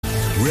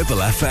Ribble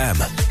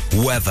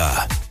FM. Weather.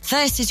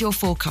 First is your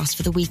forecast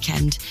for the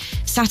weekend.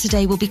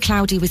 Saturday will be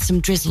cloudy with some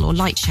drizzle or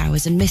light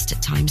showers and mist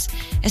at times,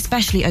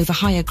 especially over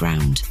higher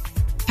ground.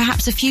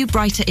 Perhaps a few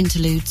brighter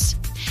interludes.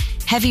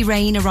 Heavy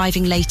rain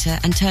arriving later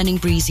and turning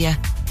breezier.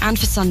 And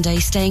for Sunday,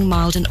 staying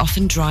mild and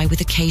often dry with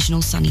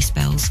occasional sunny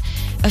spells.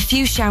 A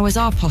few showers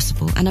are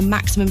possible and a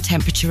maximum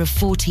temperature of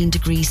 14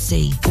 degrees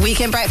C.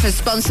 Weekend Breakfast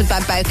sponsored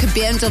by Bowker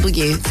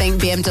BMW. Think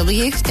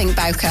BMW, think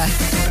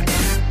Bowker.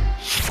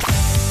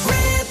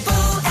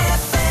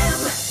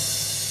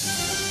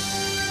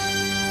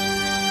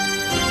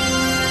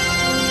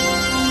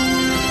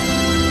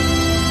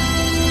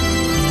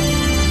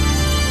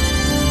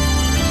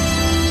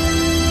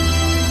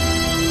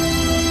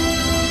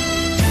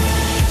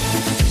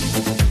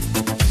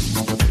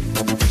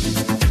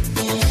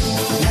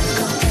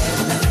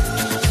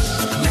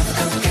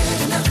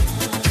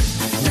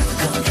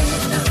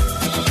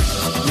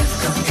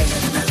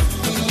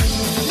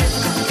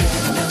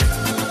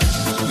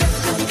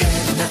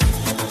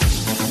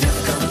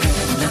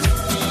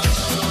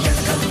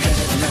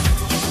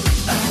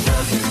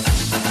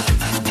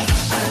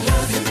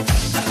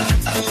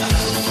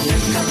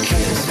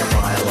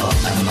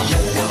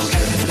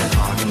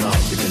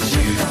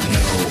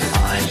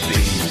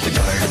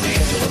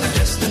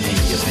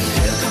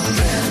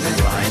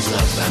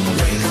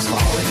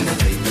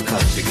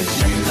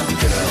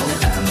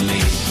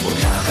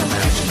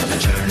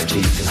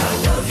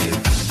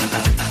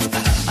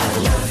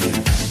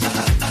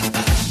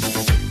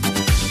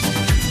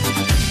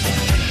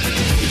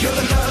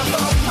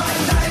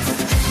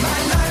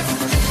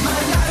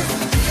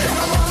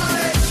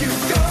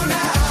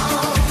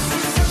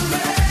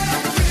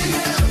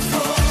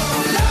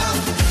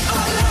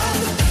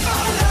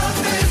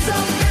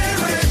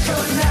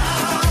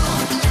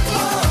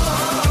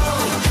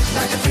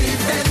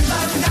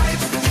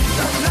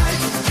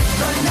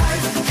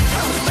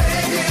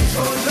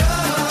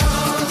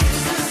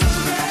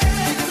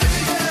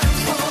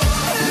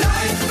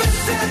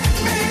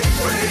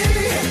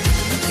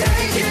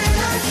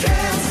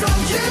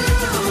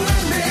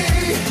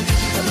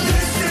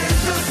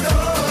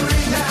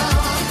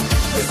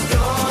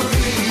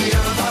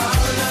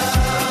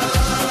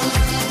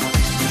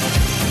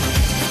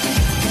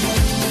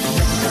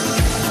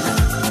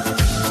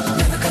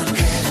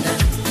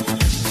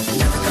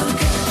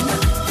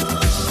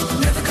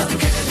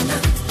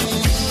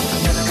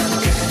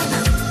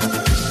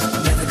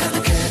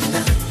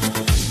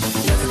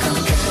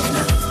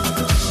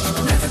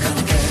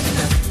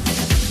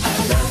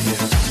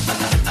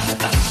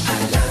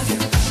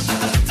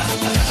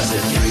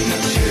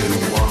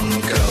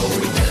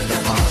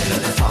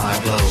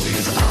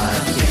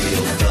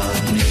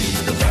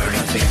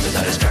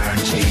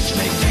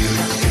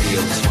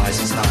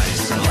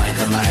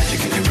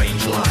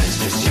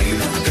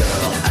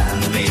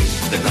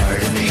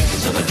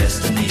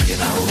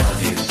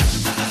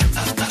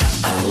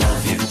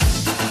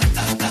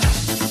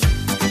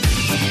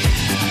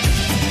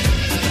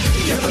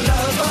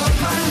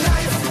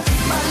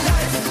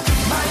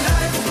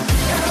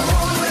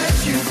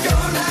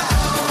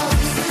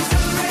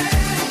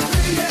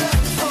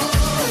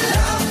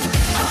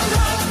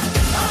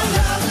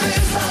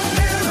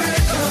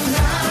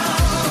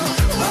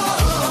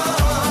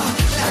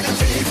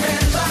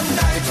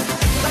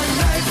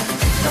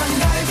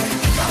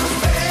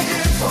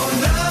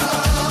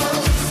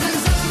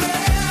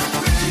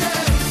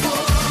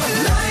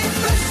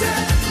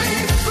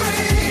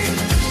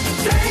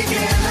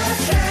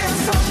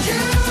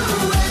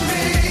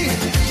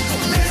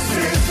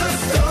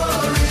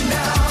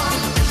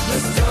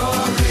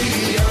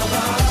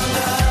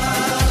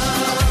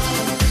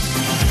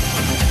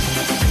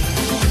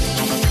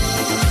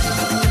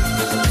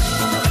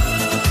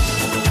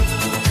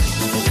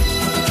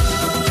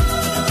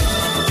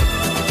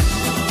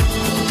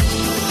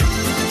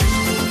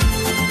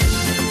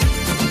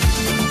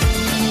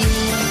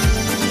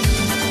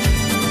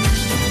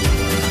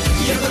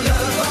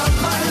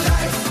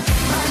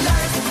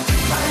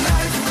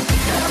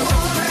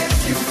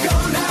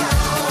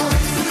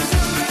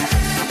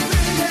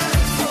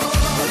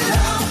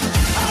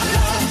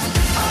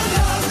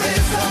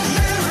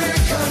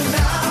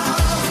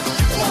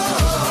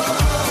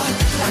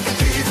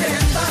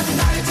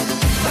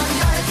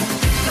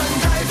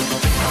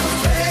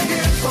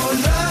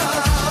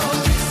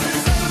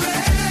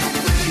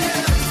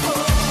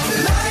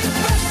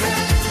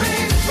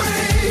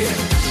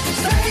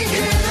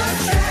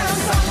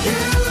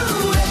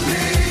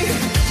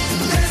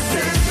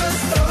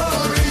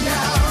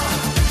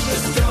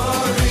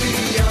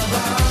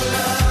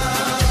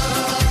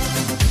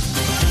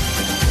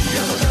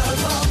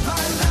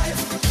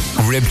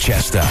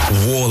 Ribchester,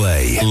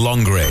 Worley,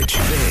 Longridge.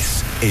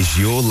 This is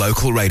your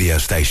local radio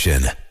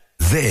station.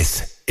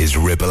 This is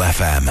Ribble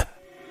FM.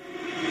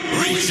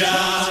 Reach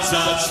out,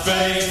 touch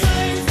faith.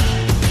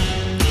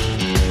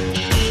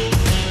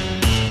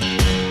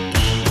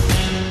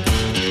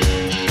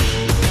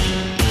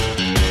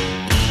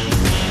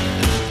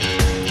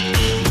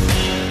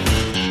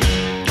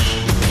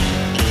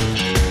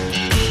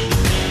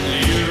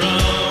 You're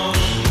on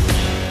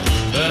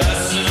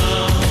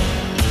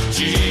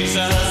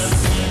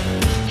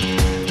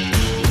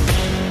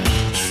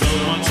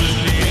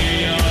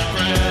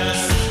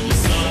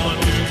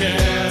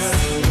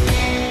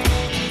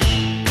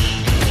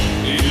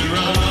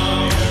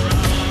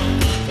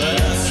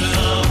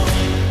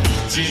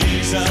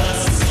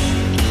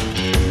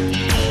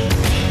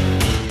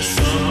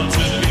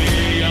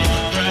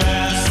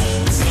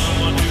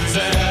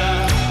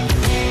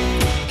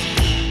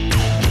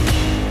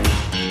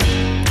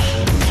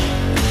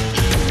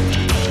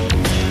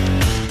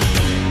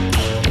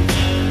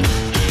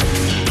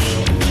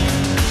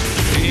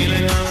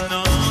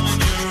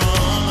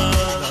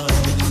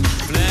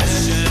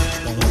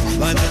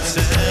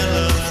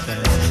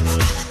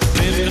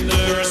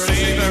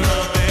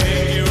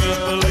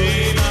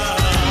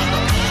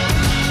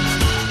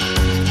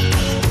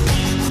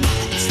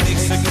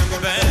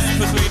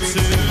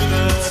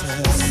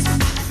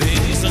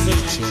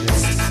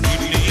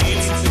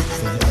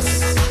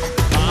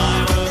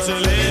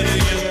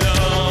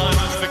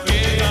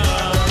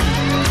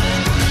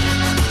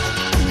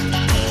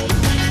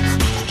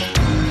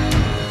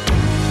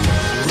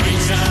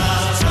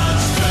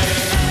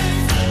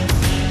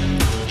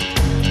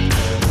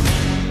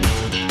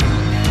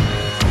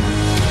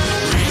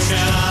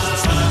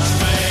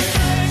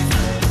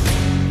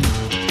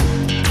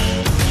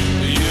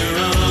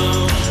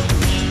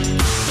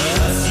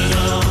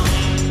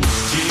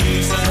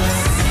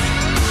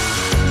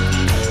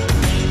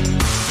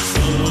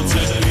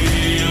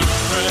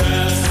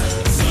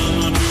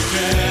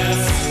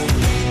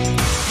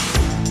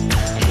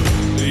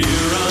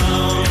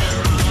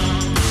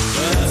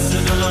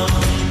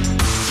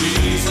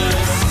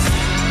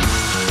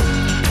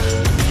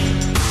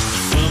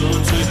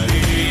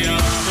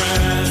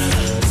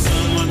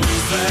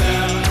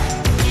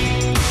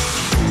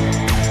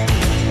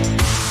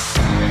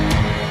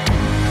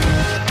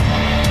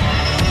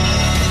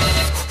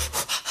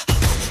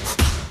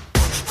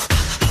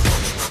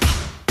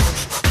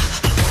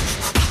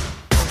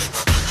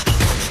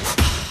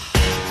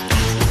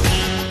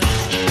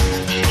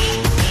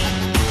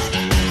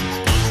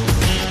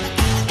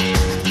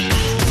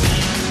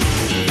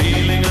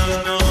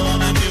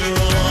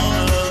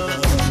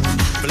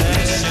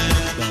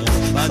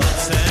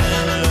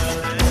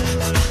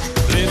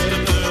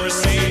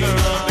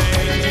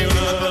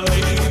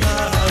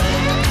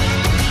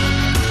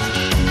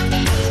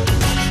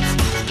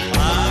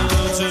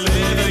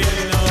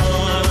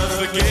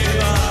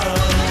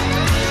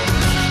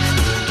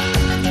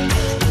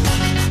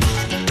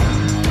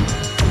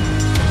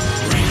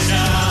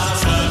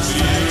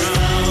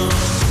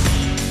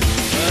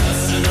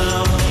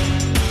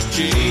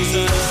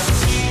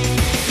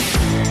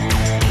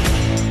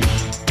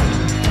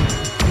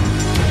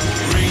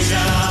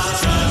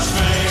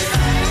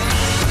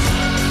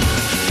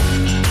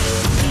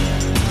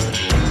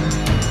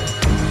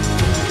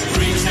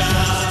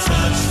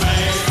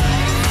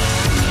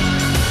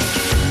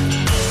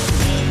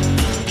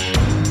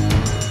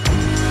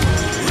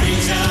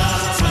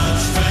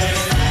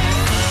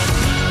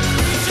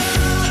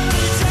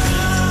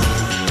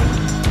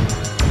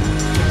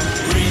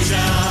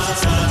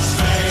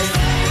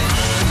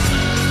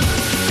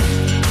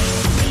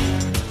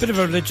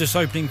religious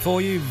opening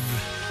for you.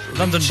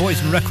 London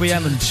Boys and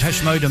Requiem and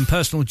Depeche Mode and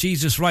Personal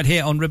Jesus right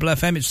here on Ribble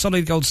FM. It's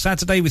Solid Gold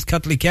Saturday with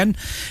Cuddly Ken.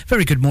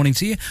 Very good morning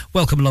to you.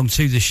 Welcome along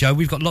to the show.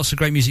 We've got lots of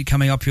great music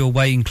coming up your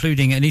way,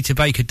 including Anita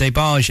Baker,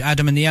 Debarge,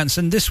 Adam and the Ants,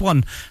 and this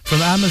one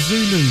from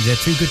Amazulu. They're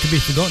too good to be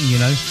forgotten, you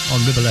know,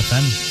 on Ribble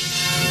FM.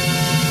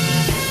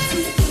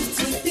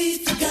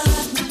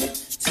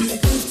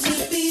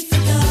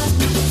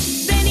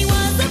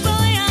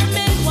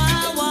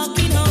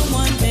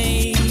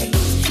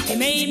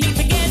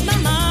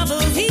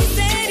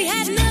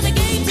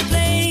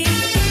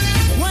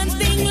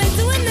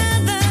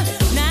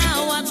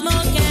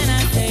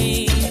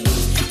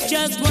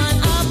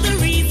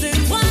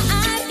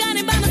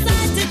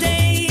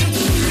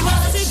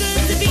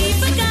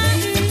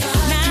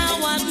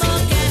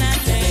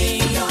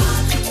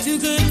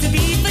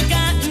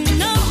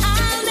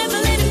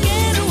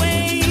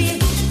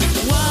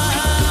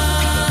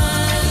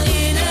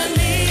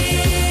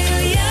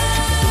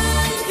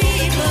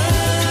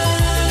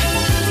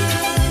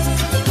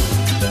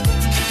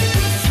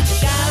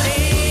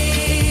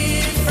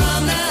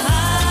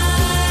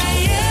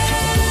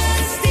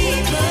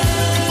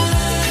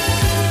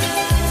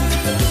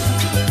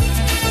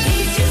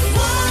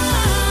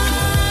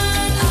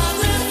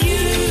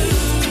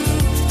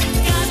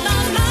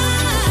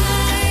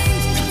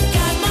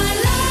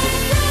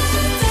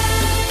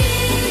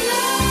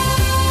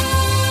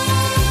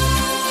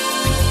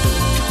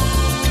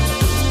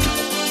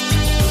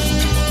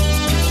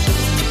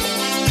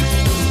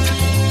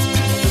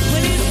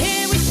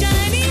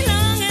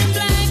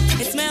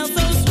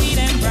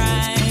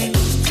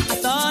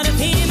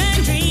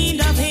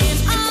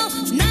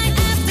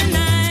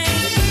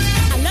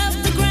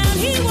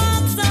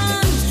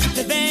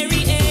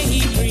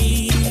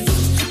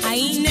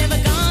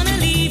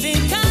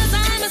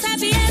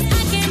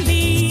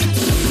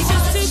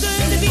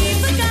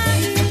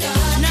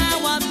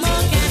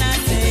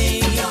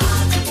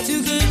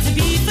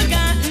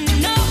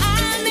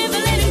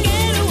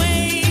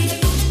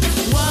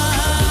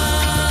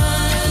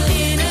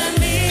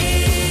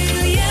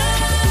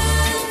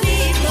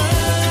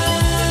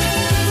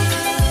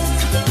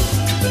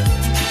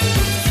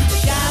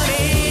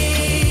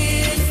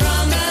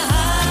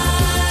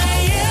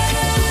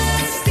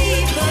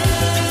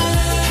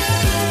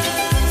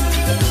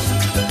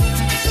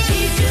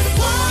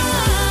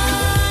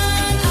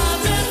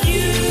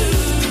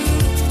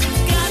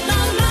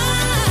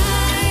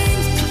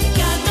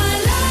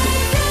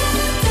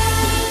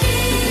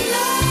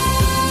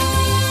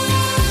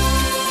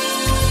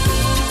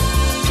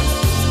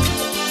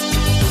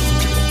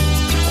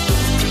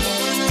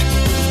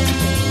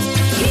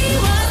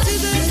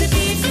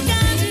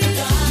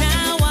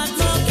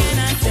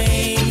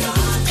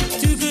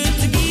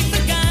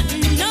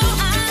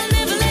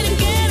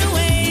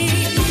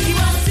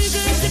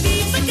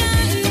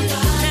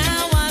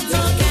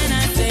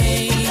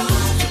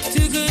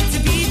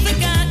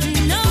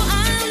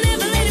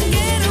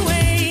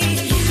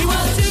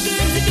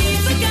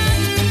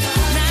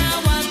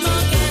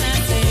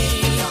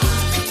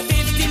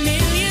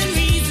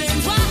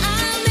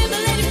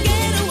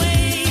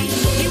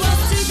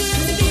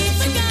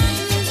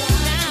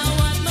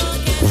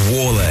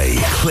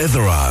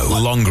 Clitheroe,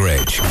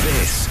 Longridge.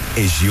 This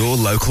is your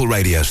local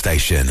radio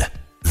station.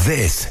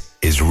 This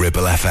is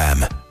Ribble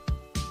FM.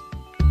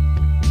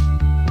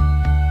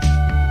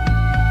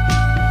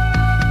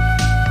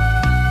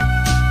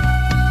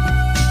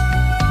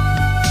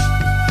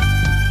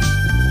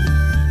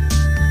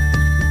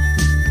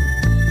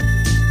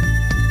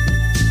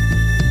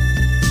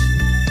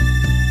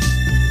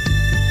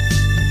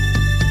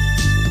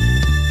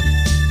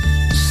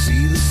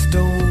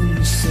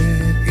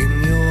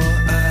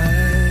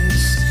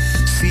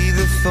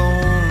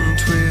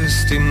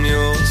 In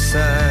your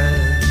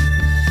side,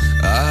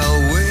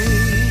 I'll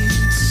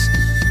wait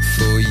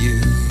for you.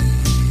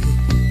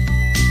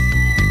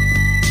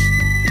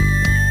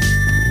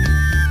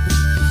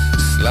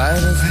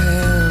 Sleight of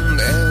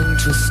hand and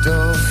twist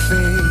of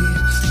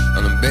fate,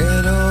 on a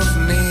bed of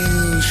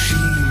nails she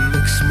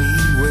makes me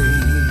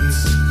wait,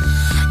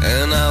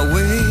 and I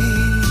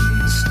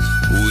wait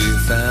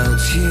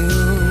without you,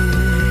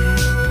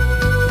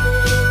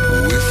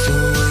 with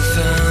or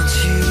without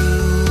you.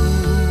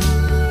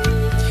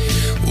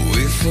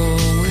 For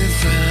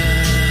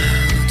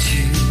without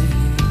you,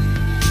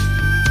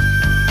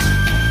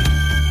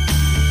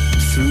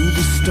 through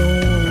the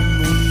storm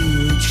we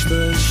reach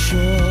the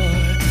shore.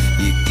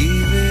 You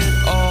gave it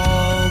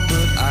all,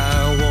 but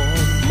I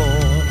want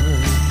more,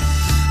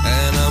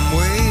 and I'm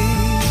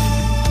waiting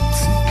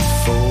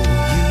for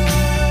you,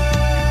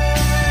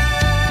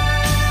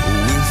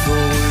 with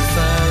or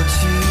without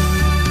you.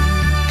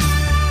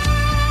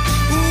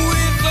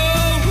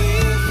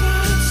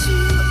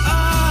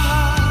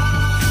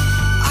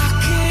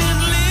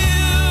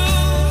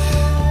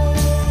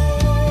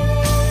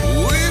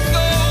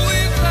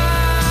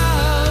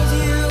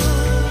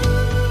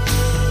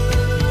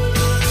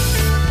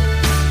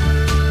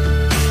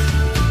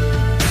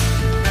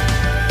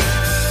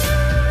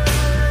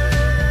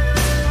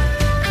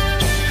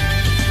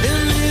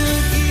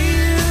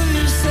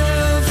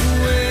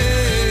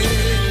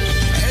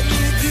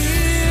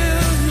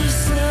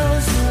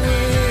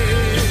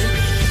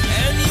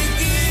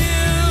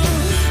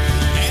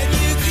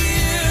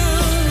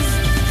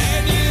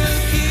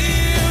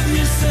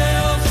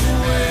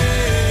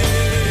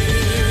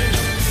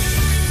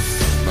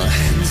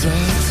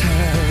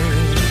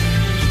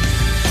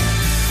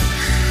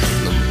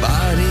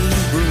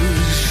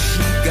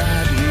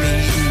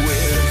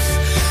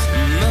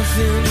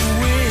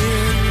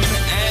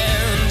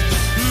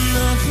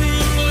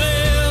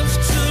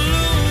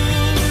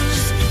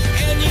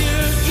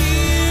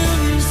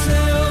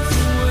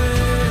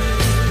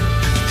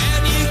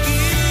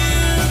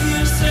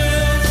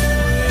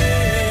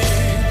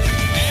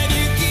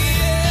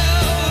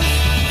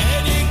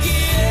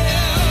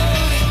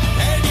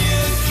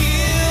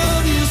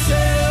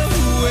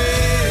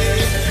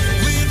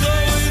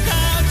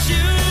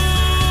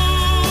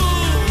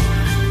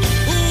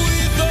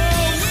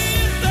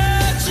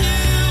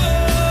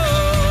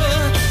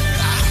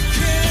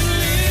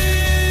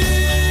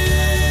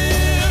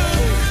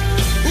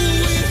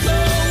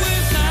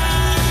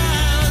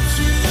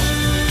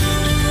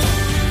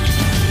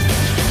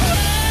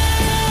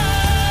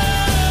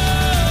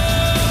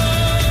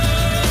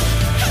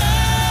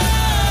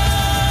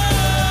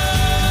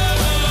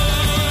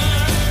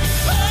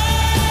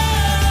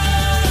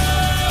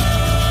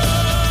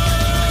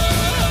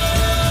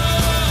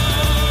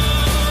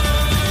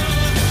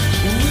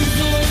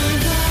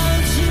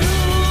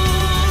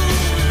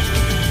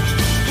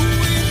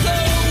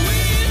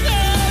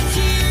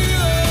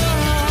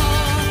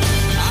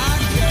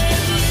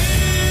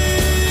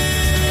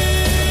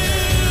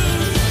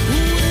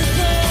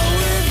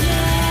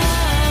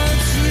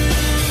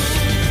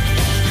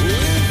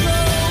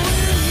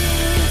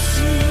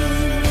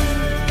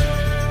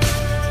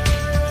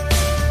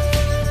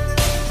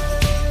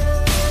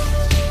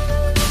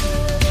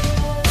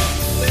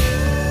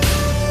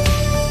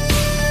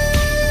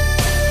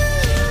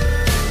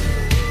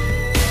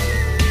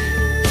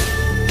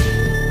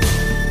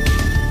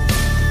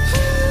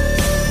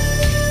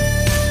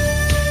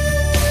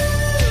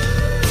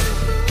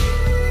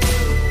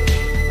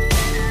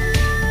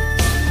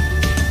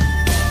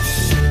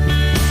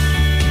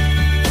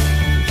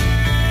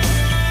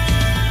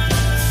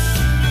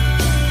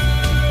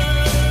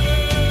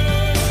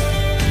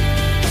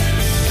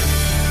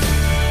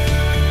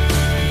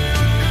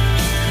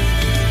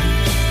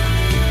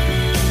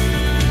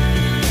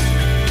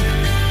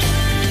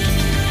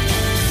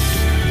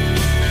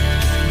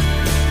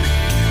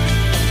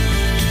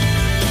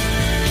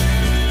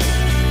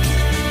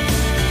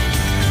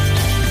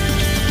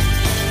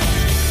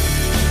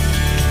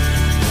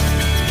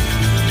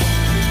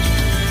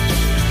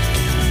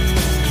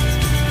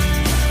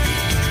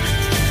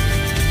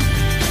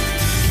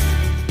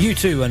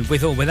 U2 and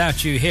With or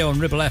Without You here on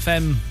Ribble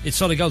FM. It's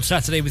Solid Gold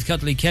Saturday with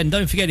Cuddly Ken.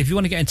 Don't forget, if you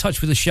want to get in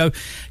touch with the show,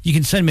 you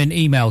can send me an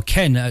email,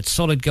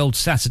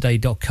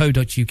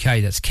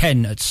 ken@solidgoldsaturday.co.uk. That's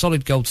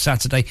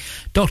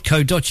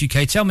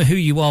ken@solidgoldsaturday.co.uk. Tell me who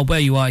you are, where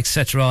you are,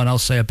 etc., and I'll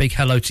say a big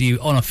hello to you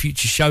on a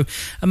future show,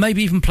 and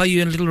maybe even play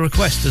you a little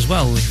request as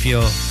well, if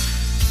you're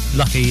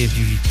lucky, if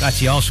you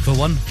actually ask for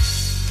one.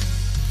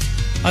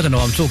 I don't know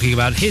what I'm talking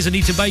about. Here's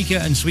Anita Baker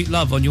and Sweet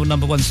Love on your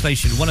number one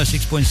station,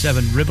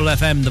 106.7 Ribble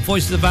FM, the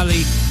voice of the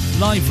valley,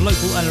 live,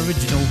 local and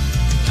original,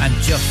 and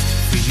just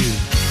for you.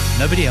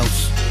 Nobody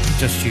else,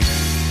 just you.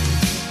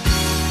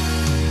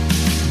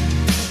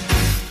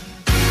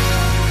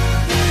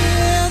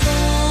 With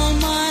all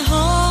my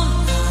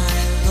heart, I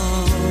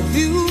love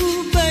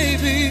you,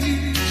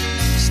 baby.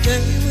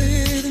 Stay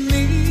with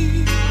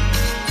me,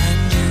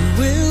 and you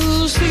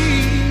will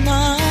see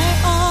my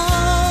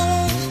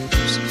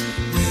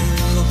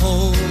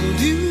hold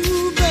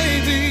you,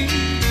 baby,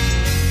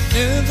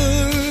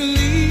 never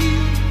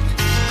leave,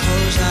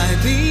 'cause I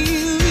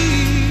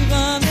believe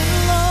I'm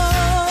in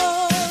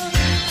love,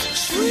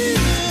 sweet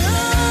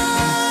love.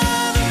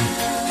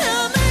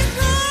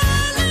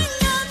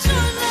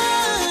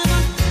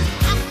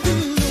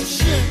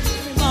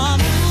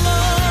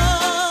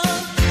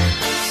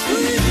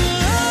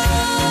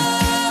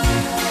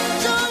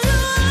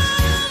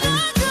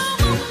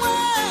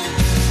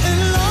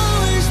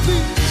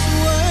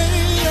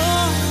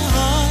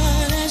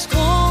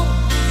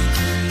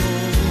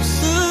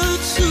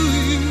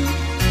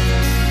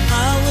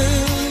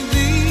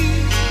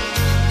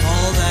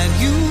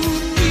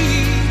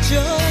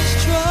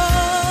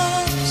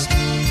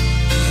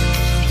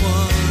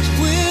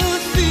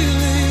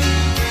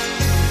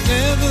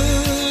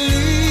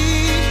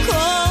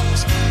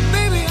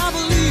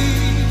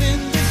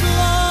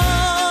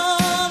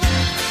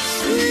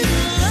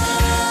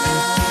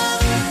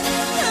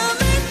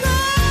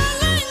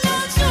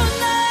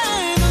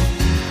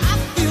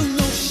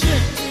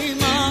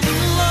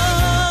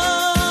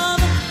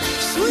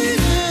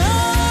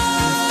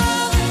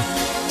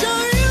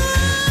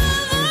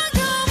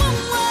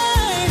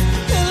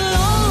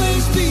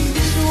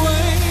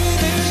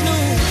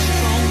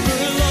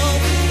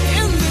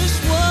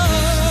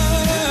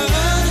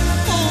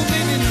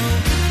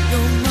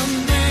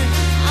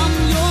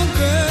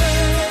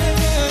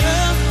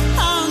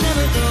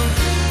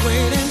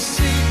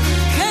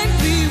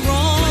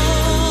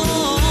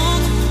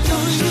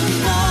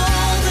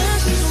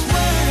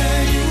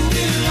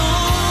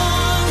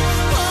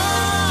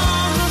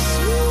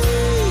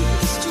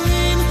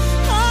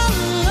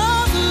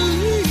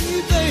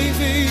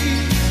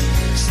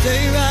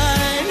 stay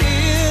right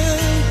here.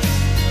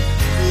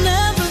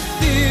 Never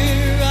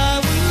fear,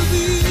 I will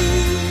be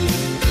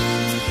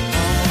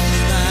all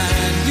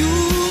that you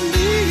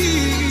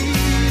need.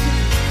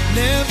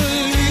 Never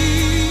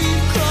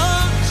leave,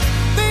 'cause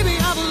baby,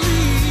 I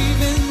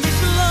believe in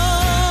this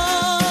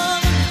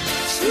love.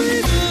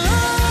 Sweet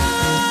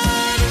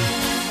love,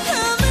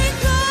 hear me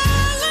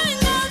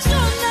calling out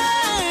your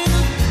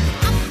name.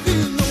 I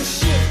feel no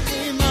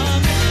shame,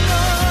 I'm in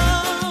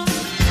love.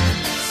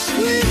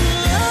 Sweet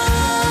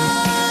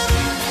love,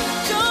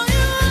 don't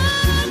you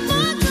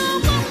ever go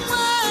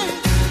away.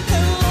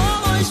 It'll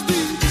always be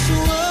this way.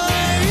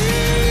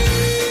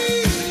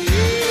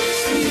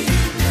 Sweet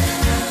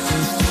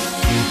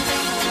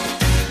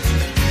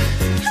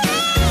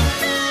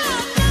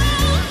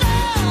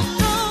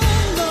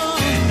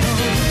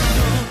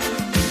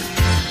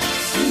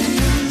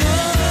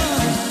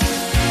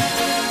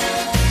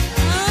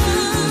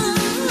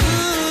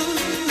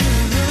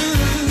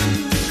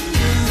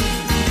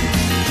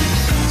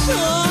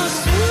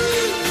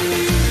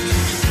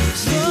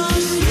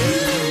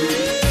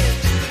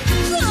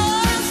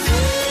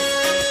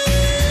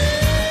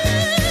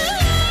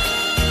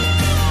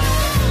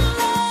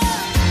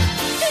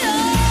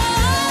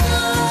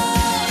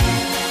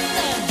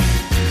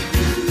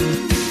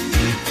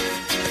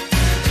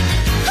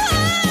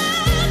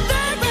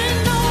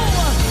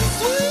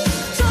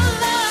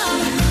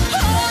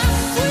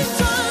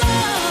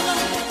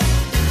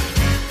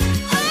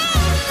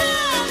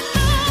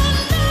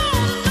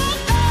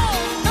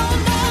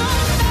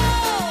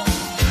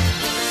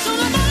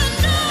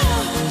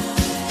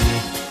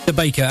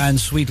Baker and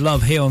Sweet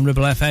Love here on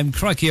Ribble FM.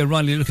 Crikey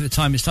O'Reilly, look at the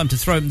time. It's time to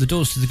throw open the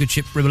doors to the good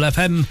ship Ribble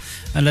FM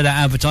and let our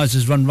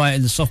advertisers run right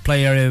in the soft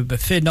play area. But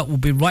fear not, we'll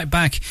be right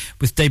back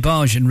with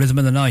Debarge and Rhythm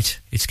of the Night.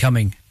 It's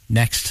coming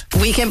next.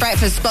 Weekend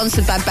Breakfast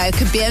sponsored by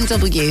Bowker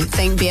BMW.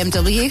 Think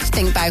BMW,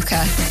 think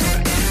Bowker.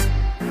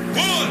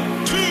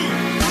 1, 2,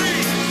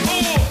 3,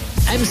 4.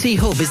 MC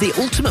Hub is the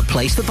ultimate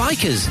place for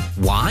bikers.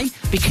 Why?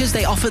 Because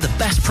they offer the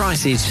best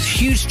prices,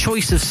 huge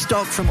choice of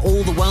stock from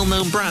all the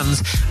well-known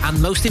brands,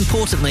 and most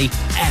importantly,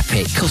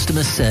 epic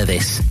customer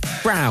service.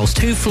 Browse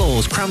 2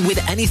 floors crammed with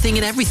anything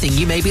and everything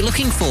you may be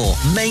looking for.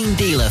 Main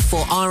dealer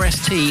for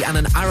RST and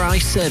an RI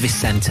service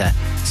centre.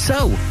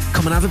 So,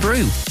 come and have a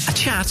brew, a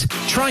chat,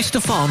 try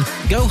stuff on,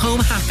 go home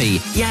happy.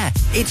 Yeah,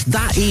 it's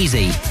that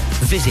easy.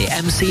 Visit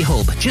MC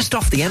Hub just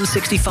off the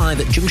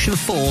M65 at Junction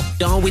 4,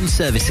 Darwin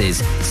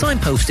Services.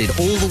 Signposted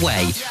all the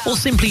way, or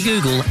simply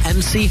Google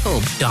MC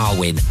Hub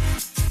Darwin.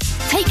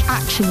 Take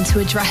action to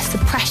address the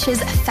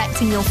pressures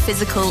affecting your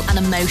physical and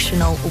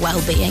emotional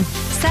well-being.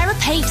 Sarah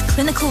Pate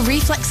Clinical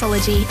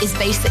Reflexology is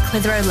based at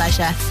Clitheroe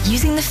Leisure.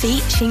 Using the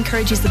feet, she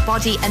encourages the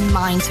body and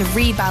mind to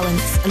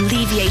rebalance,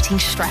 alleviating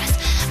stress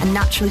and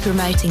naturally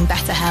promoting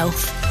better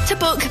health. To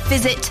book,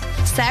 visit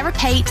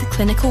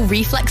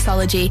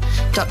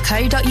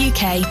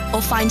sarahpateclinicalreflexology.co.uk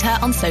or find her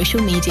on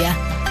social media.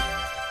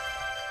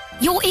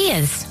 Your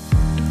ears.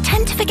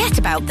 Tend to forget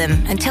about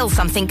them until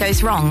something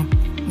goes wrong.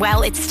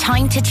 Well, it's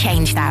time to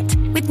change that.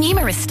 With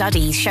numerous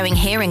studies showing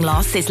hearing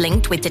loss is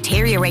linked with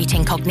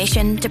deteriorating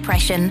cognition,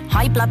 depression,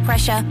 high blood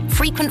pressure,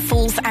 frequent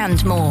falls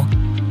and more.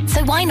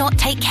 So why not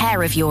take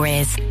care of your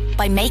ears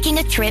by making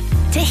a trip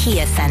to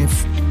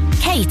HearSense?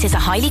 Kate is a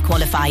highly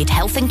qualified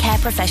health and care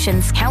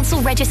professions, council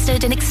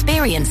registered and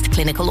experienced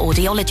clinical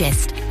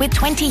audiologist with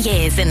 20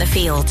 years in the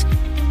field.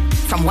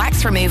 From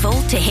wax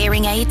removal to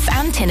hearing aids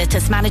and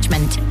tinnitus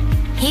management,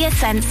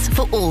 HearSense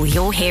for all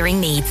your hearing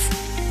needs.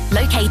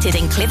 Located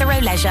in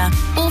Clitheroe Leisure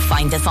or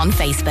find us on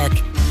Facebook.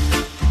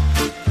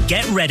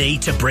 Get ready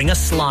to bring a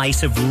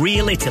slice of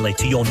real Italy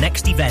to your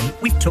next event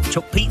with Tuk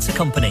Tuk Pizza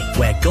Company,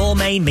 where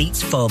gourmet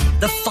meets fun.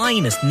 The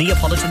finest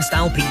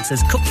Neapolitan-style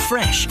pizzas cooked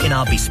fresh in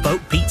our bespoke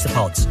pizza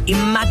pods.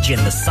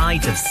 Imagine the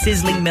sight of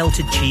sizzling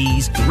melted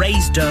cheese,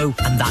 raised dough,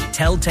 and that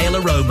telltale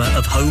aroma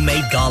of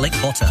homemade garlic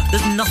butter.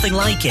 There's nothing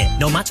like it.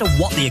 No matter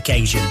what the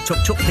occasion,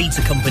 Tuk Tuk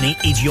Pizza Company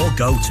is your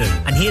go-to.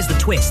 And here's the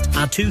twist.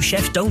 Our 2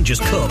 chefs don't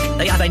just cook.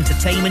 They have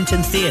entertainment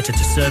and theatre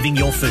to serving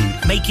your food,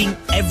 making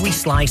every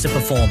slice a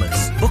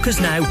performance. Book us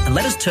now and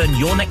let us turn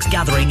your next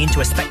gathering into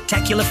a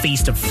spectacular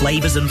feast of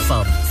flavours and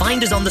fun.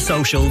 Find us on the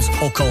socials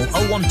or call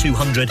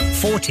 01200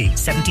 40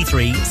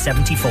 73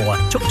 74.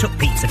 Tuk Tuk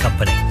Pizza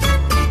Company.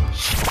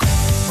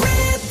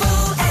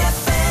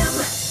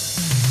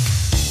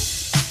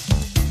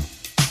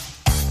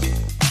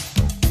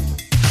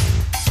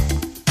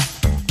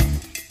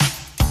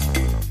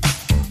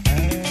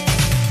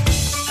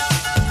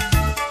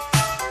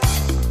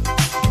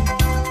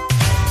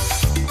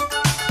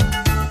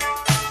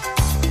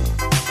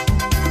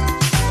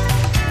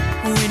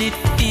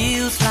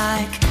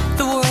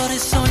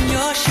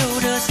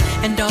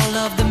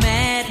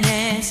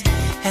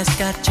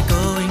 Got you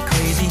going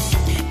crazy.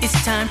 It's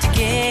time to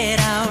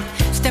get out.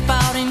 Step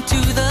out into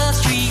the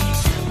street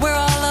where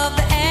all of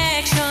the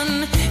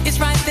action is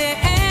right there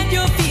at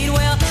your feet.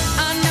 Well,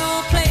 I know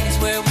a place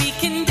where we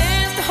can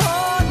dance the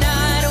whole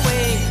night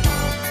away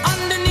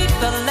underneath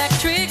the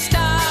electric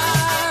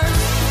stars.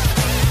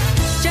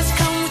 Just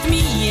come with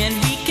me and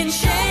we can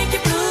shake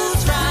your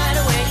blues right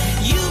away.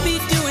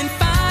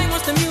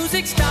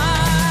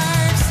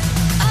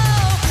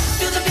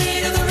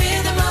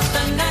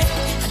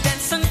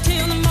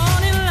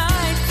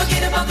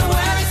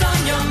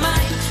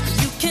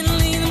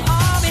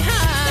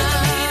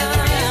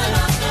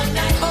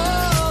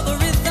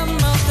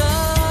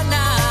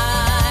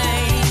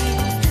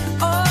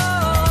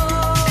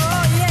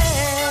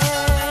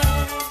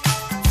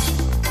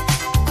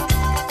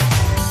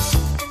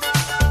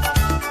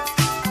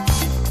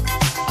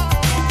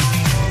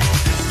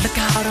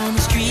 on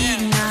the street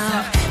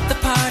now. The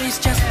party's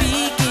just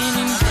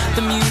beginning.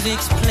 The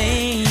music's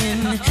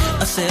playing.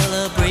 A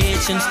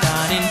celebration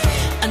starting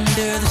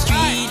under the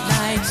street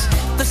lights.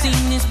 The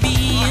scene is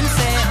being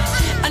set.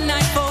 A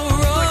night for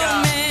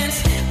romance.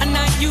 A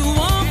night you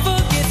won't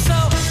forget. So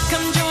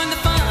come join the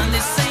fun.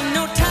 This ain't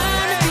no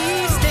time to be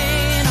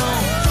staying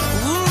home.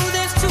 Ooh,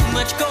 there's too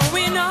much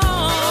going on.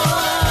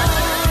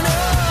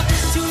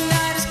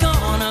 Tonight is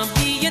gonna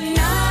be a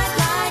night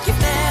like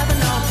you've never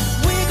known.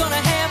 We're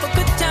gonna have a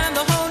good time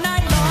the whole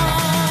night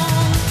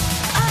long.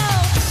 Oh,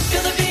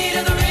 feel the beat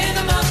of the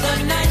rhythm of the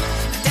night.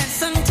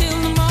 Dance until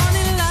the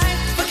morning light.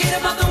 Forget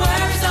about the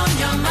worries on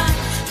your mind.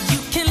 You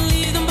can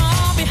leave them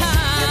all behind.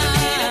 Feel the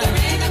beat of the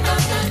rhythm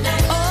of the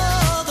night.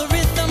 Oh, the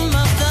rhythm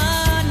of the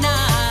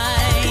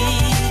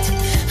night.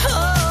 Oh,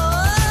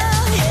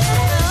 yeah.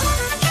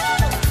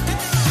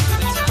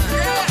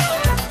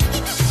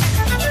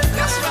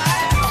 That's right.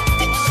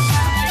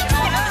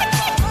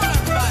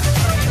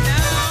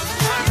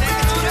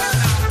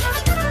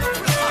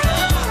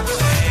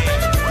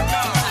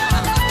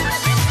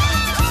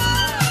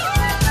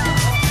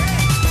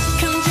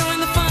 Come join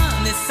the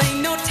fun. This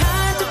ain't no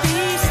time to be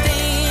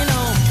staying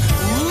home.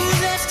 Ooh,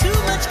 there's too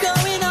much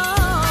going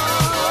on.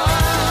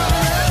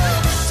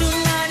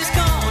 Tonight is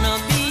gonna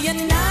be a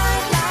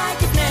night like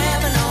you've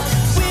never known.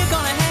 We're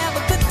gonna have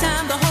a good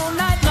time the whole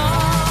night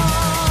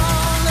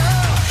long.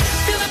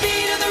 Feel the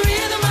beat of the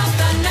rhythm of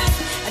the night.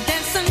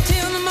 Dance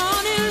until the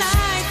morning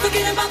light.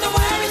 Forget about the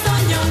worries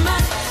on your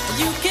mind.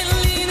 You can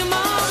leave them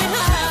all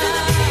behind. Feel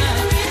the beat of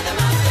the rhythm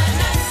of the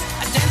night.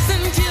 Dance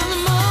until the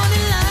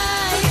morning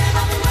light. Forget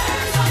about the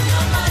worries on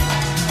your mind.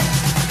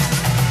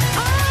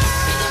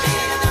 Feel the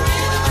beat of the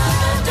rhythm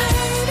of the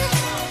night.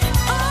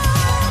 Oh,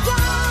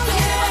 God,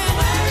 forget about the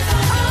worries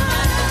on your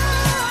mind.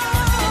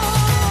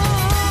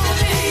 Feel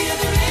the beat of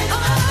the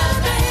rhythm of the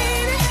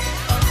baby.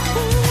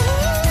 Ooh,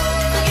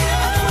 forget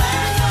about the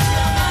worries on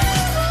your mind.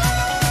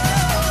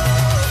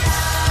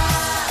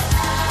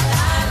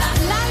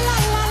 La la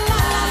la la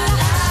la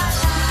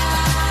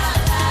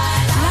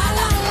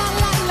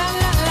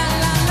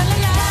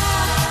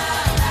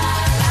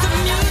the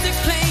music's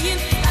playing.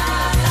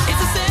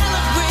 It's a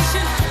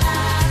celebration.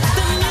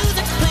 The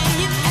music's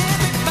playing.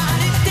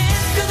 Everybody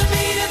dance to the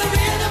beat of the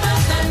rhythm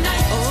of the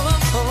night. Oh,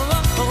 oh, oh,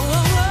 oh,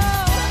 oh,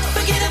 oh.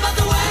 Forget about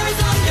the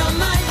worries on your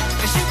mind.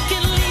 'Cause you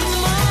can leave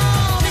them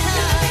all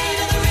behind. The beat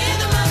of the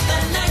rhythm of the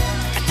night.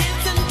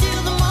 Dance until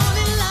the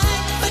morning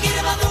light. Forget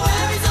about the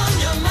worries on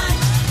your mind.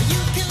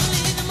 You can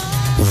leave them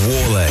all.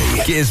 Worley,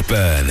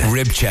 Gisburn,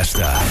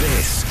 Ribchester.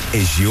 This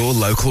is your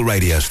local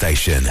radio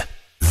station.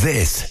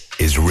 This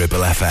is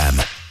Ribble FM.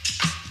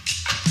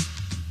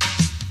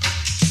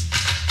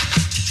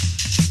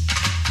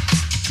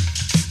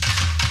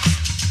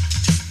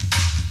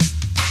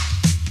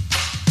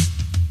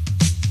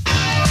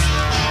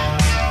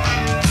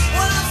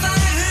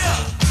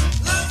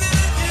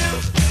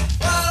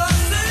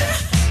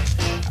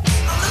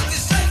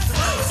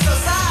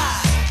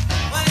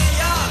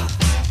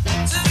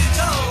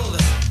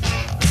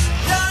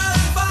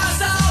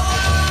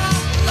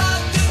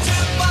 Locked into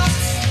box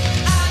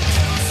and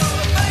so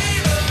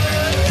baby.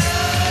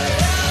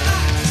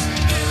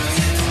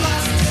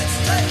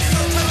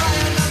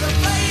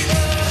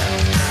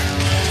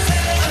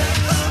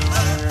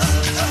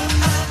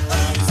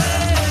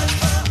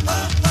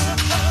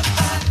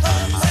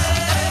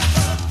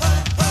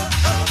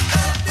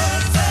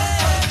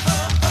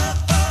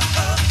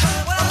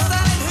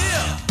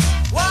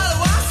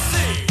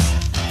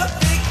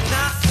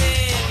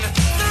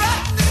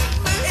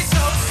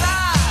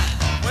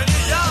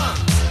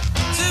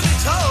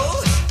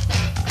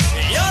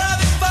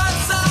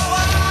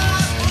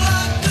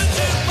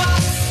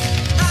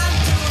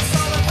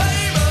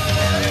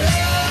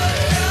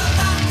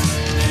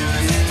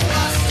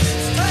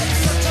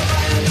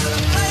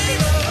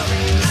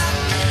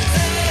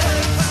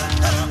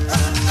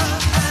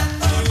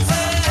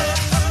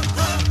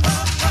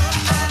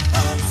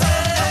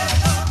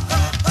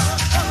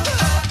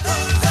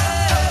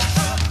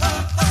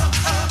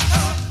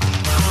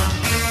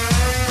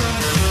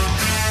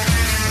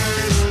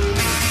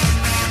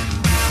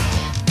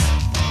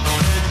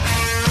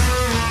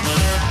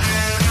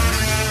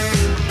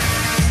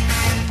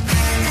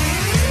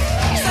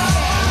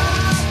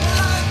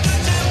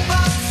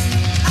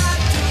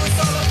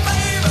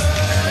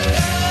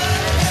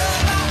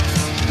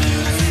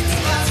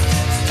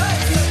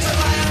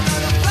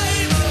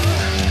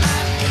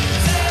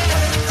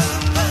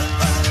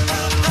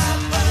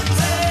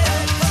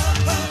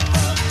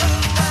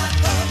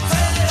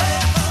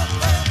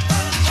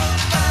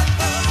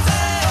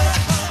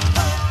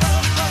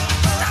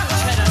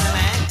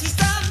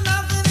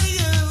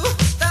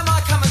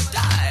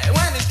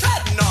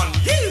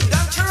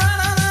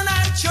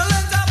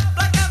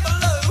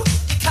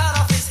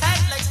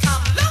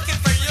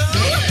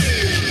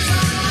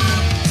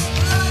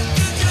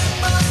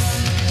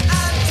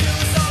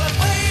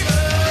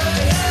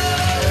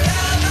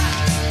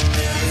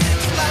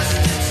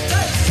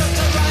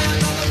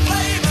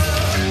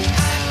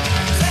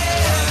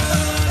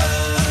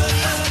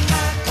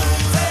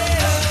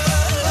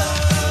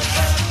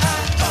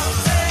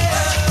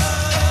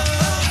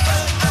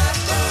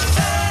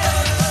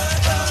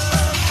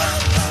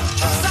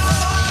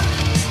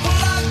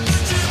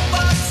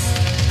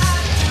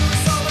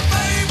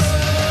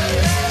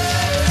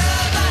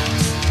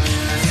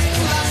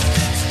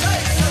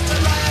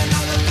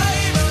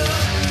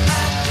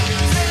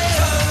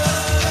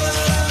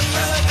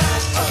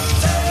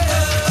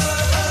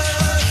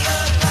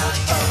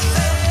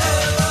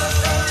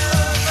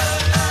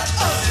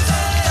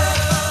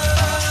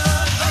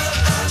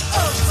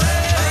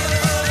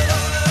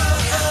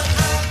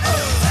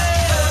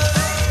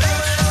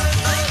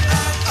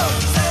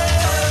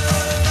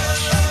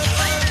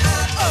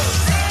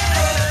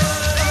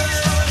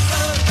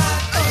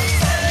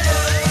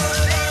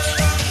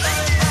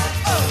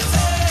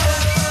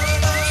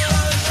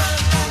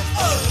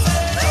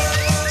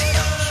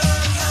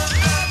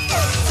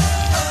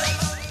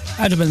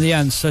 Adam and the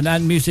Ants and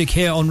Ant Music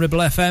here on Ribble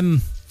FM.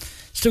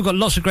 Still got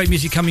lots of great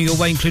music coming your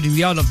way, including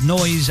The Art of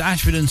Noise,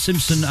 Ashford and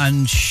Simpson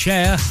and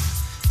Cher,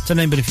 to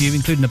name but a few,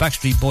 including the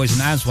Backstreet Boys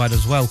and Aswad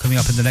as well, coming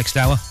up in the next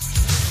hour.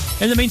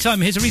 In the meantime,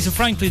 here's Aretha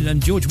Franklin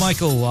and George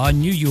Michael, I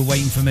Knew You Were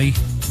Waiting For Me,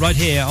 right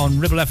here on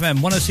Ribble FM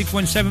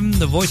 106.7,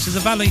 the voice of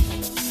the valley.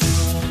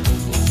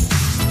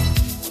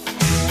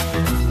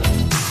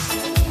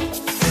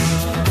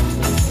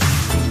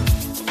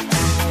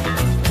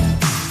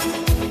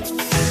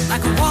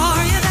 Like a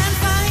warrior that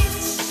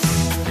fights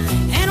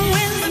and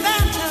wins the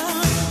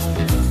battle,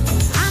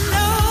 I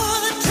know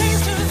the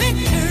taste of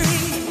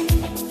victory.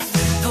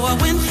 Though I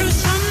went through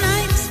some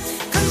nights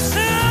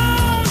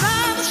consumed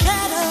by the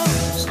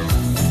shadows,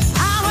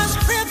 I was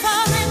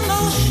crippled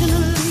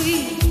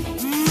emotionally.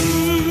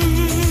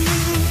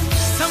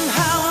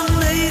 Somehow I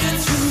made it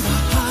through the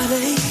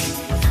heartache.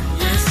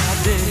 Yes, I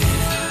did.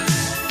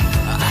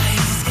 I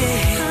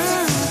escaped.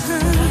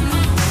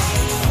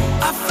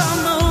 I found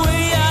my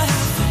way out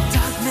of the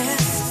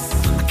darkness.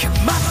 I kept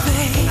my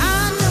faith. I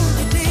know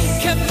you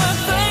did. Kept my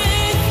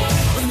faith.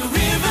 When the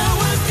river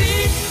was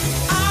deep,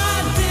 I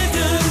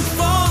didn't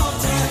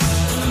falter.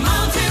 When the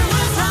mountain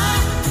was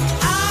high,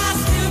 I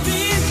still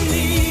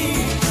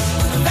believed.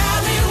 When the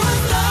valley was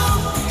low,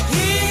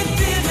 it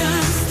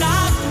didn't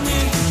stop me.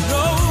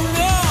 No,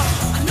 no.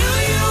 I knew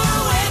you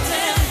were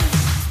waiting.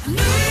 I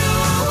knew you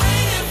were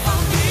waiting for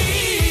me.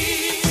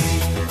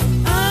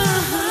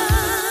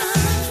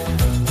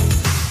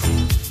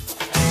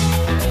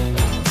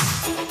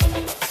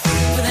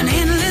 With an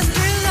endless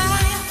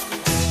desire,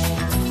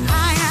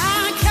 I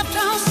kept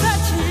on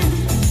searching.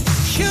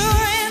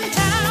 Sure, in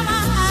time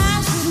my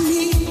eyes would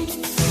meet.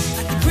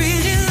 Like the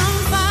bridge is on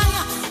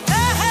fire,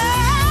 the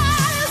hell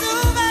is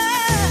over.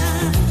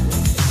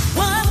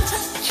 One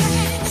touch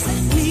and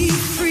set me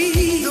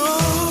free. No,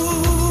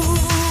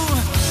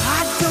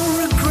 I don't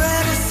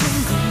regret a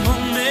single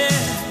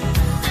moment.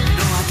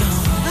 No, I don't.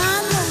 I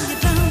know you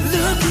don't.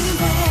 Looking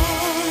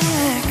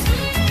back,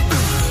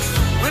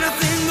 when I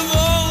think of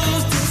all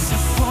those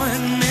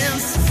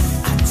disappointments,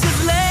 I just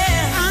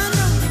laugh. I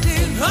know you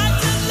did. I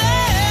just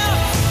laugh.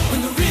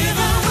 When the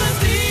river was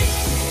deep,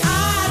 I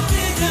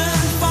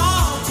didn't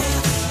falter.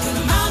 When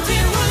the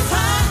mountain was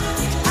high,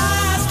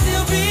 I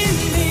still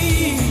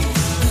believed.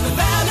 When the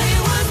valley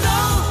was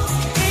low,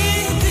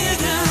 it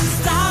didn't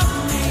stop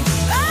me.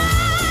 I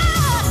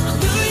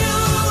knew you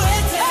were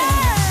waiting.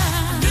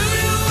 Knew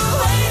you were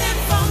waiting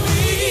for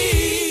me.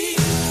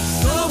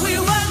 So we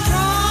were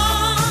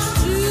drawn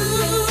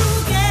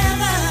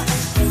together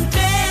through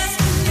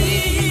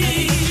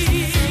destiny.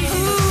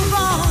 Ooh,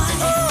 boy,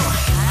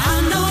 I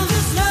know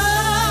this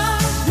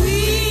love we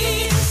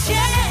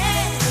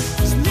share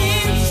is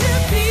meant to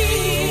be.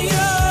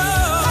 Oh,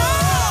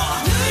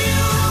 knew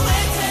you were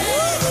waiting.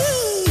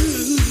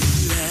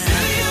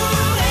 Knew you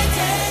were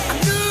waiting. I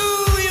knew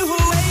you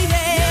were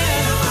waiting.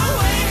 You were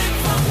waiting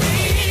for me.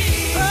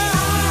 Oh,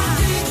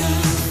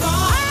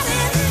 I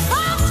didn't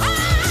falter.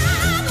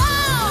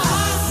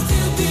 I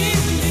still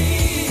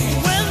believe.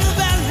 When the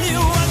valley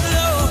was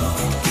low,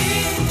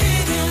 it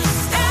didn't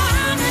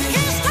stop me.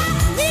 Can't stop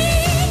me,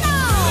 no.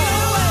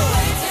 You were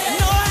waiting.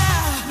 No,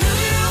 I knew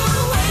you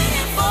were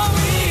waiting for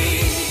me.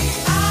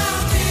 I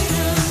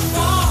didn't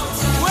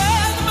falter.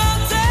 When the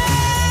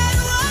mountain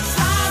was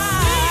high,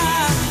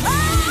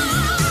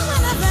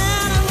 when the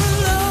valley was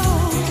low,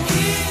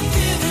 it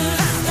didn't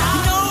stop.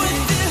 No,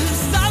 it didn't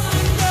stop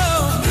me, no.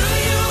 Knew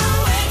you were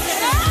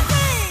waiting.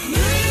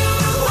 Knew you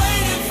were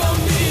waiting for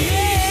me.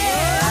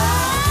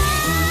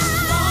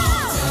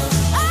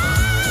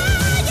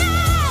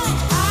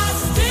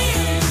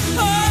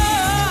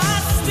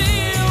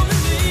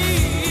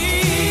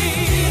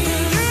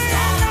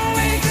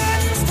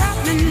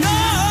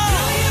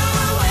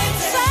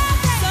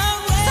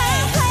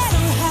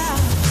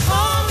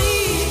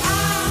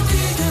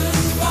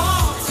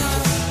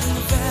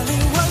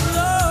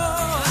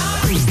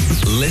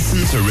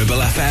 Listen to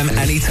Ribble FM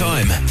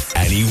anytime,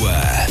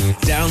 anywhere.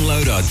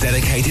 Download our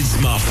dedicated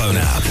smartphone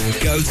app.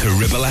 Go to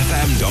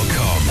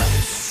ribblefm.com.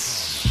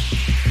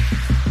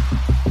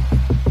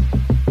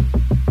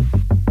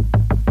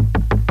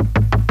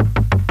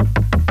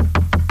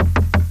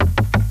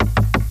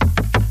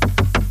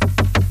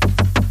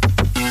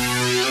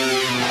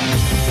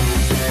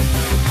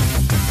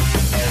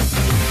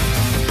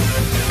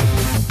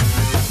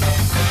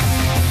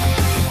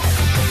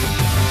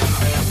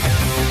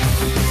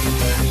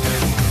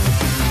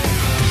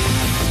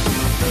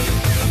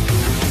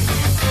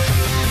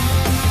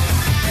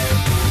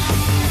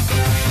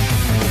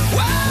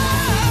 Whoa!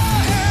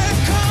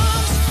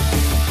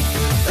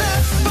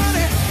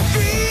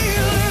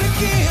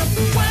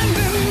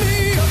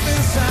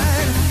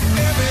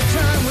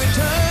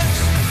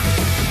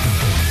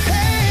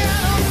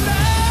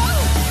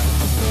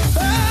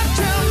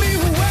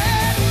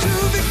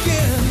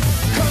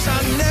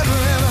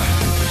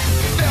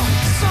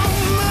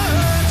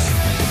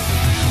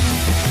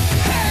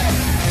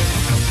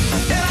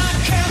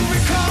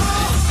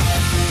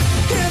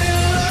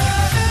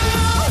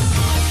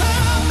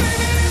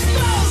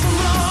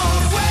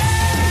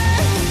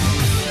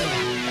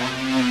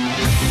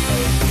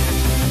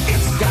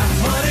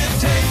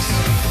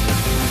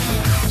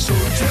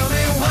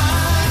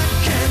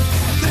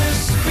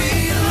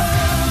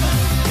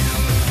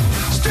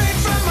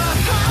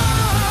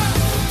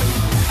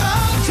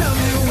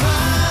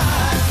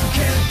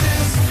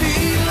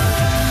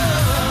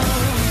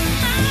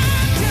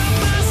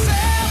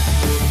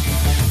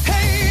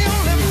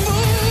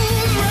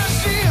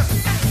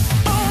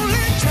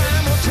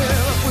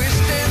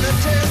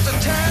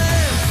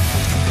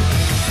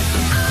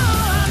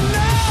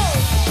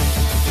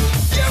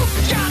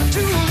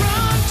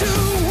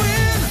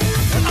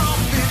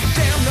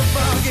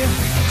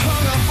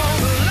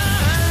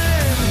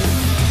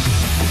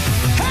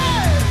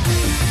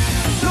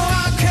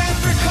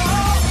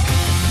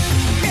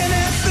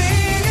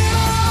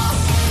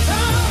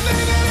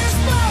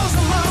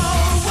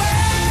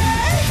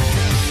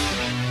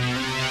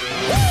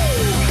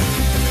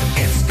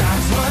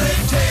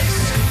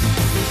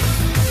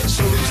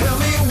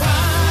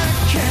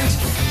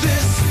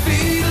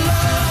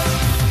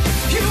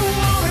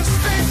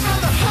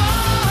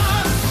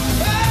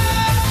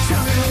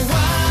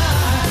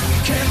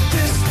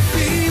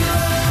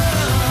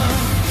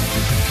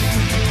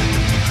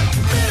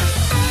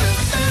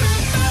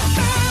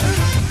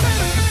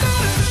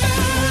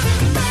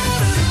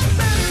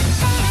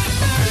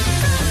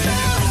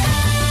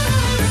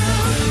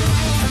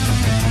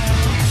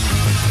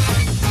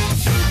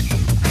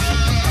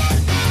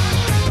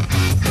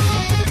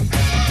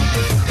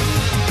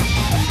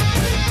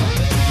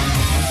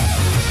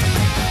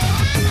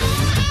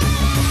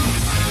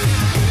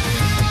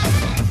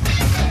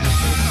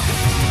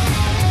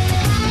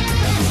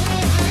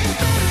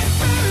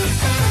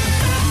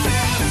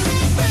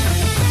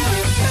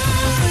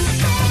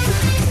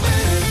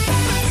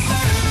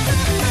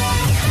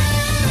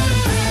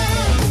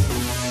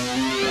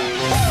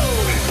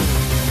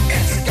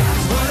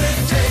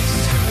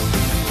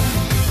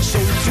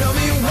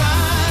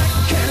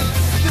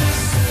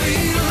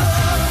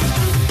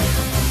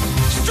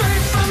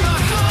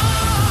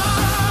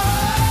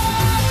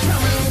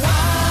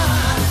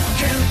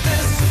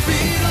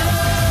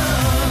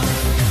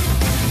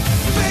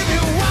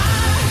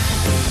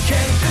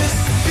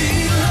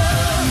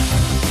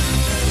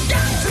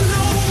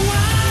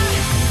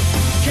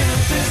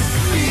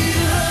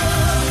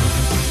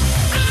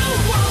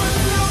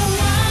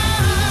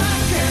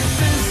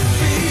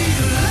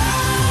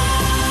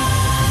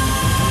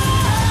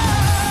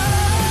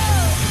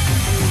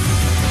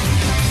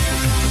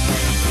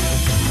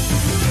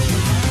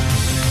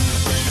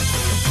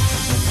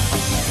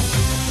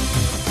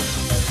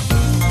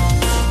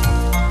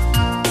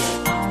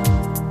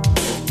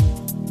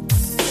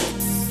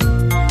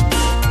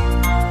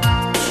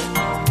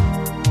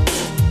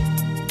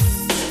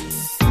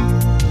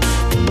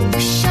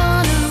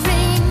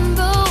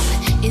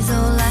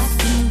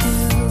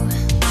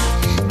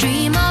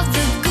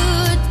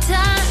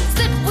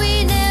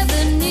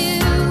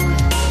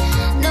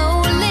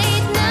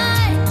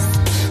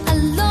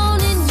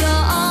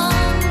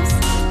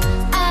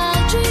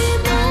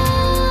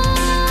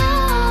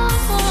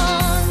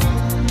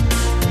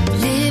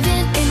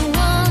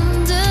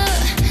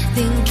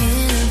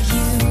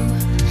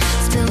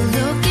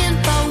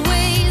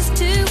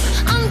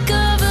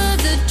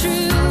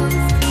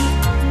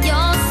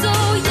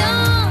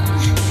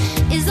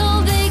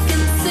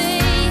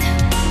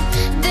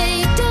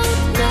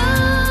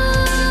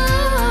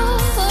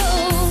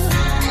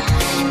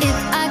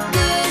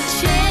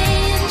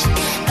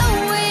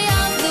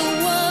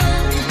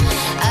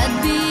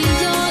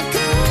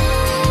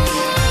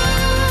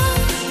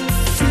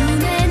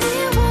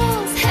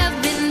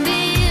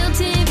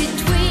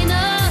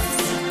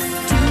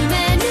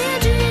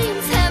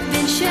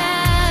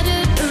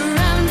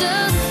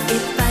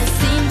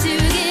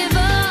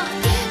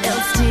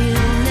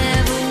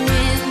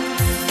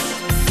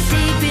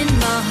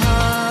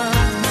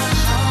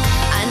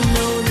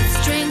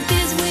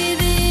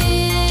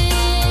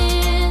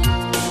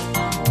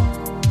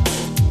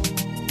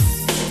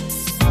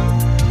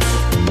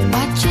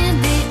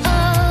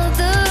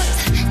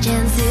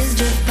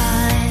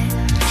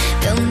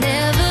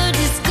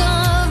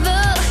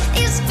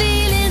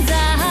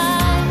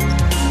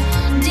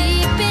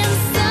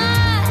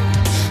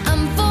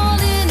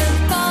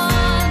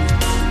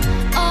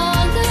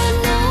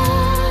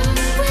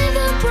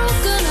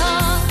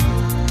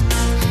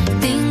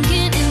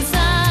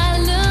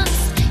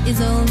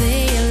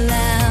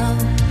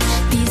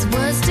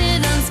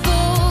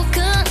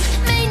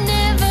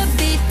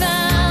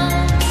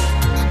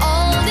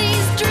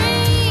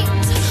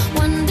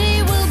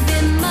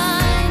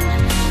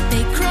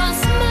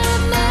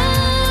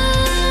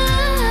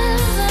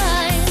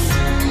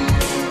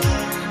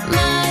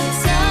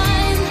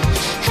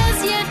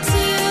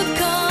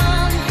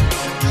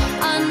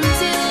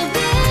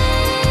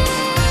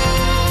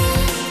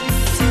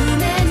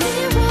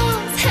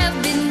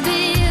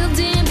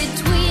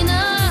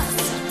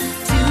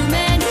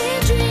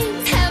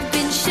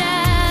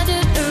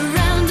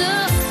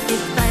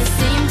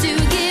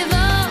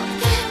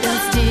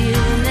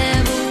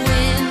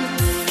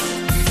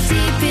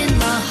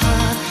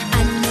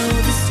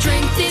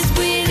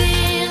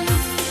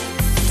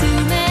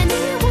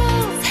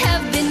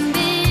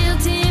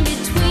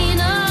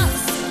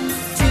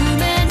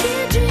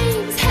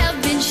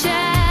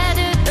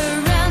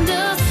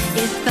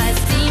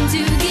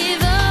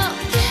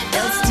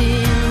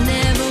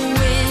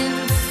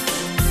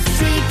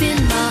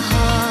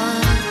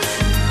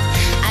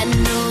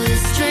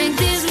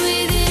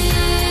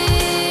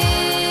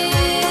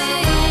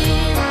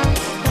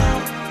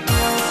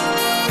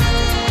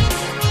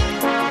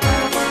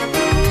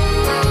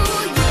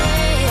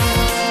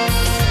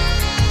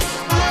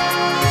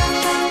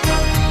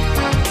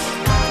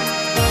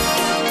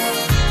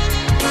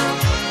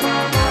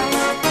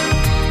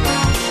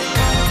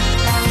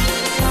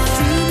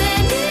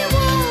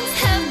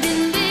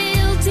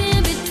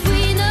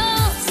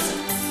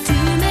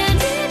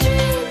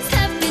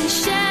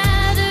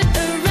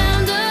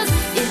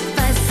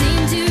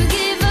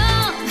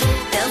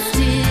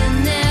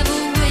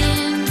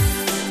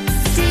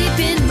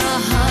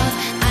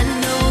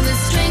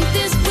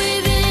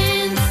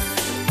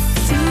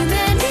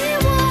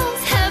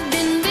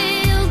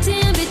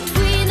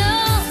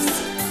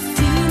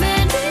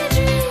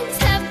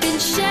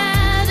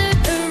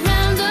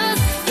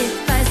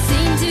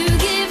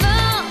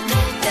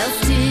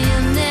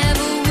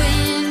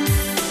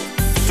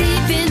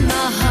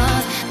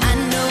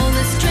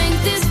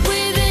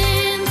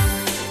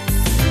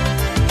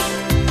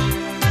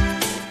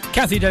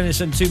 Kathy Dennis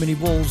and Too Many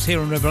Walls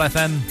here on Ribble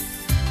FM.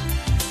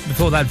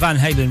 Before that, Van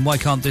Halen, Why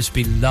Can't This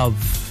Be Love?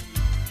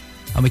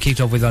 And we kicked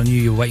off with I Knew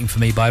You Were Waiting For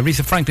Me by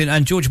Aretha Franklin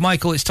and George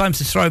Michael. It's time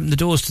to throw open the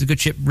doors to the good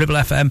ship Ribble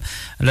FM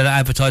and let our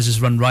advertisers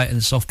run riot in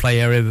the soft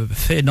play area. But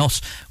fear not,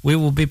 we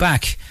will be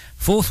back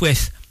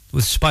forthwith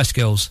with Spice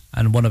Girls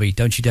and Wannabe.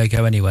 Don't you dare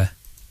go anywhere.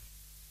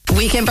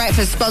 Weekend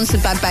Breakfast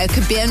sponsored by Bowker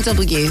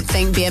BMW.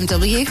 Think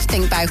BMW,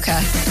 think Bowker.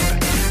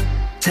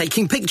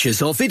 Taking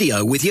pictures or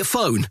video with your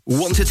phone?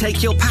 Want to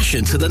take your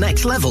passion to the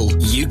next level?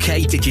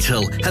 UK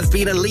Digital have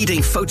been a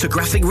leading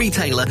photographic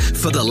retailer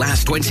for the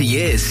last 20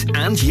 years.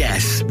 And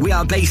yes, we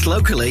are based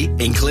locally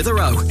in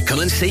Clitheroe.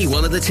 Come and see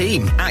one of the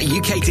team at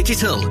UK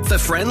Digital for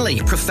friendly,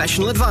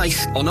 professional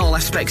advice on all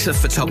aspects of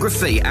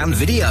photography and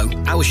video.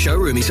 Our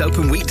showroom is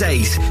open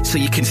weekdays, so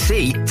you can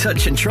see,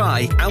 touch and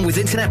try. And with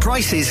internet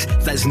prices,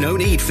 there's no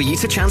need for you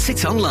to chance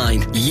it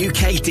online.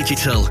 UK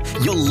Digital,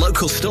 your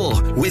local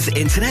store with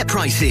internet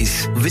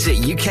prices. Visit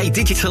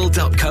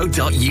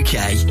ukdigital.co.uk.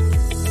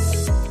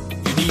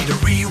 You need a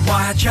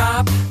rewire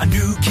job, a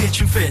new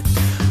kitchen fit,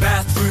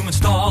 bathroom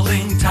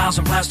installing, tiles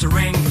and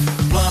plastering,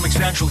 plumbing,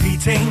 central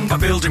heating, a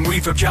building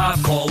refurb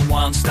job. Call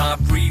One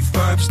Stop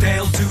Refurbs,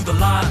 Dale to the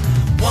lot.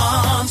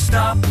 One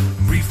Stop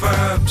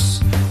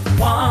Refurbs.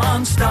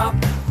 One Stop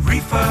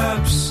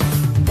Refurbs.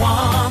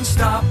 One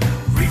Stop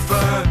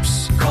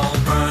Refurbs. Call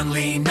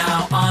Burnley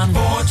now on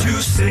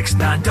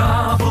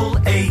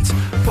 426-988.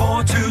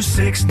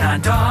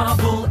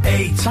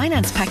 426-988.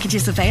 Finance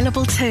packages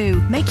available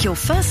too. Make your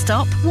first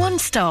stop One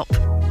Stop.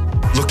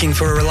 Looking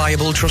for a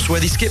reliable,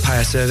 trustworthy skip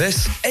hire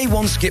service?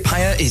 A1 Skip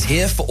Hire is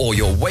here for all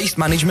your waste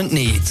management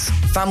needs.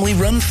 Family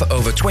run for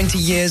over 20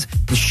 years,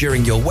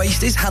 ensuring your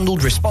waste is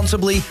handled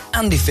responsibly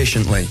and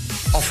efficiently.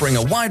 Offering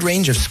a wide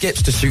range of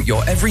skips to suit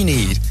your every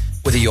need.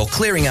 Whether you're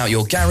clearing out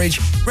your garage,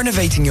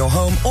 renovating your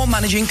home, or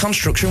managing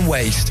construction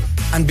waste.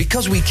 And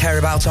because we care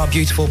about our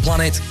beautiful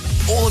planet,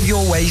 all of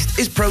your waste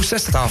is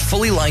processed at our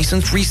fully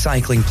licensed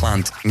recycling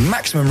plant,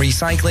 maximum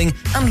recycling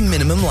and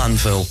minimum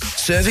landfill,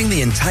 serving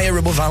the entire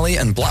Ribble Valley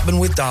and Blackburn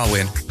with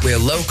Darwen. We're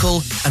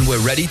local and we're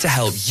ready to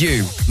help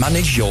you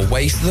manage your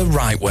waste the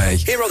right way.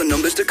 Here are the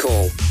numbers to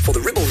call. For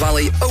the Ribble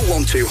Valley,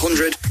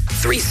 01200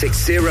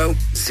 360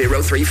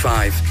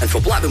 035. And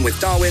for Blackburn with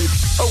Darwen,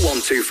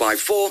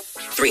 01254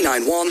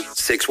 391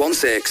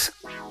 616.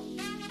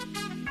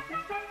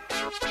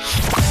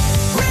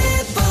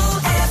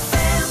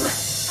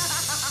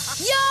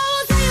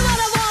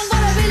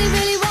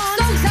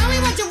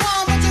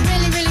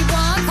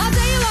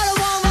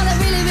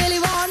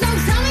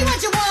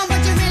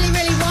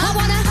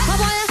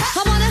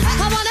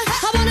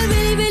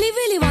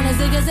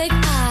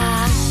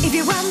 If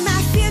you want my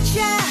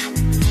future,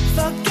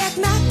 forget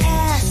my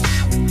past.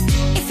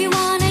 If you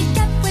wanna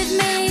get with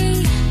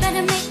me,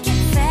 better make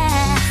it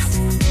fast.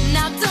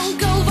 Now don't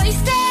go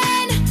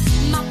wasting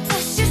my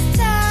precious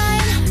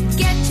time.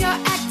 Get your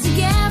act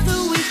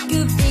together, we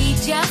could be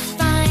just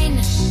fine.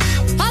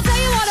 I'll tell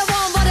you what I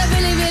want, what I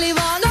really, really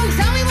want. Don't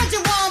tell me what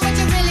you want, what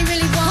you really,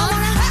 really want.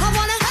 I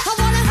wanna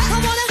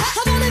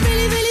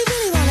really, really,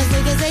 really wanna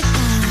take a zig.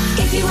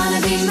 If you wanna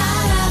be my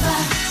lover,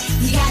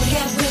 you gotta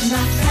get with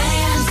my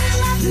friends.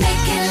 Make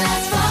it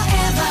last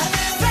forever.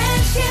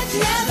 Friendship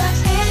never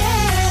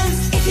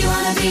ends. If you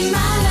wanna be my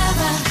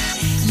lover,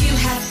 you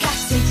have got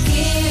to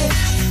give.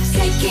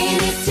 Taking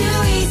it too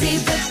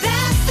easy, but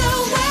that's the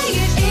way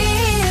it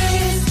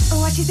is.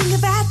 What you think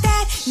about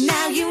that?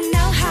 Now you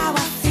know how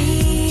I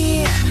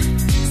feel.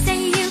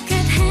 Say you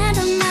could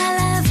handle my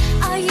love.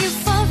 Are you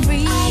for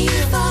real? I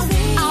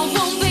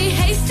won't be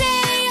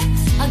hasty.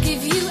 I'll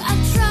give you a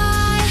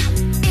try.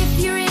 If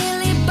you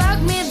really bug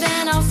me,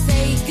 then I'll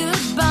say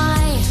goodbye.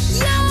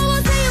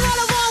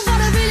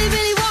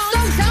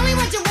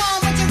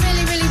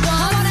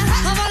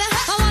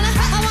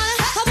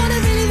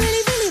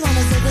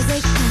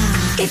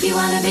 If you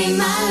wanna be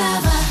my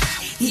lover,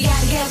 you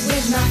gotta get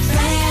with my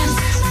friends.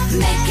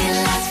 Make it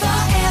last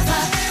forever.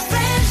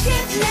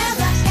 Friendship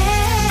never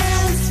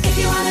ends. If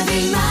you wanna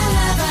be my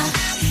lover,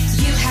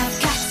 you have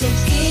got to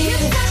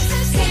give.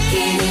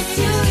 Taking it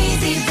too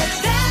easy, but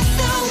that's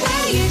the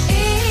way it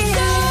is.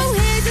 So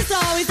here's the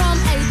story from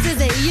A to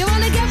Z. You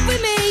wanna get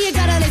with me, you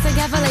gotta listen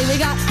carefully. We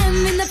got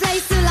M in the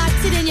place who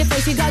likes it in your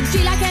face. You got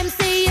G like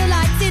MC, who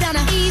likes it on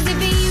a easy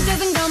V, who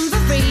doesn't come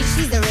for free.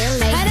 She's the real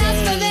lady. And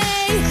as for me,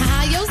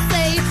 how you'll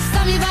say,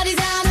 slam your body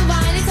down and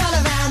wine it all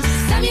around.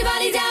 Slam your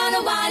body down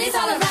and wine it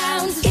all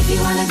around. If you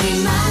wanna be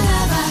my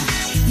lover,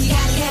 you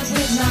gotta get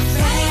with my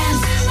friends.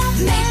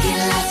 Make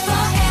it last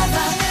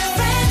forever.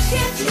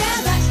 Friendship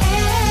never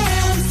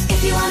ends.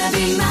 If you wanna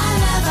be my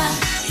lover,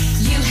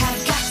 you have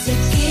got to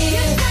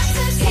give.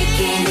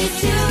 Taking it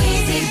too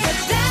easy, but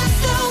that's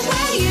the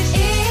way it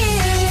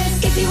is.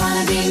 If you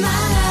wanna be my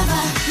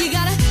lover, you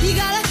gotta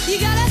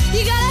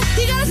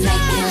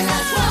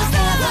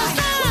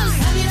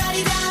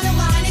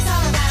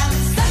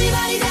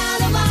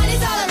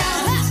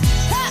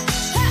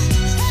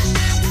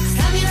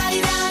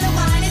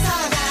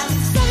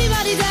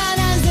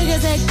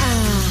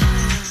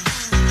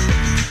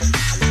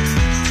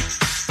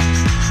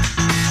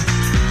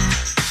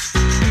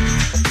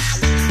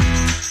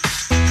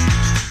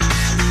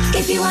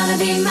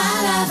be my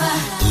lover.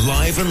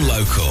 Live and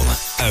local,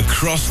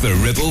 across the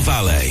Ribble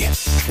Valley.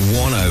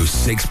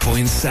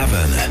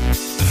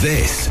 106.7.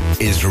 This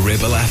is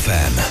Ribble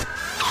FM.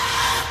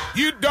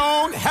 You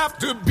don't have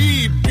to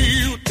be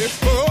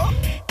beautiful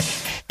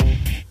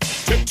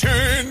to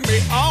turn me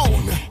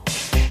on.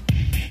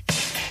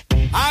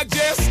 I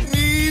just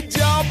need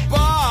your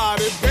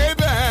body,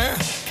 baby,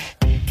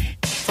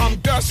 from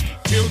dusk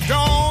till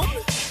dawn.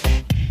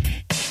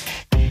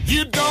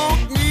 You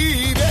don't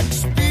need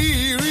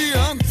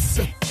experience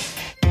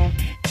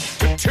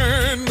to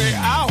turn me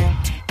out.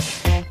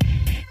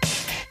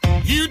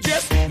 You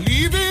just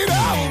leave it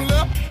all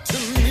up to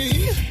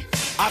me.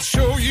 I'll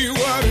show you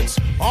what it's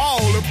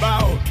all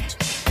about.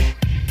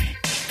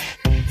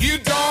 You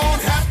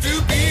don't have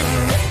to be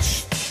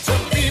rich to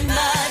be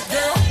my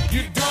girl.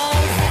 You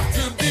don't have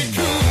to be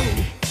cool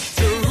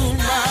to rule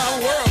my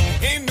world.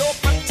 Ain't no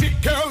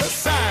particular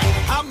sign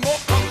I'm more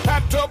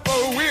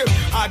compatible with.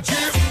 I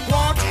just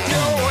want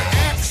your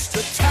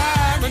extra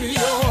time and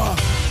your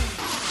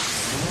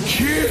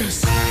kiss.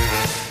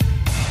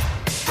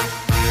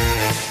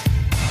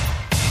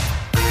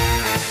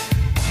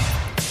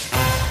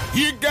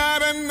 You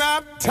gotta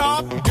not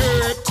talk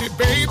dirty,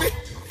 baby,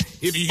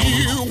 if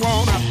you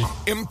wanna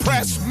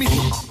impress me.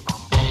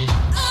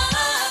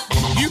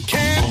 You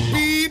can't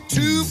be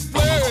too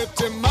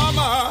flirty,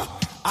 mama.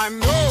 I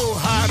know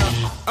how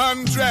to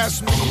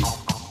undress me.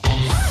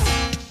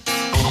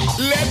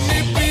 Let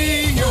me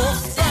be your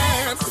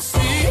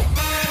fantasy,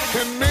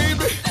 and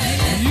maybe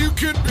you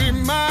could be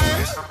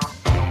mine.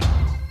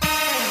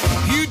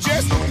 You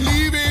just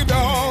leave it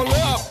all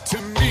up to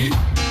me.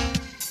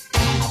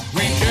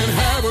 We can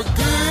have a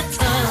good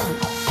time.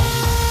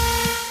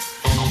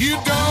 You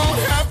don't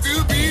have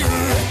to be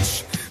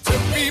rich to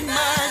be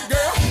my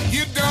girl.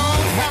 You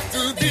don't have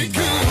to be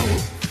cool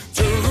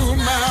to rule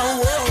my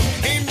world.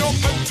 Ain't no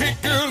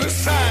particular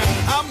sign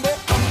I'm more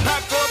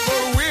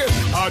compatible with.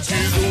 I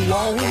just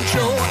want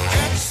your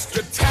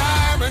extra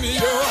time and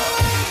your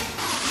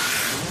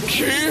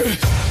kiss.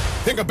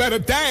 Think I better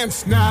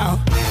dance now.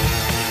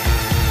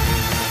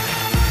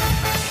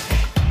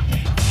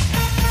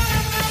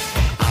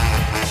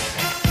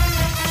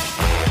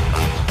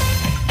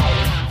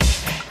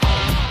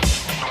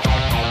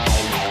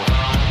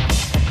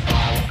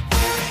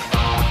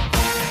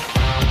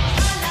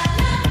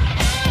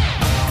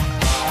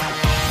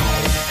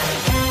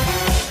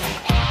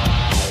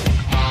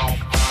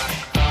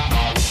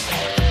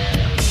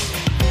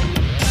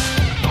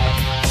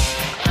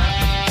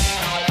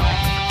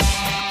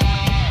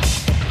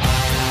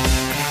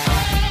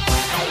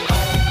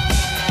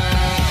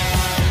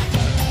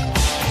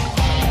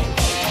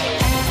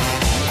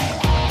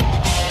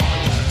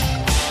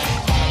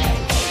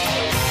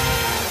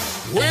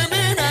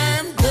 Women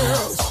and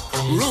girls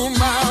rule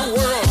my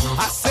world.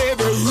 I say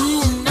they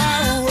rule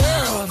my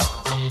world.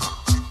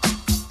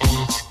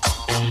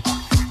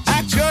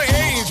 At your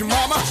age,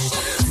 mama,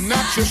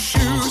 not your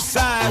shoe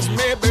size.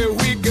 Maybe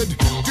we could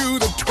do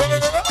the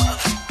twirl.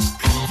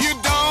 You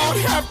don't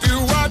have to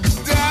watch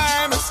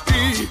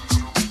Dynasty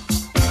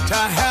to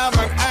have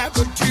an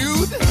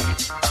attitude.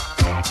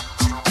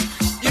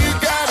 You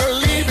gotta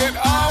leave it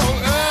all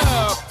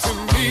up to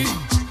me.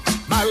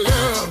 My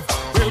love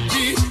will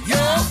be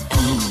your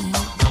food.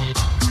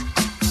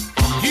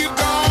 You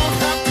don't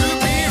have to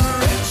be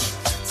rich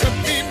to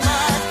be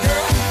my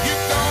girl. You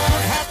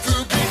don't have to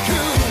be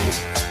cool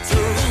to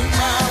rule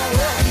my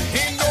world.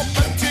 Ain't no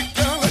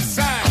particular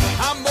sign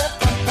I'm more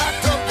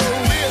compatible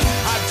with.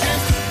 I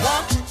just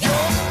want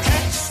your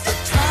extra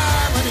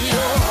time and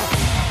your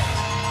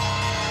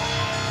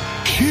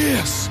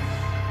kiss.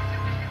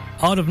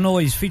 Art of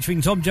Noise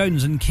featuring Tom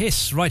Jones and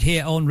Kiss right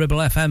here on Ribble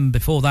FM.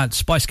 Before that,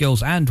 Spice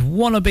Girls and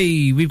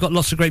Wannabe. We've got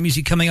lots of great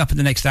music coming up in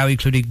the next hour,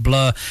 including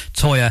Blur,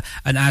 Toya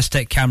and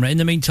Aztec Camera. In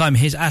the meantime,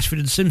 here's Ashford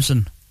and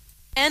Simpson.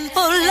 And for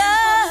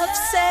love's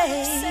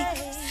sake,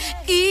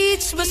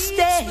 each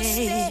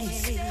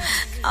mistake,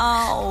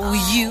 oh,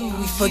 you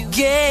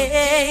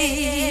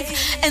forgave.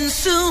 And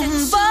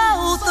soon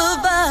both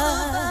of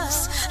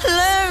us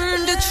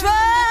learn to trust,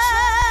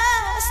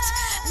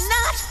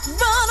 not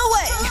run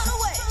away.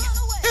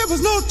 It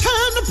was no time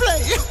to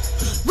play.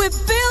 We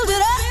build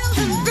it up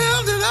and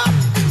build it up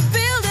and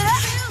build it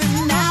up,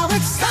 and now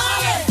it's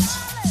solid.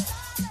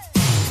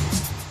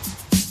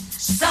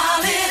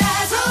 Solid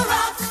as a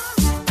rock.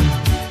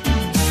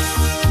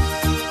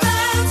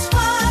 That's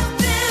what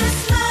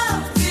this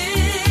love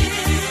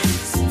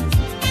is.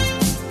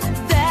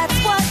 That's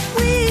what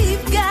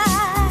we've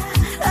got.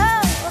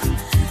 Oh,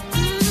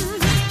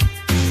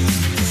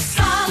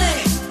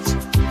 solid.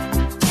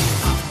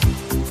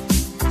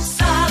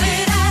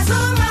 Solid as a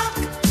rock.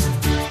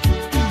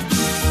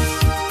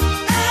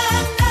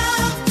 And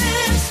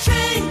nothing's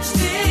changed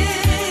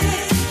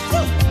it.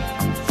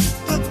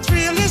 The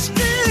thrill is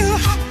still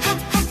hot.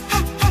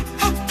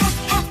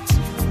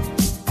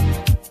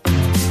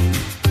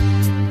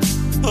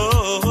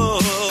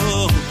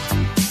 Oh,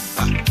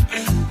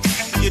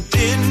 you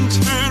didn't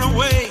turn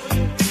away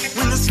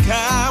when the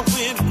sky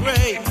went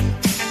gray.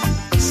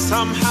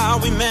 Somehow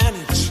we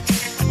managed.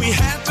 We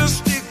had to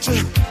stick together.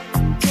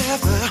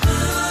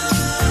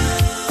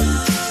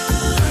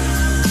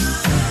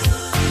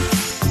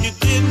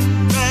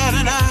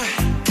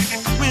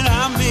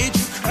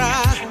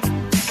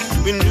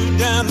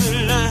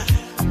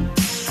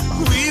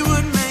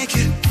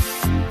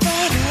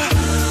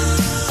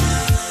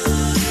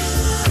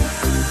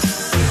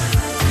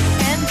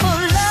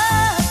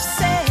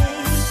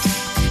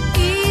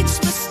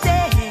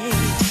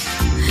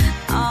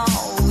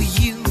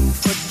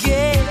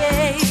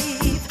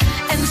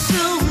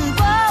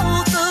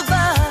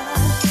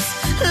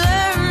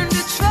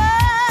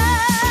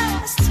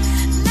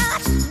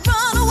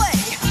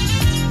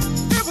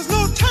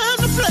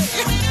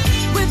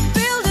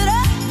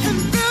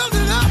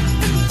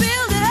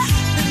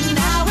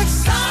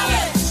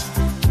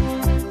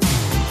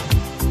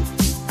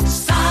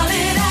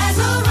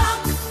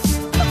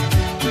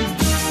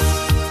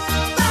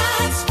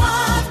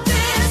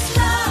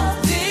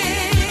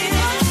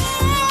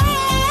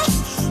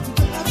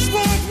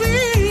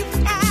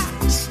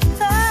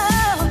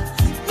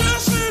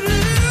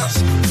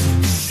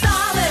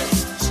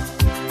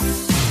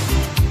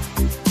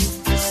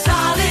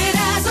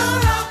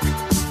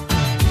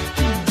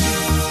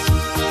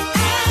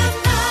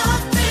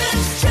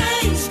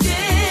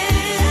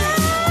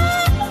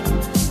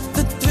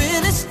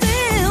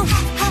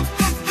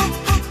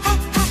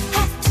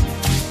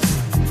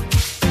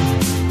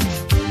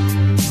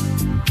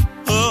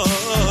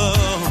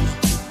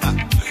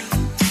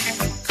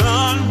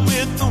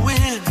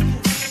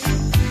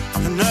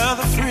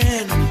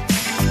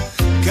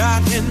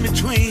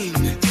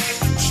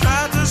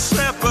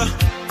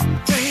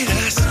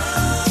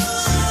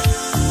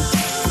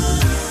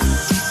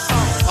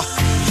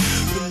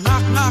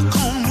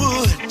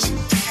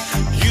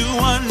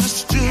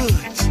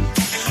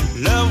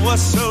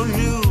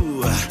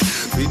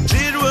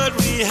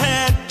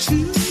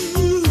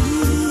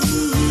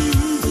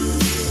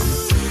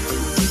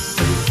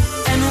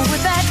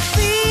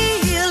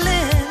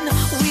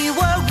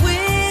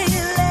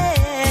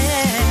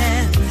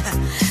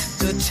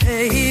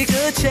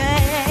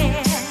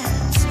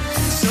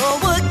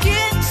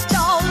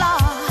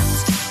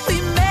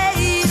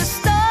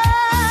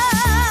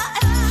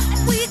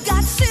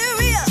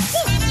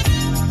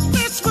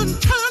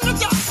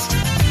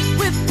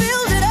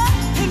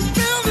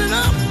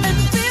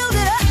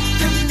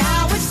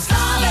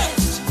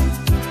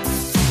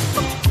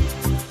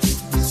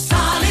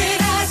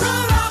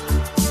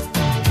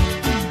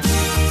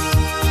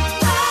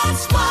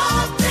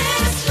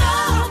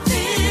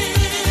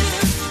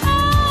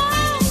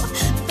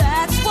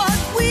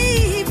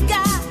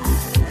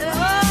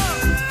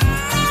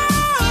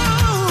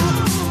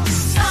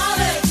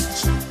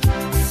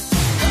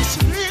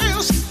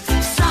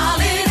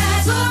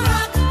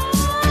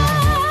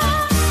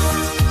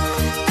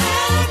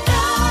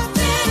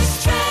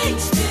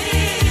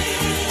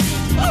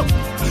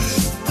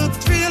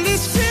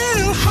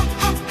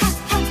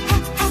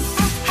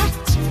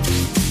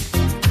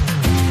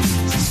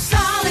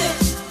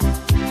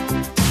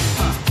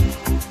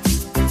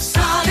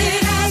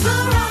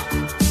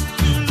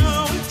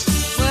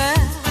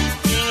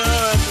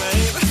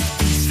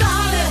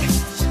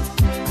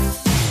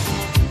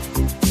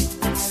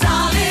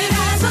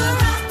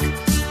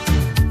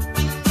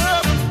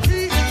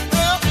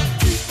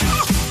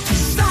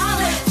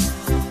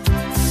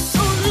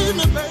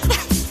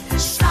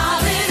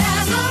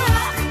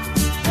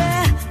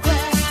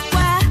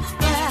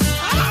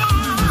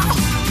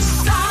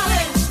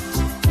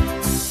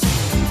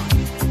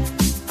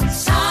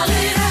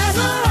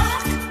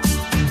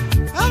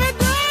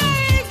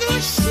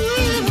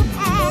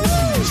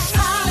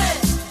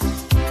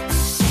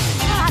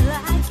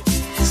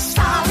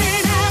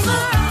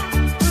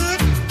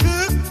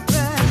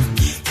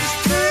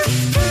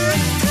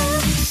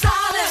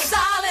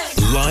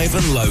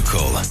 Live and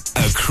local.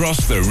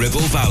 Across the Ribble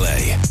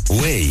Valley.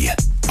 We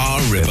are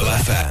Ribble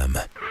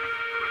FM.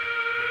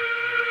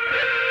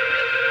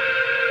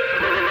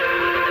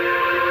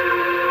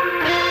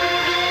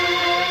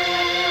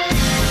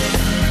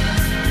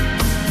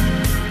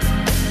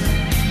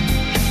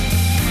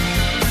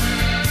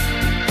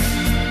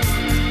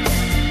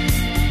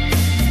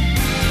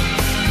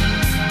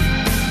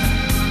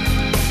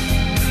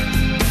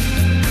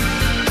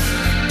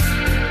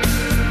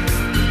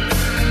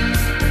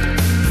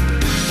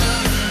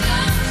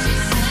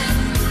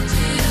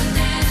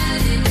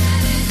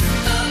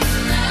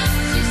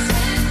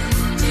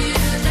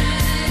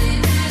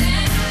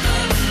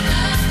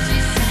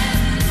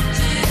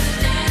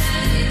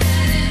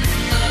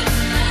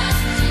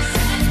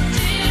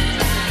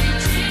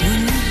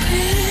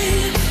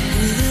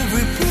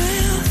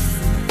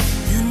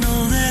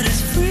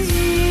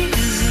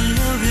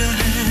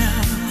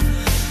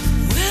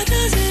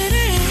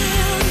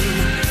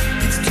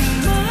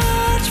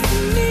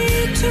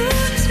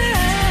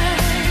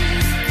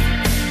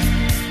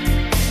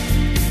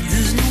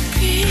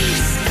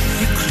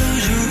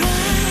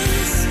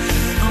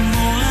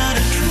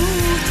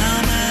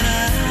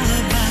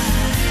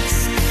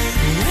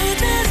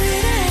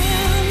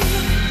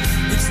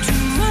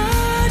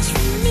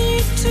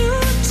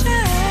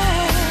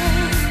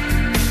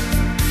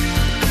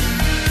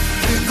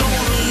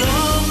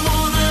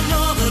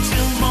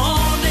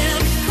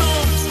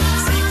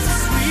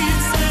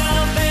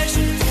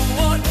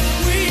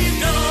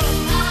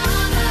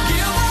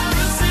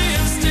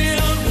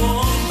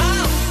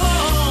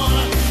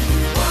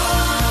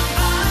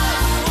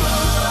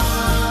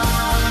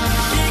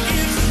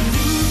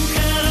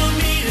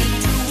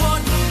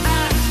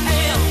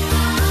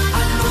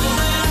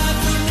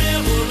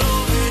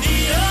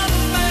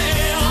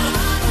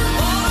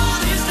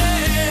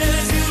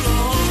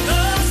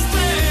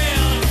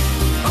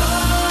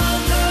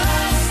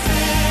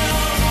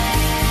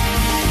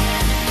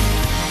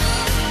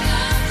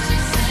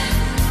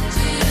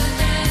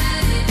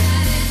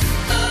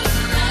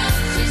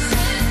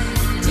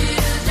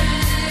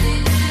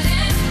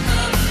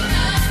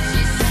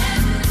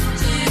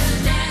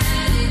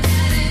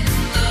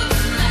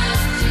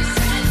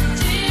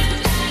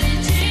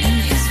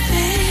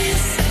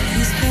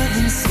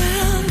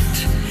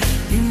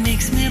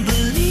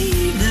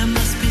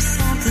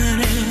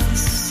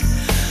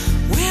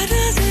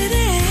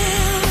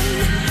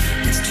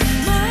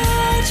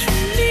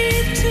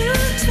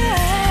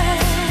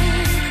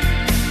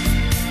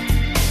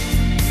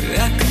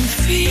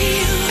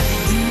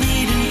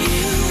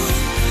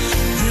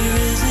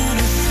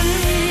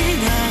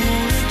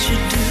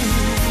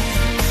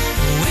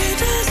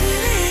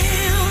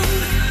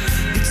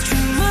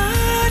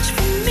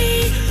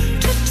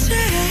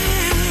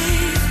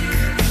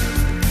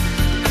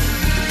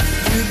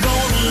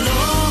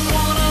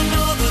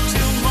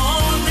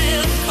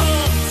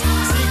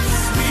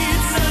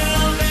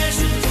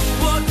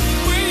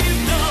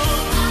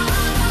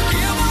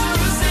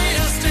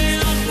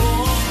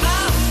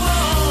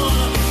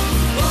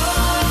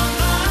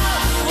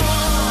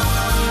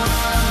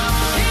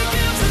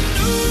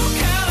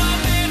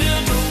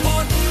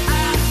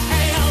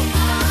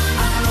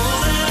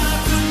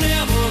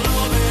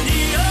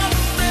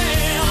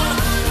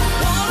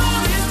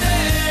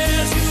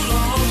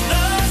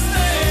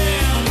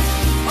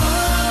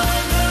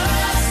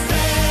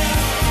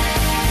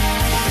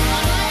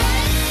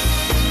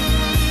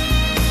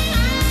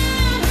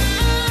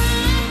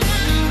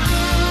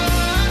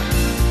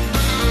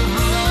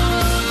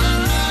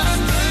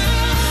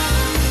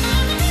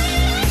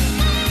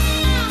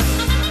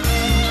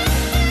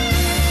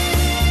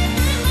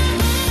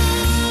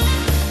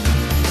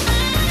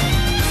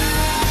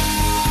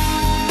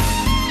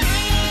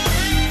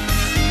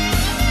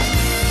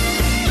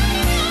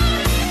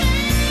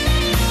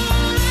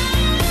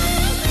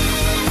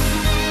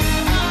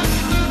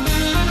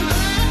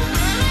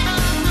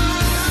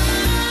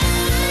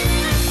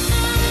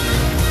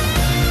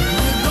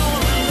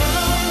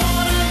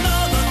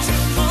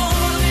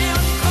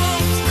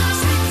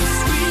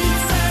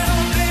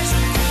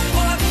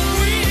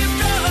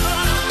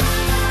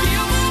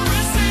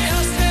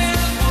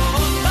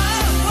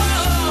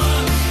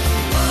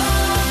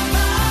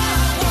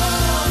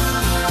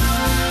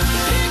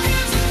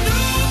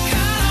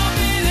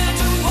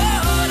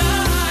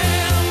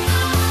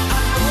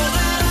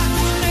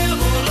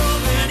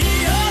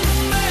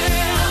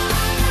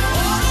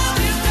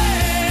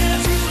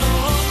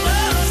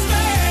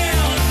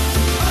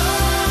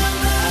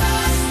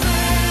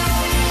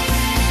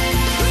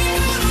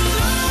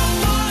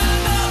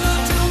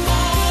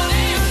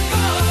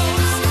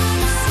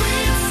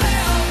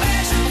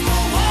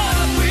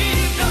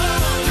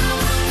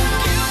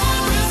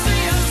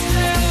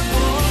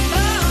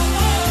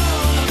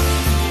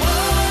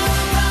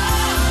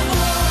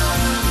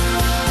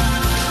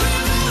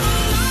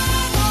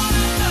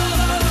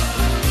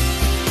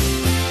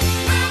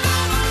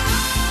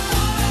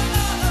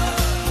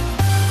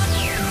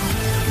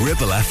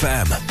 Ribble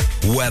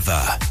FM.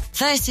 Weather.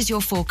 First is your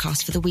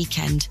forecast for the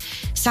weekend.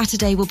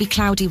 Saturday will be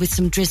cloudy with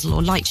some drizzle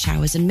or light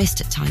showers and mist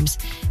at times,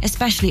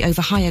 especially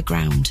over higher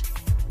ground.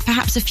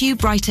 Perhaps a few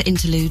brighter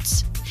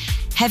interludes.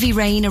 Heavy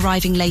rain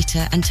arriving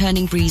later and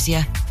turning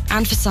breezier.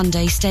 And for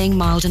Sunday, staying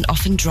mild and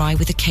often dry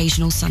with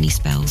occasional sunny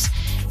spells.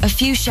 A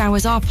few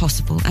showers are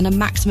possible and a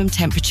maximum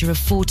temperature of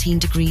 14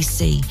 degrees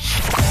C.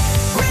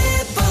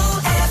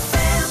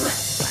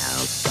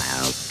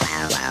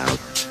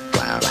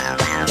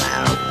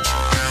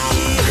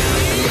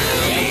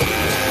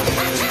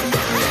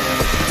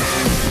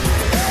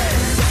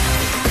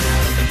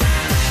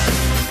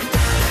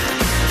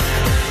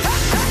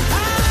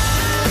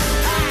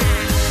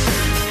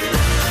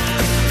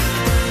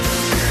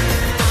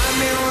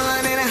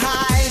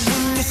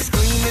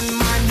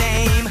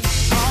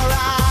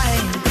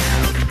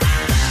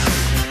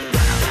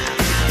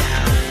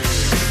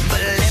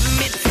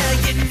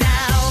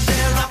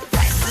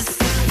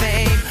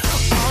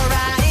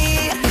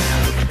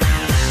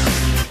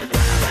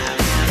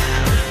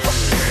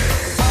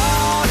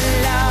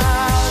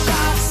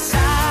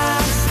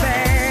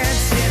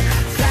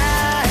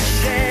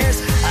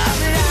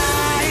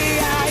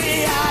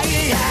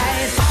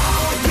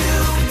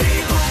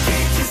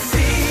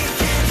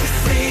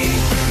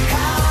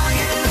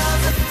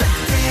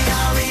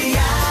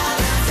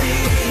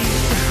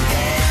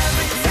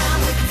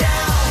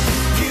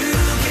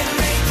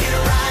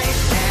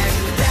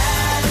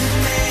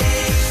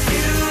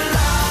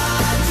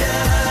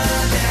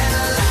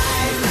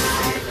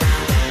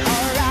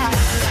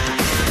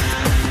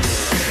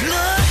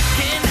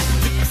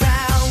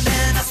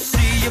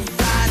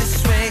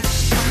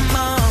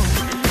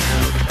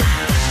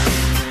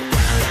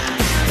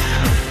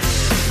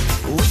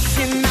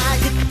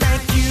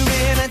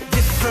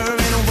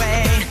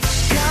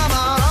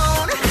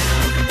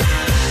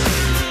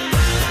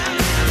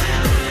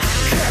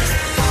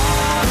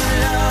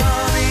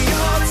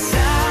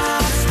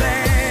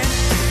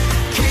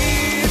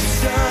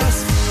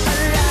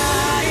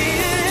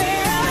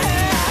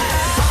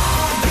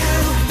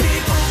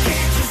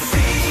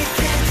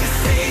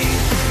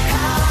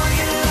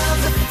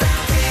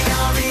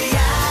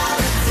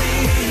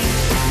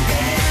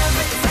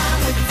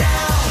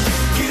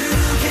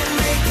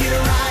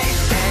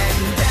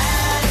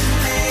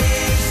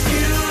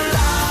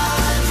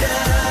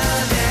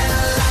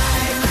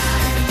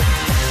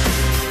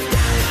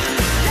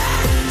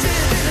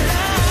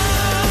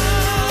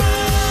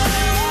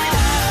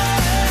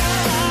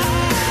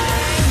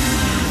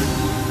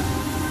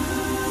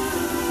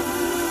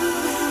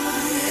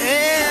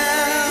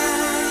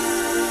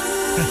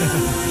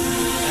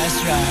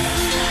 That's right.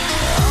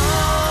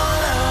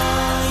 All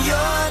of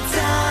your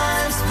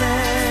time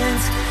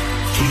spent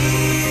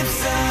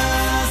keeps us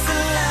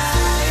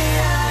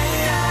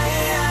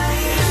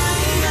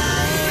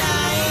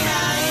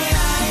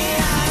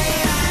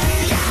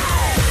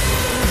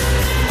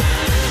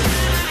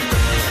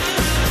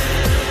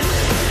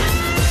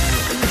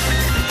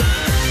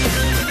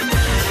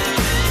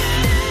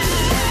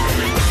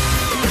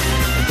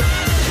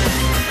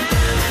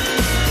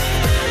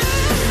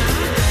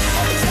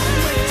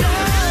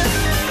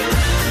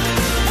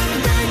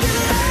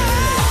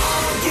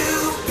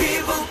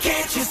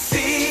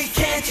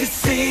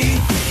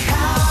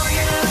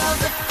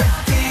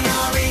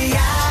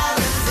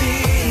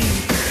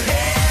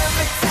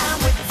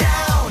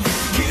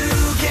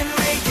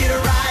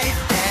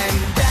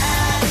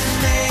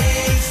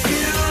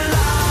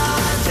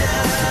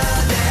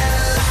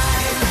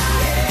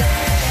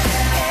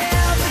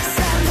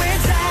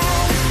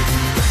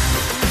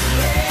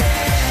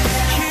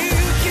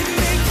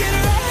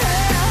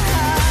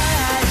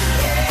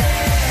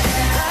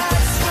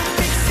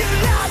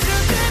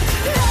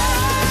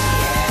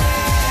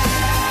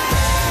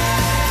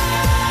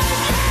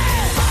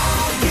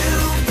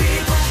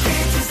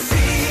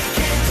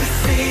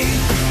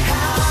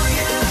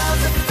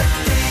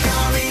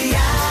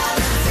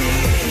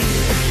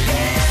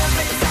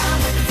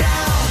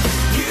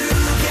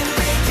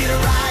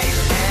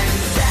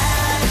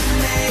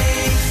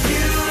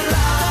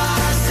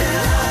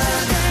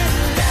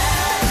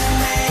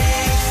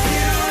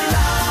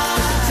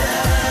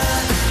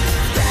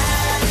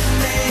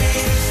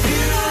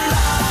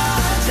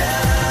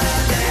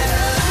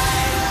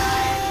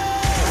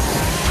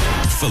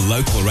For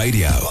local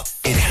radio,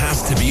 it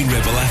has to be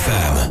Ribble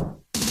FM.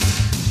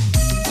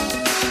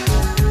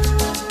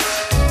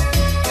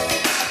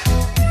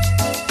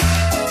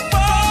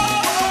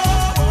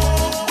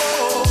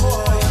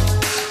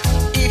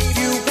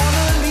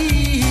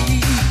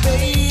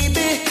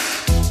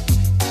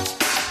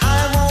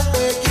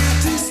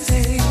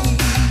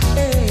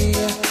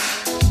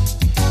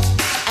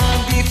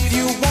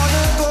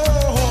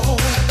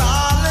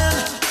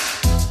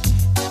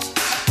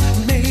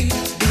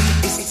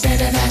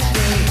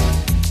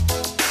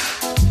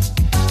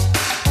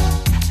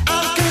 I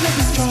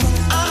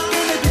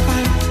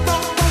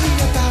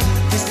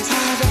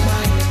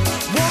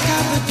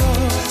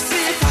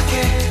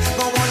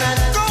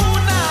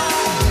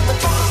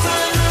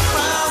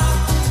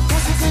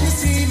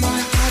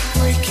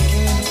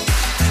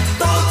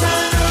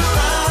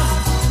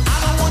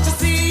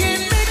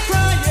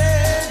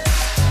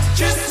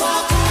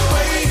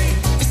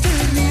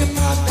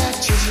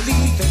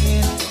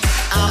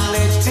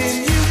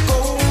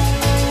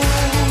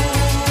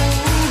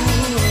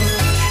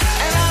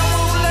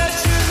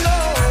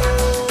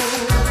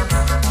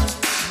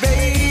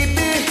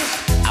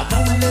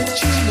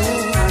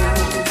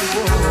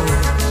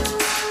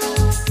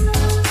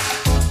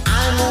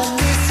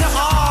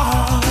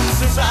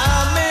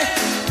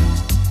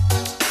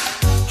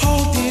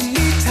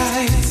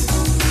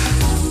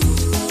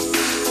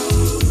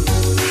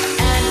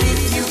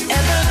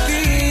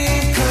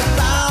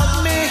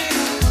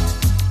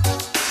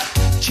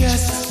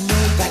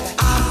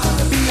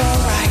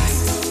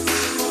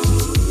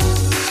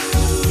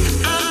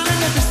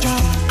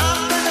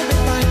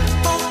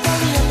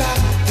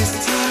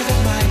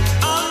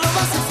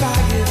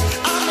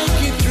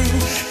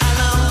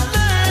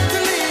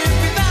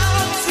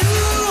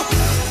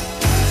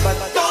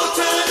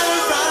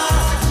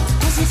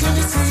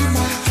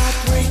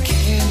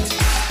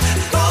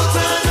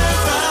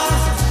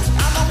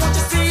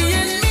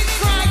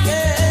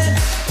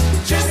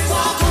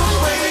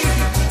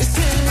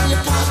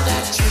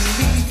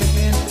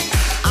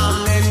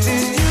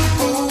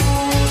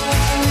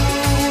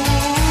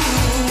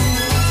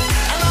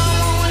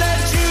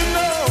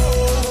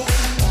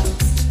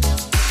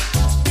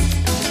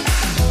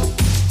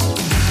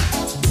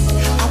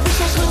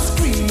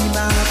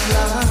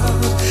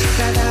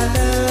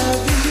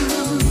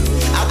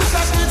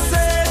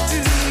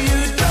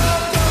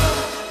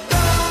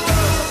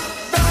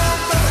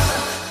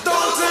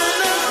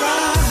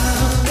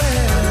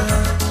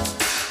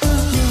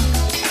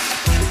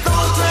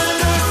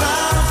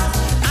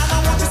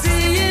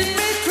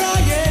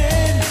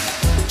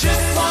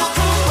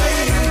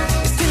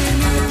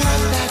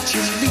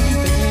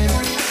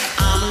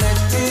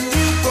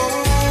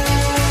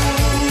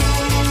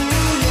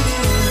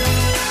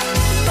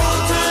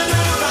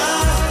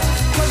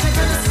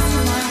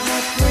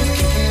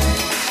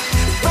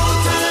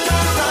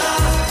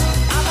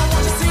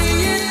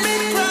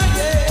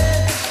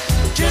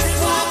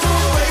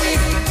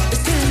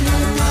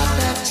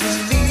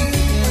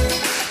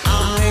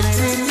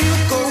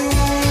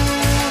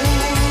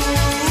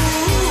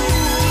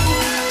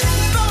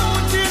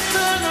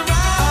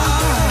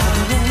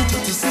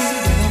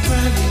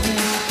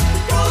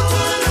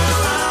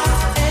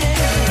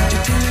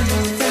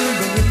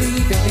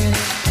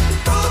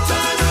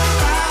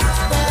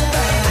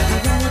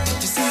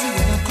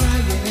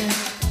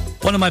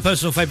One of my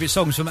personal favourite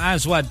songs from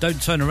Aswad,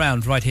 Don't Turn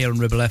Around, right here on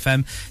Ribble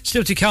FM.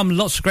 Still to come,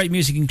 lots of great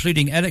music,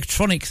 including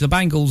Electronic, The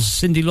Bangles,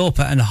 Cyndi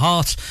Lauper and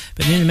Heart.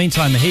 But in the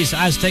meantime, here's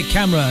Aztec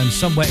Camera and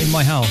Somewhere in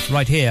My Heart,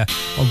 right here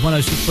on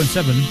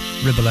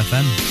 106.7 Ribble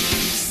FM.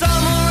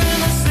 Somewhere in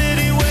the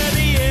city where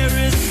the air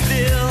is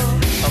still,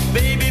 a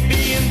baby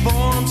being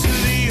born to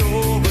the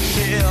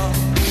overkill.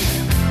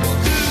 Well,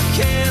 who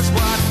cares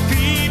what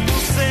people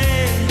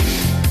say?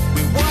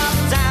 We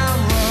walk down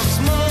love's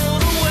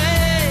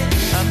motorway,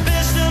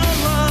 ambition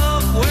and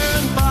love,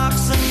 wearing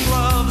boxing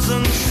gloves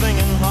and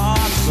singing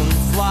hearts and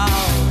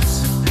flowers.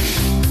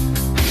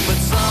 But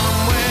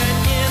somewhere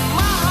in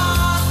my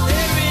heart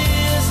there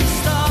is a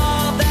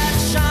star that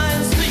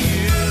shines for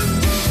you.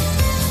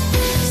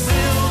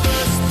 Silver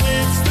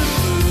splits the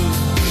blue.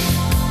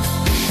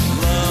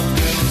 Love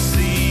will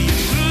see you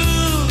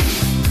through.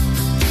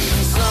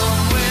 And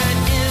somewhere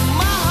in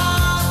my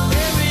heart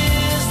there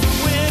is the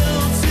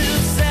will to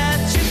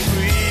set you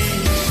free.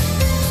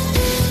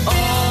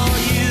 All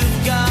you've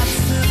got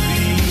to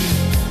be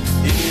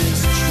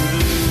is true.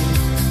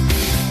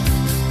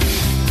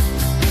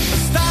 A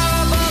star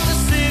above the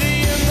city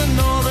in the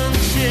northern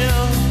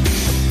chill,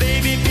 a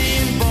baby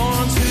being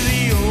born to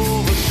the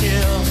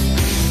overkill.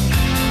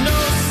 No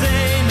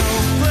say, no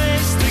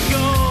place to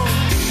go,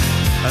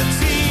 a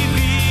TV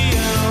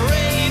and a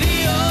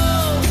radio,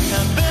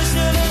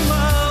 ambition and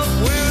love,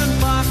 wearing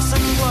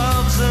boxing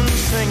gloves and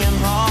singing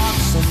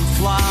hearts and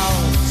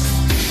flowers.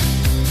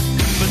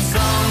 But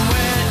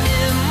somewhere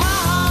in my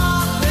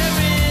heart there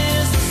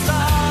is a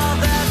star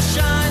that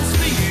shines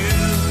for you.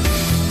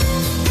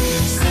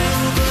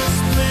 Silver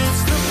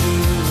splits the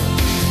blue.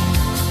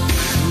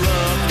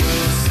 Love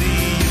will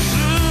see you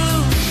through.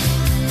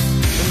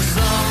 And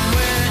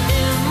somewhere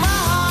in my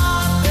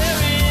heart there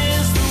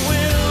is the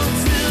will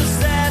to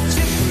set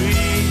you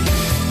free.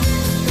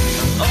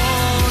 And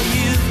all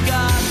you've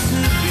got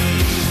to be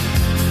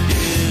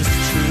is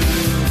true.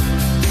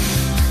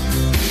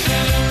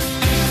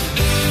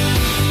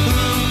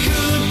 Who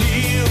could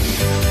heal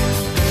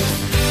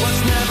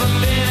what's never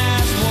been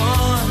as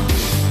one?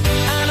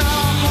 And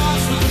our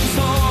hearts have been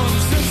torn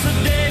since the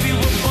day we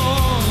were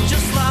born,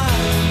 just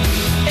like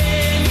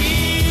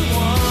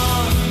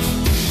anyone.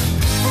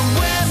 From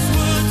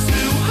Westwood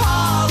to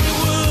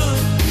Hollywood,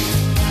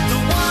 the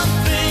one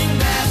thing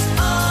that's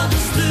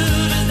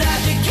understood is that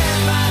you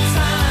can't buy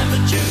time,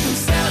 but you can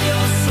sell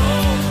your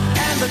soul.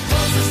 And the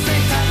closest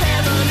thing to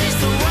heaven is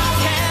to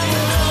rock and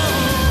roll.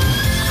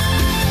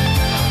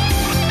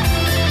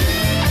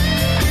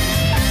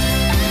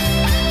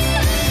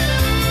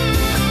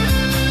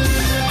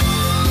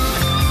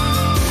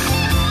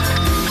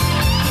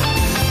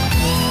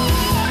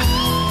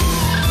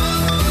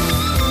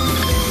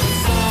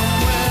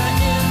 Somewhere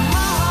in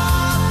my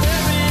heart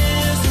there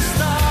is a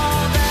star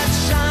that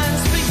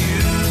shines for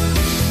you.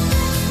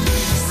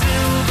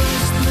 Silver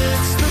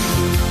splits the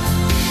blue.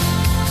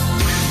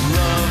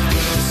 Love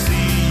will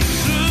see you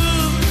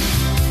through.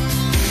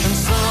 And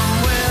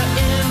somewhere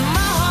in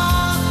my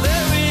heart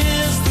there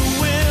is the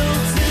will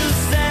to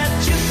set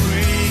you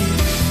free.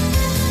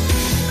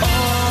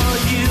 All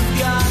you've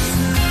got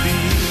to be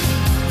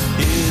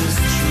is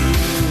true.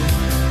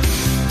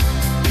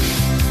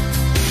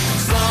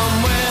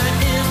 Somewhere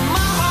in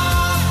my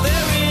heart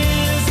there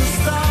is a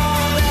star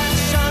that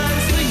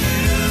shines for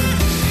you.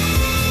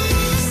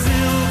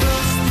 Silver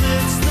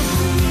splits the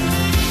blue.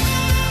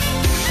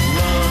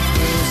 Love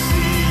will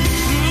see you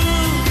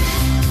through.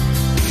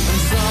 And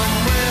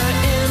somewhere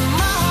in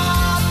my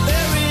heart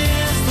there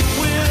is the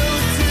will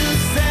to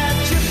set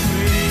you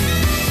free.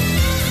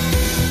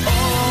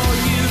 All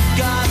you've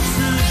got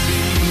to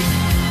be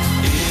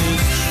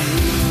is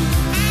true.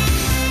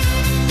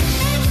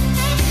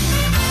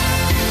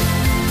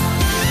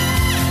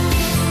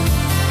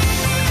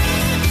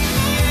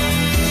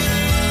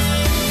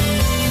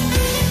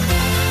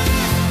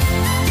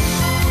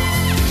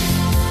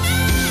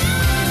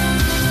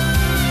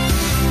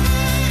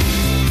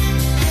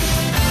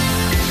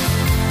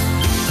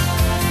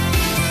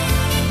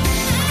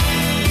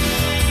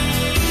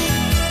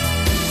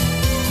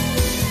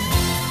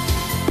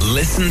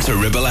 Listen to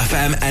Ribble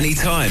FM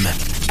anytime,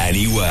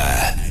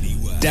 anywhere.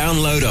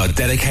 Download our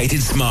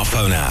dedicated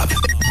smartphone app.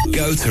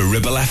 Go to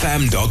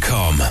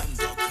ribblefm.com.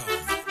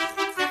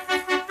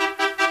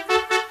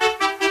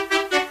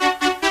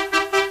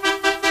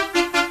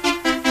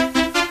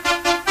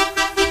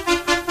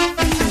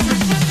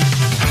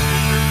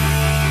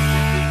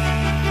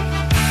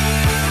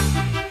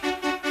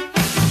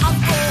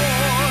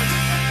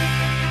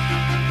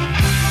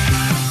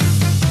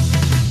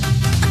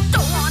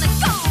 Don't wanna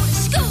go to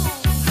school.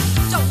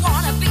 Don't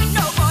wanna be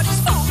nobody's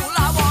fool.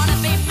 I wanna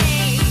be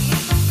me.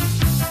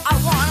 I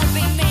wanna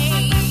be me.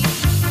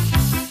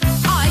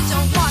 I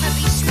don't wanna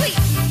be sweet.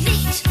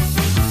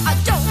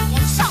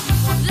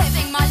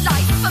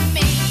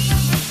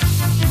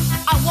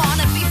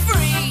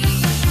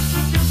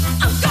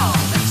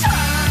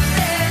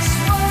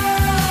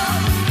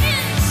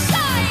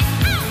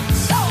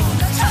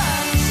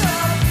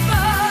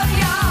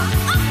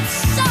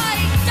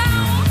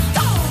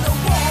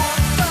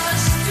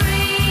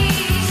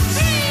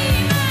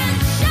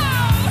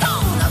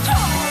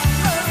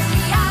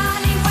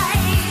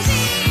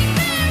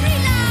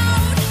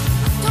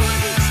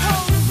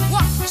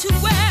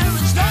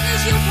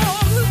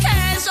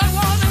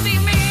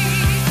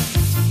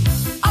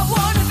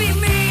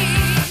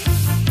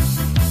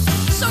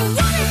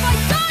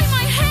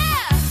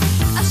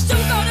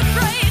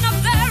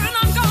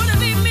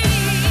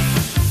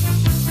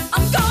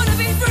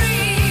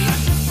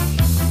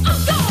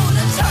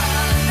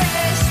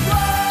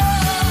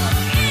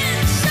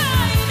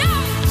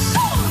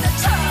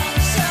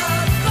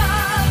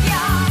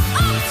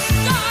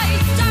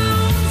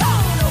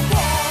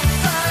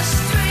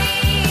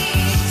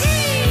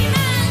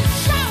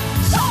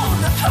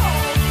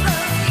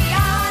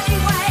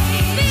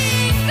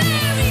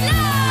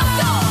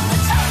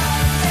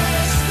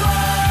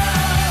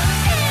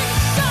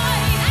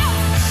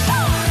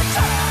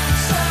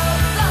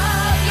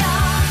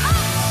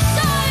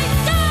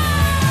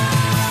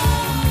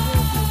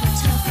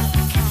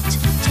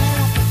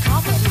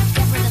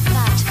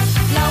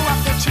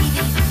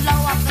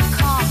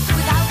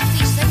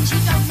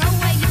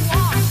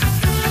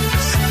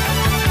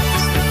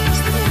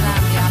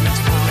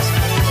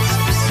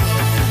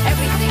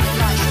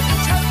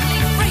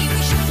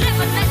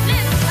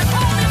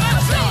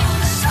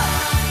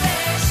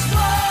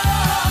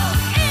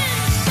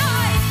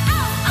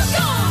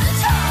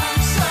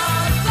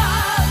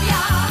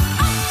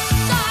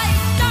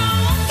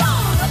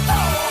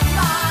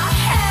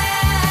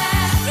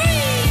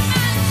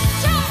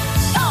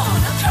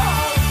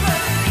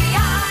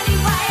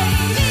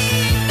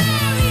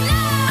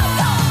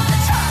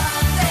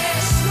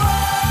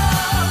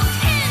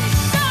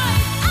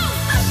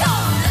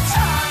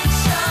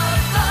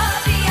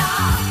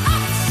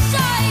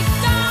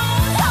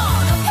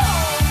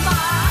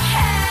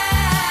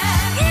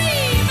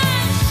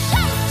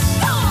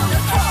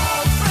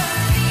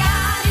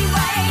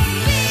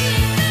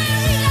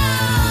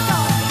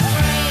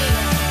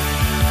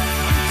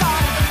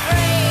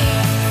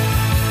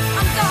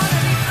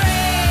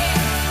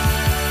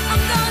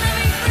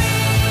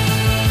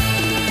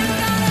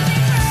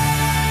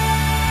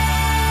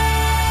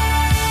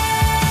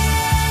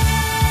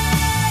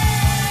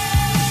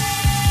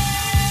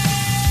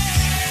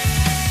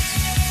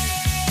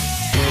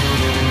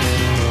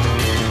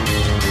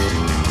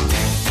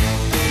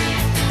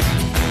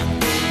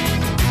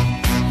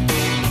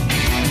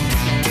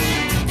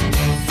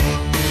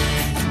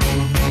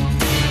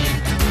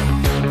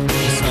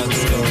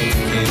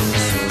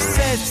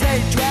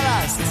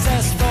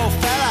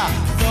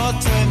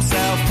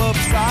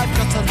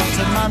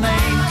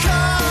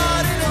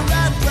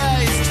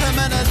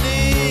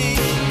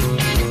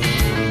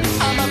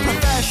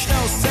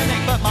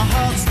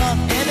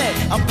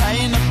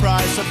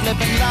 of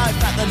living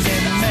life at the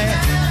limit.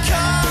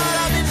 Caught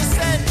up in the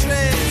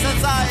centuries,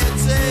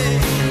 anxiety.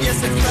 Yes,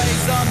 it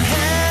preys on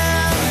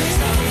him.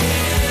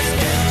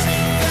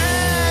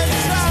 Then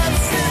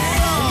drives him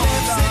wrong.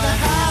 Lives in a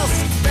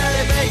house,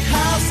 very big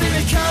house in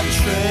the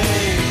country.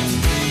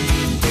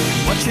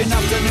 Watching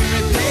afternoon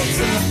repeats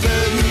and the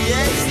food he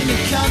eats in the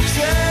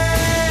country.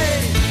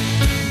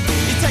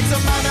 He takes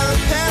a manner of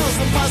pills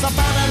and piles up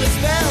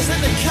analyst bills in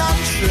the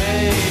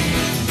country.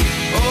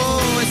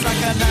 Oh, it's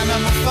like an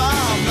animal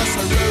farm, that's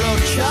a rural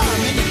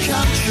charm in the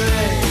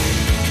country.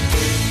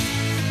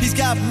 He's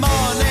got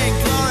morning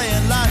glory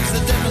and life's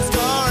a different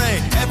story.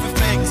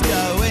 Everything's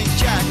going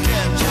Jack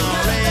and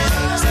Jory in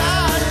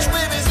touch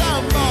with his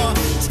own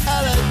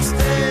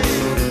mortality.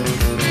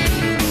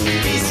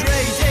 He's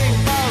reading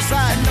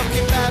Mozart,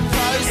 looking bad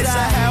prose. It's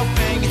a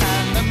helping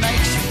hand that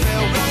makes you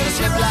feel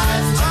wonderfully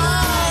blind.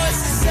 Oh,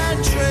 it's a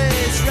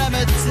century's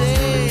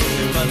remedy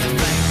for the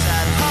things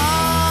at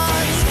heart.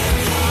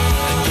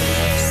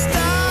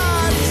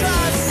 Star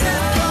drives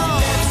him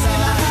wrong. Lives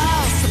in a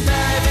house, a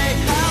very big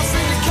house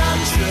in the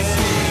country.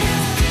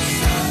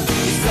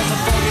 He's got a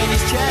fog in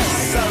his chest,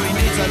 so he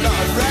needs a lot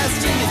of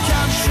rest in the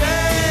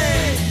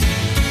country.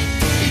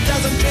 He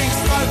doesn't drink,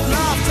 smoke,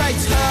 laugh,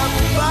 takes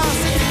herbal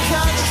baths in the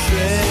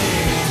country.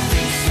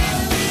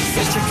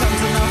 Says you come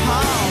to no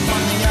harm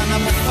on the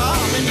animal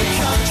farm in the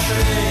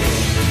country.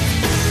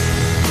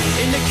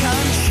 In the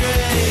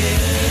country.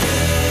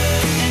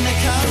 In the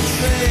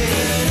country.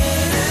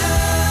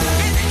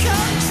 In the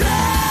country.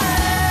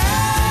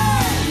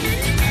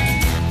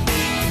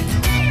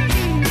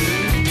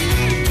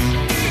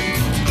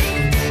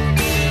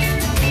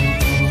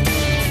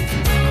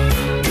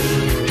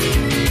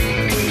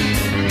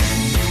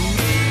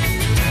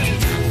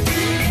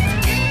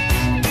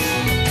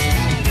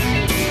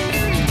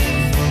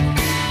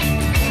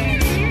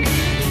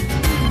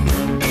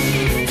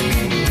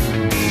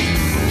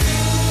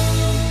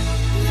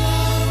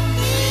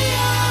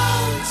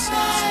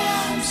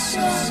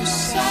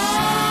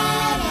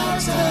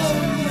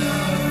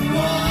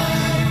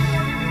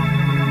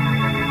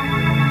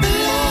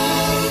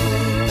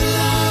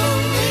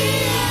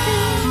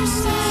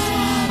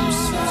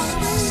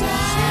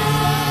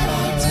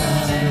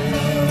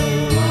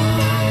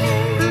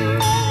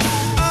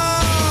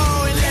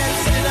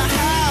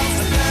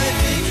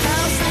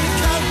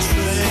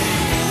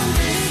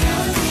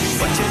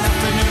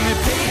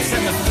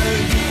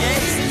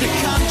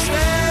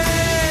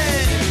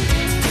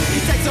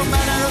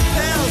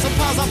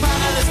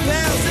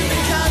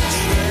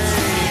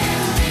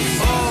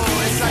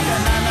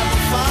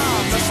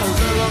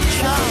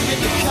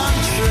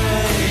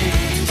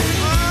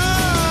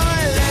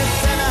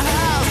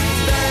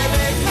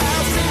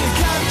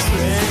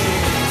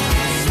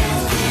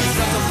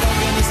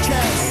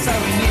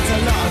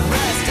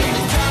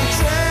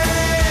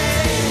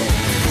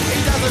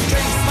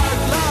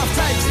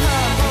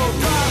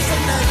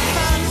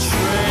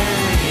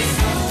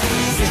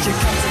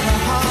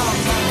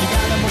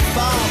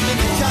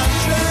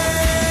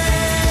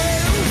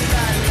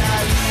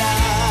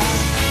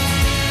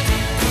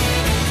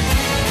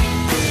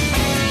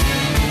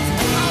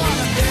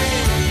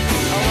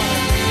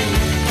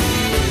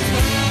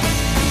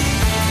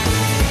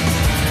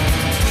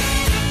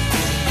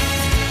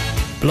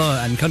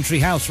 Blur and Country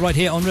House right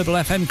here on Ribble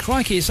FM.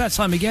 Crikey, it's that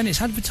time again.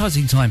 It's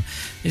advertising time.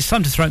 It's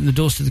time to throw open the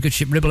doors to the good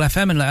ship Ribble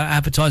FM and let our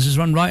advertisers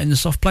run right in the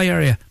soft play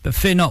area. But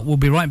fear not, we'll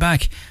be right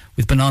back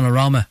with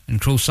Bananarama and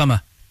Cruel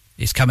Summer.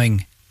 It's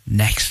coming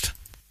next.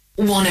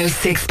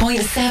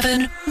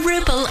 106.7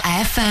 Ribble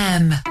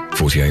FM.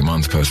 48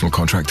 months personal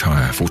contract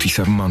hire,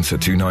 47 months at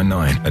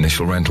 $299.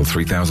 Initial rental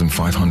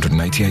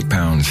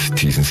 £3,588.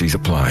 T's and C's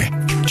apply.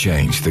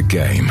 Change the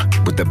game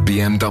with the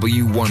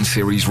BMW 1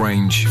 Series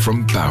range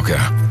from Bowker.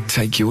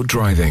 Take your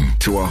driving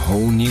to a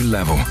whole new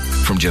level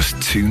from just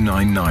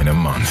 $299 a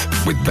month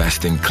with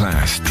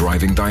best-in-class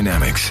driving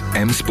dynamics,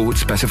 M Sport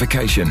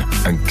specification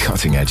and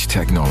cutting-edge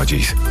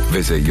technologies.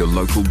 Visit your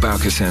local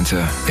Bowker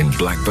centre in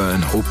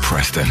Blackburn or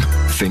Preston.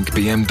 Think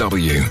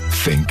BMW.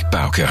 Think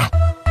Bowker.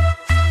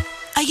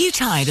 Are you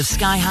tired of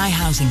sky-high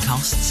housing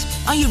costs?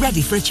 Are you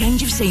ready for a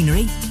change of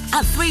scenery?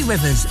 At Three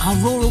Rivers, our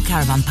rural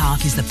caravan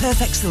park is the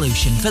perfect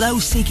solution for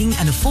those seeking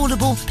an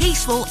affordable,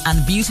 peaceful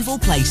and beautiful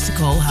place to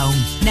call home.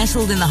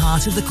 Nestled in the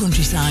heart of the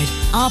countryside,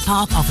 our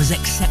park offers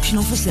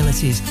exceptional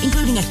facilities,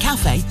 including a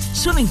cafe,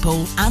 swimming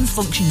pool and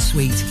function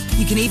suite.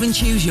 You can even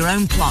choose your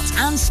own plot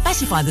and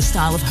specify the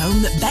style of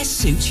home that best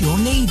suits your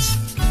needs.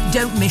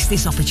 Don't miss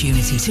this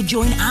opportunity to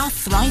join our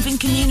thriving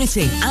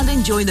community and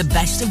enjoy the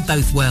best of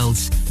both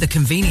worlds. The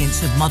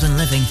convenience of modern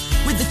living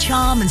with the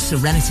charm and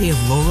serenity of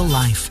rural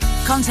life.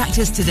 Contact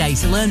us today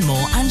to learn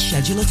more and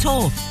schedule a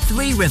tour.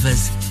 Three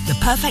Rivers, the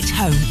perfect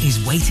home is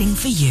waiting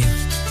for you.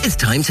 It's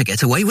time to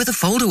get away with a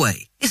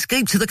foldaway.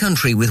 Escape to the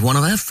country with one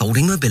of our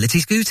folding mobility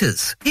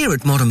scooters. Here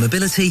at Modern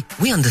Mobility,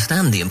 we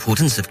understand the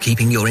importance of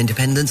keeping your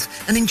independence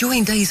and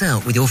enjoying days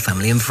out with your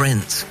family and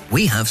friends.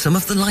 We have some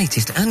of the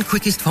lightest and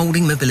quickest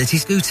folding mobility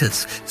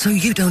scooters, so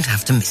you don't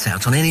have to miss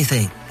out on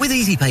anything. With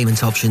easy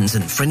payment options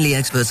and friendly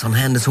experts on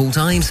hand at all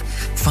times,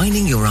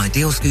 finding your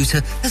ideal scooter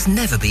has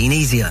never been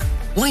easier.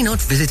 Why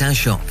not visit our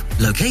shop,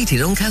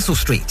 located on Castle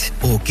Street,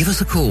 or give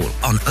us a call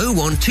on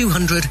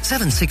 01200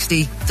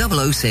 760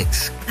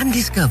 006 and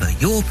discover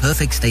your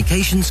perfect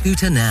staycation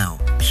scooter now.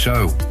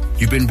 So,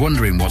 you've been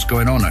wondering what's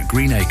going on at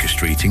Greenacre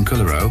Street in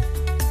Clitheroe?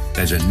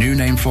 There's a new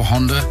name for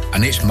Honda,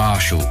 and it's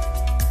Marshall.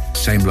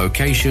 Same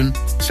location,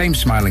 same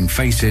smiling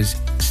faces,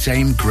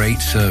 same great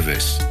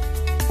service.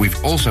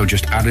 We've also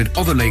just added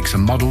other lakes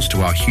and models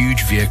to our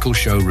huge vehicle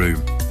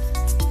showroom.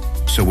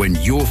 So when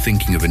you're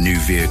thinking of a new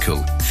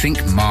vehicle,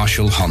 think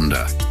Marshall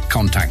Honda.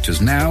 Contact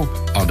us now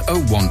on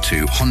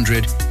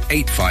 01200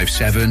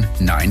 857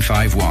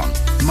 951.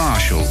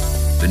 Marshall,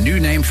 the new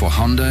name for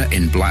Honda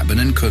in Blackburn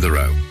and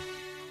Clitheroe.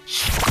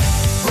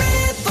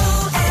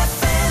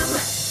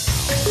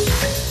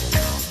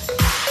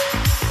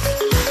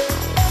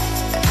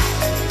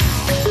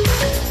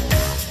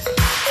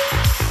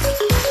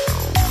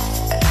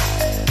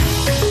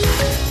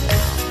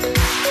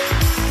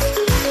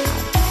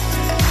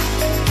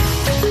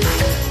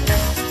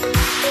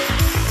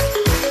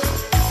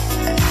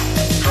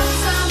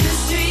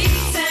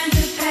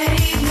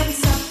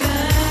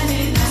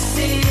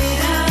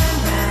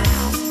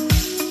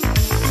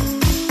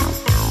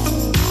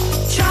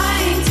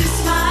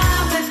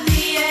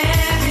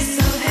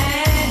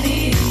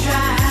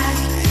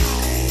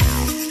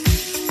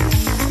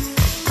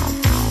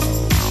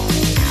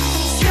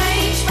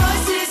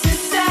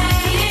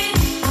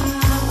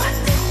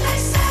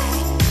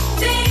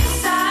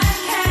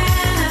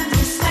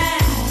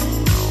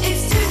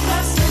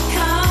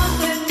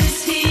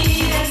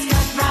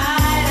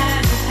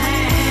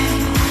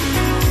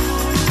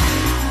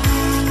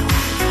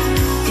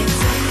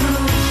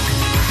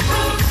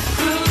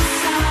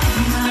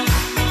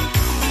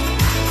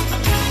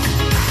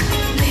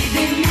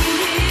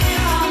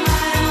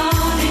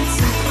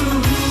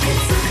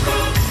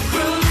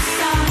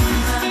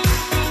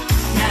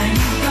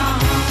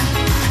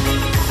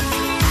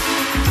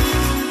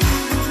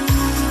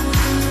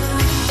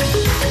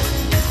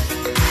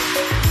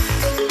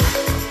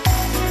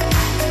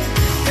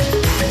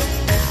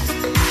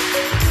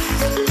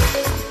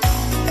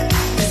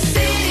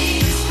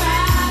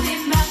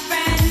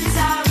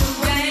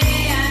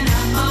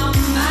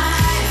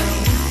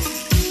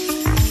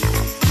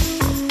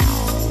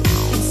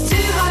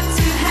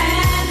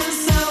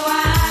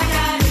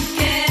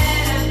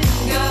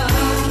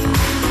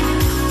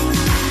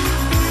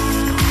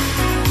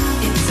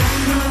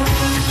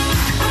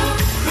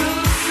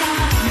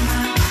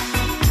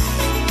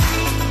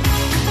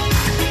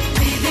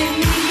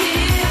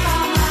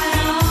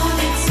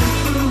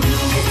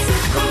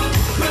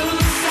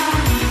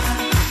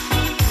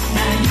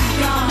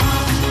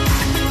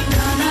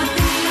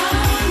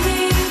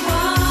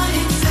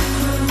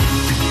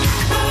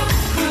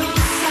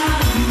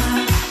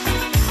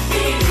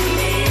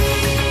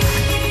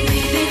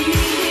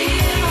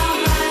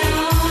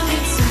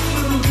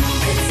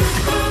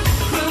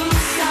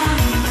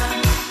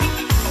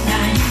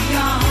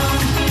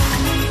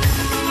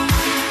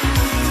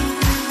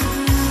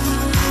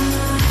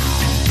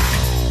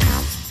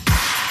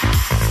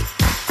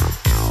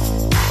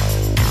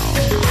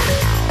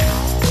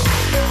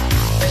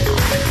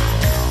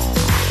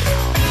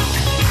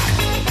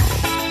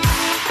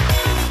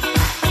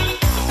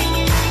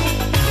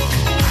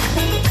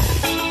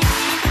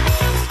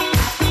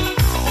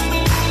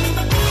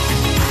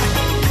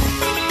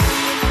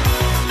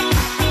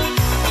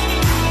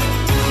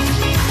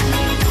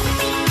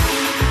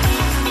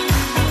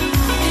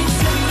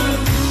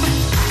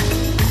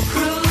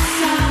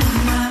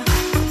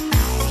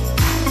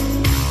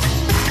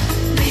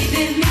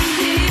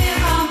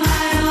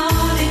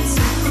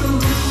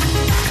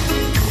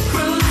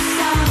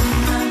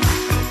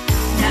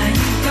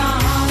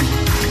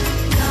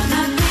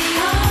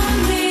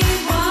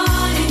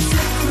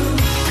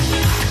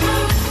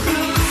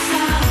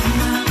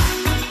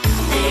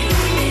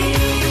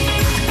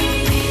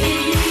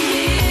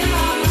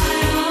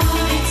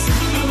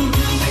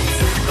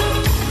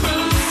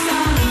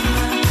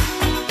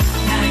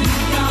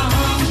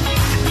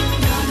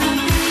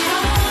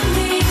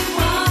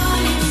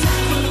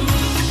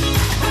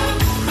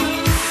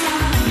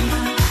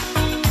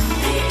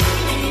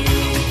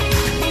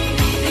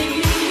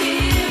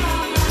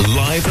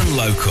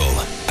 Local,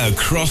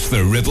 across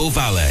the Ribble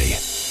Valley.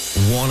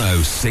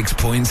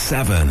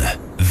 106.7.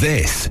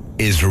 This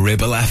is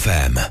Ribble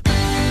FM.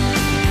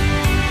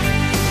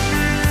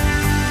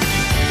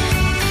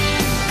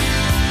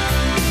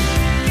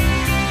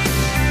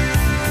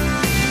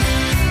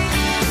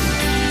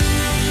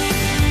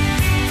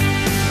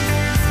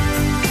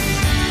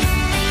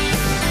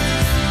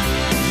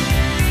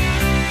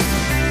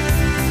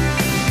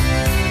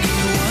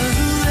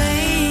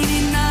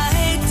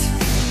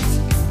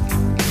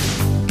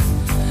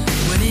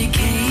 When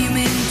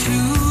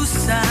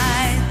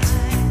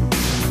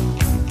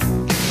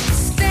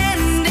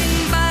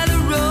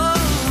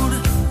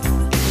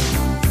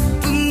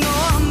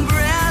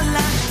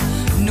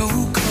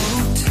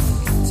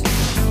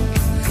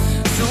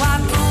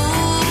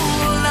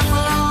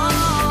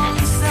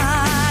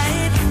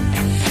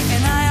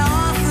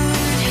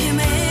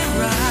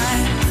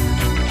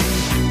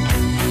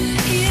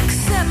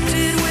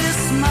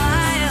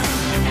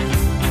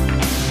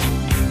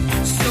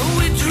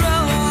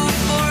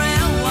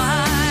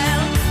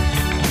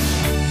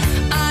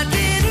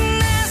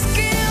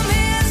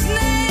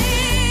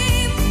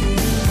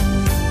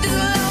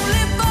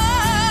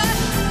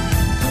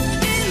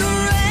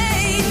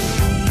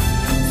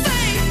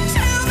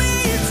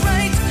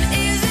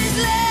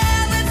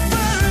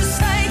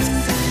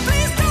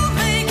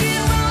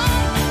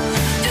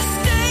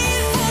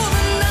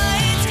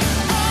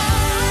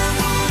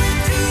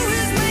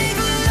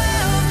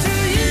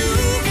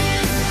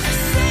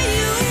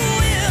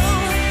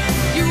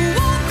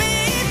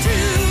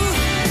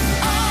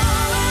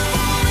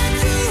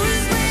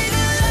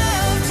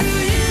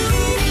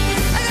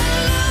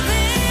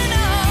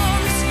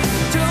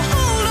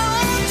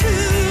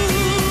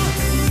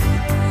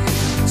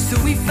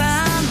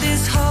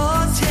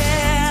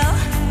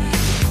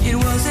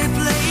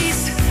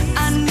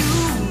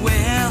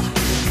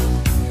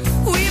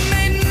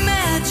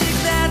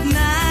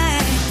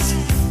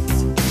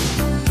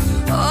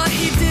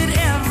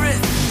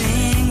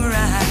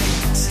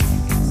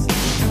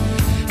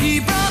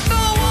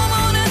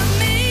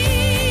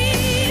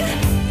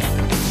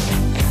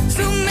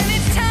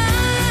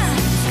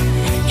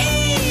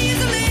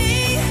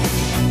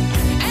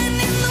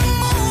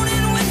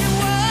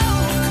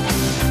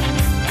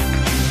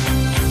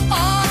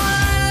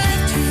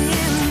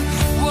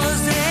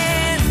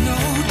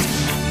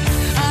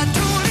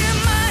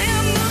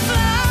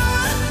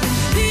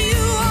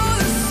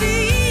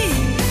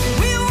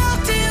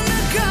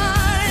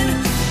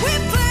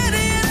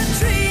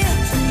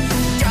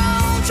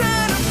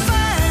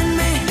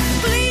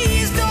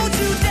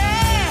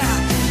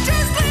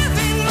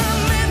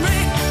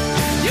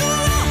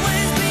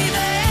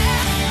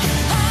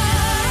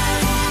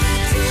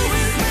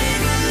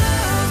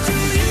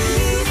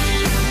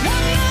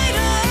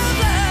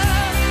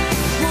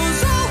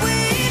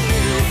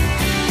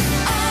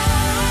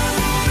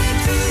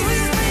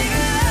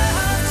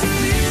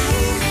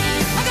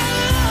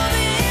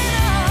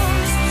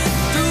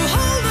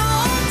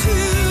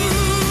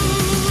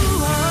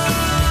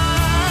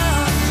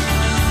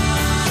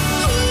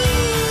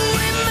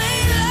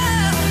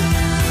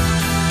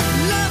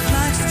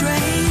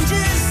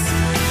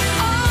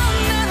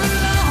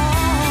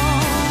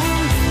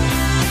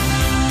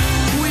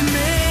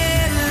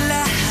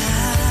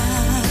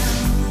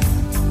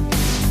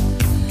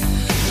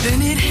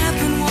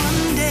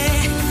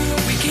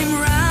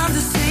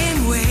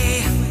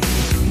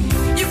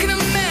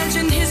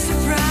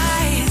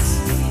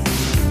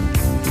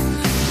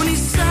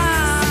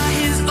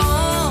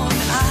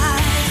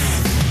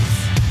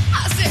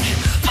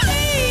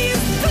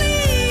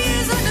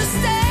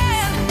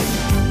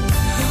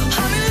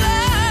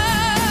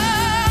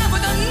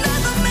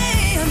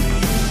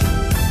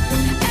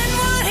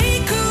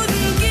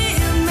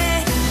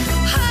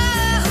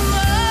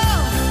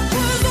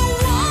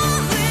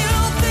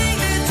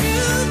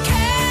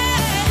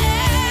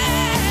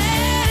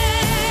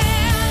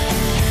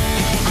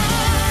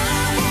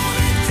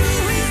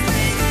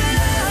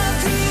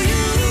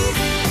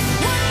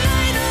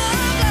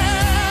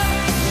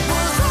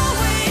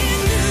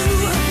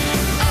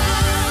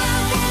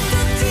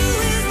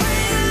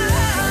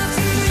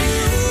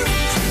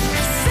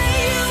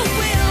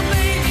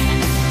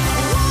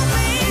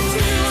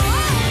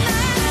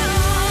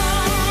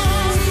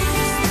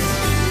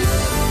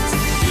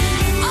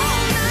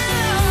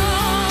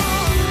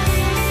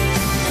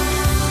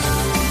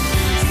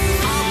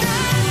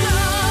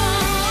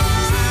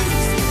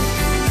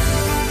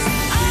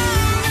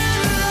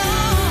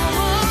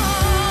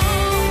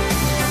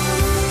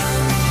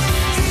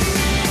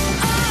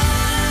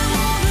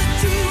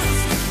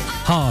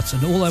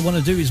heart, and all I want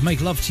to do is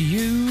make love to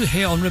you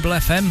here on Ribble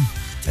FM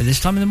at this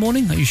time in the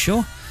morning. Are you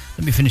sure?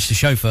 Let me finish the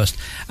show first.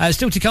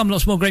 Still to come,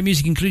 lots more great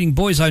music, including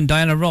Boyzone,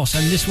 Diana Ross,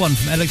 and this one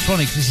from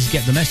Electronics. This is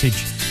Get the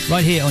Message,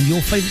 right here on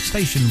your favourite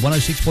station,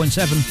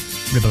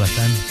 106.7 Ribble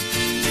FM.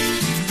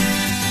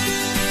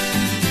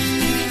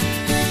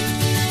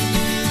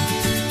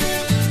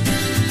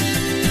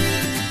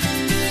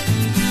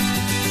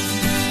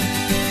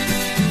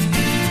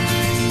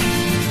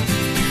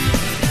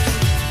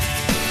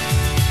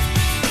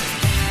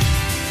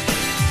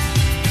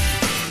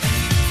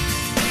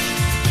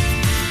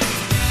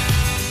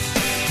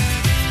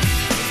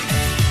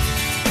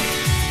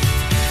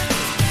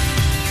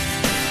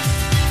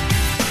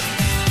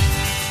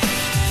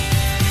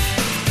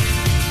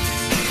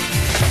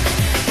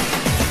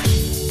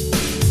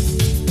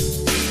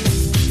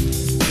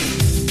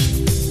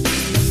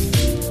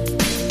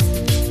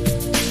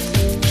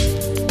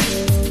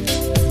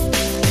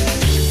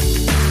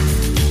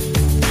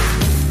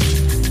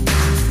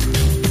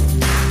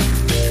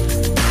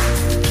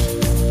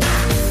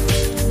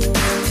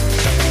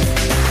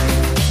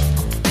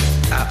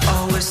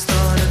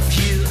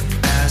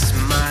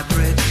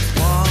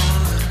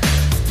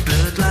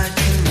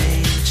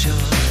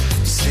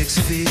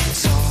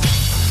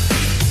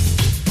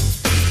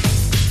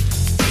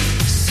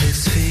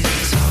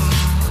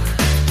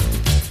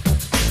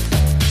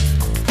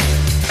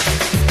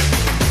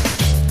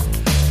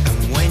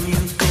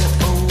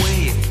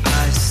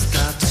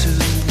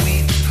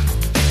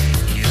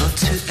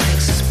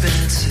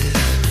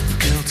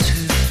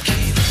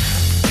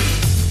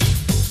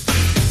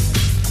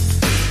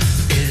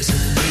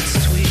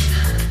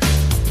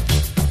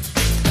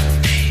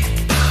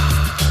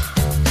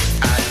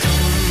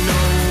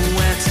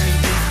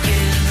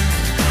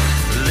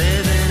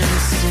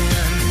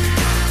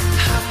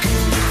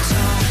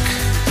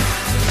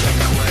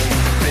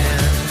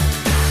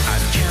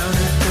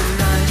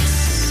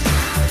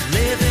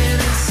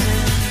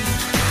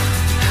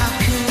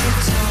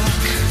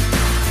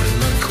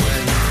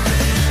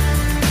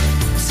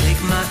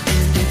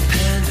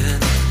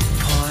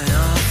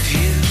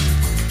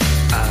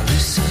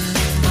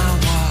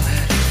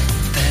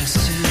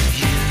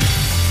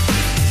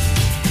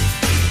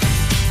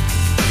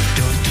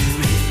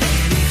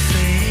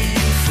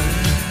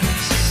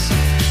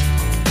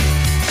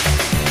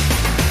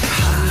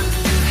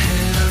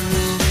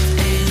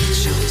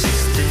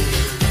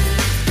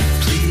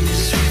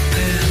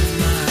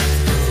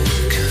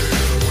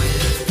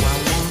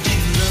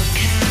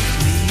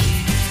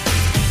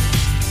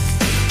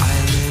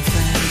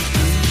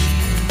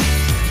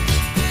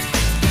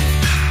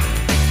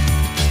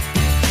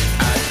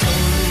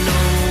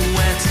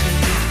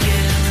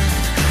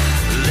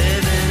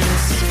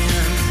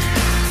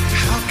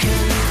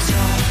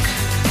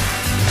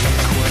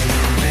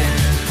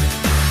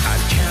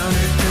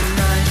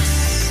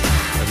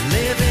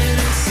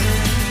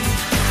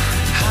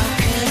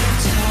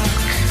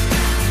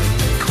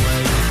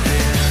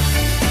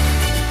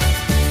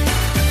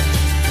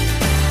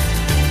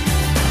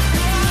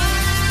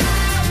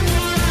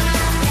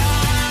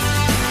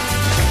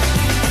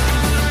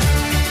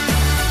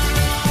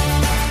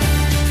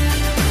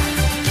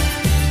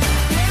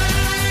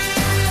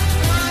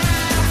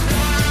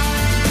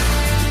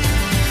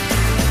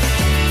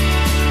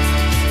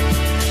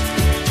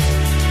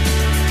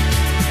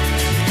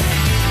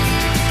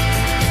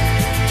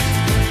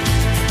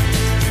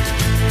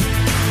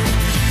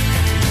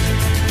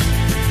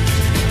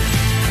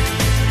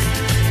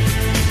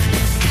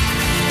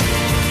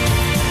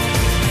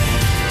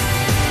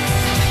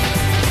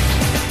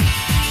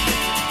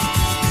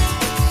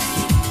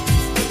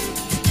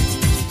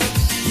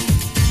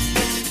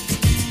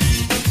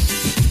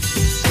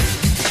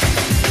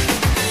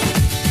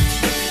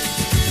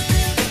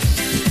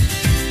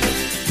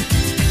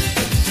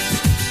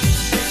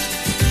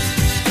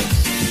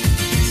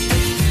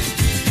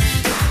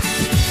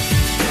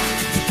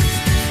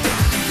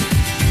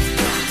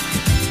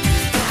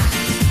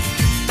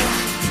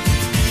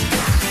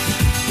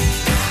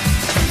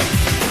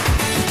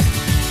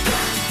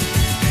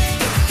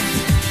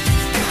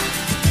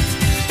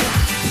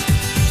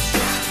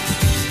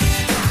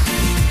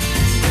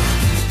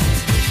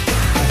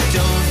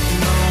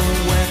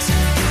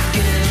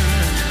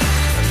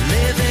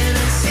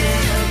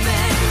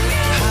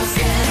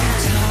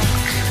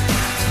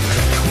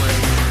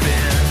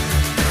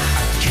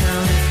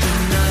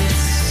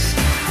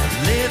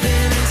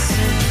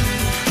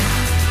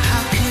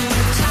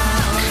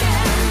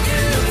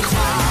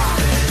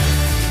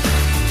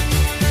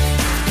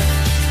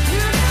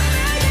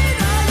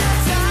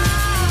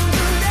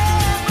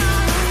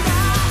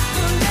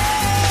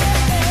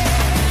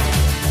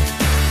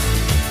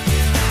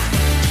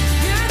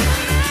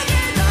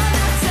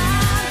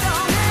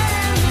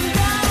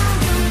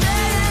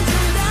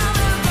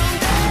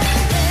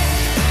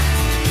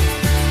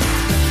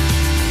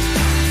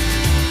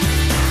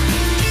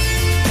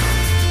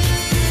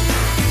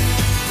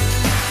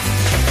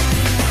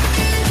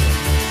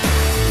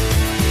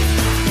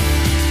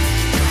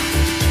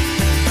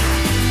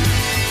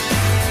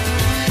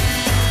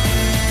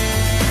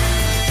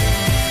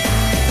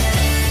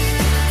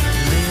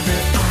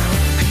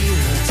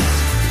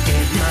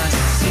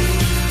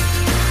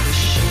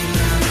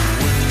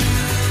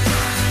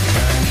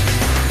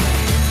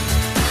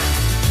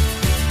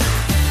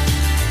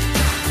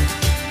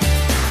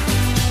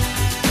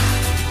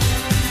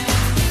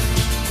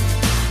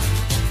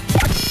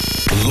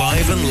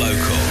 even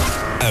local.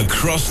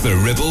 Across the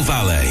Ribble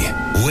Valley,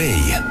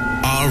 we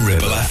are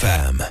Ribble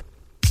FM.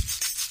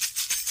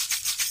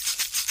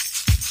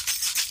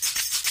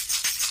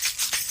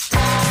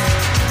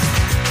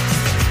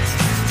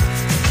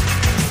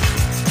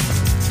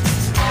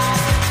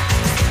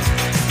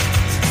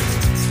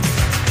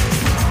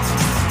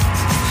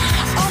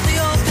 All the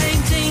old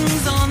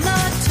paintings on the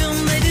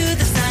tomb, they do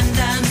the sand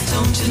dance,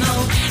 don't you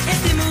know?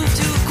 If they move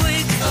too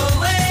quick,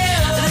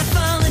 they're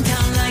falling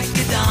down like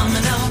a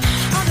domino.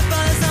 All the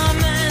buzz are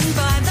men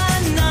by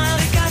the Nile,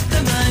 they got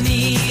the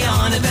money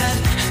on a bet.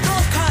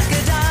 Gold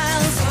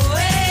crocodiles,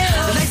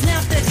 they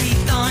snap their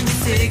teeth on your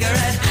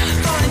cigarette.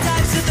 Foreign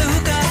types with the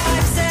hookah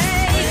pipe say,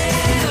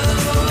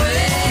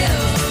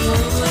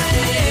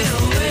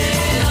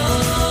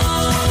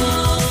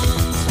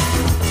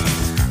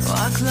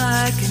 walk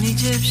like an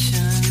Egyptian.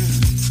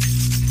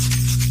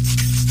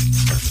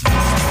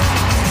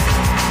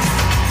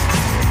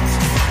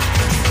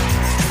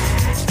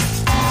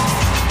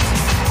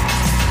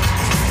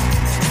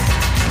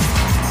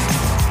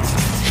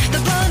 The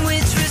blonde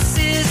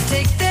waitresses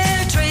take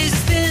their trays,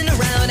 spin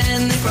around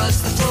and they cross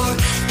the floor.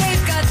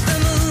 They've got the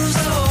moves,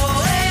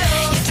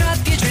 you drop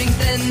your drink,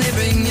 then they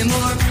bring you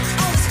more.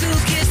 All the school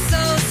kids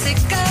so sick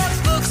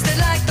of books, they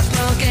like the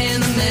plug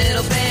and the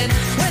metal bed.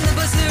 When the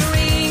buzzer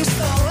rings,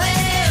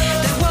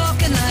 they're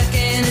walking like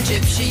an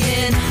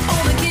Egyptian.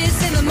 All the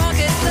kids in the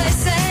marketplace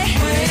say,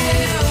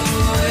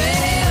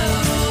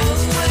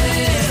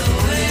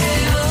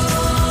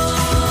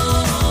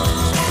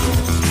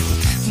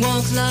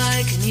 walk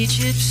like an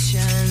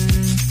Egyptian.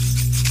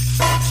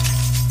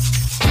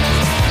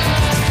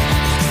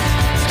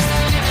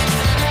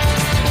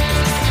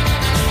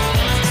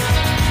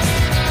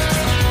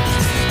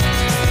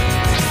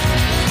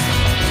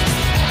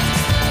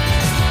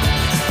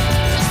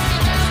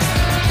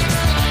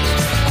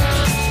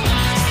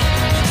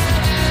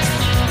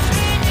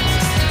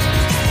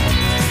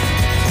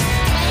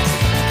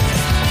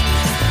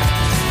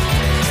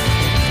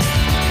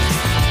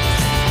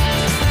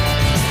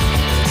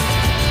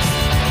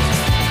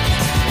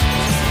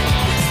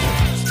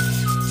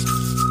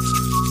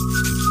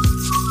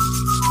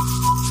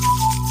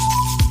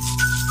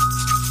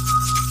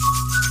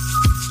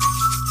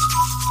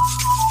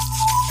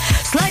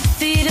 Slide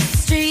feet up the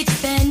street,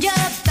 bend your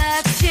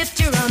back, shift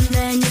your arm,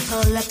 then you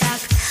pull it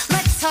back.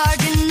 Legs hard,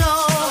 you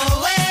know.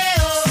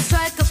 So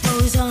strike a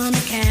pose on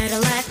a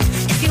Cadillac.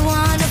 If you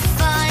wanna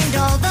find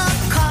all the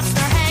cops,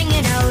 they're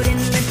hanging out in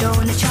the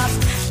donut shop.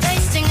 They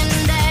sing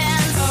and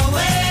dance.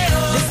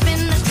 They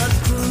spin the club,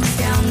 cruise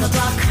down the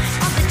block.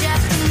 All the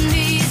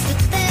Japanese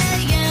with their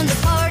yen, the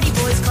party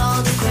boys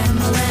call the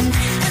Kremlin,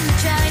 and the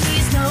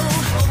Chinese know.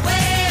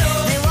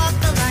 They walk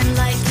the line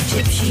like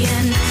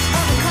Egyptian.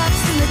 All the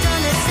cops in the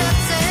donut shop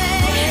say,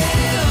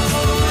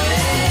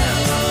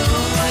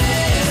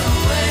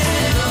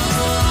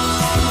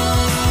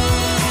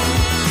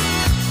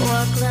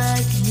 walk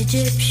like an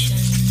Egyptian.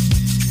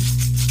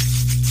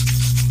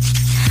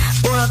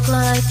 Walk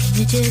like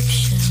an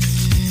Egyptian.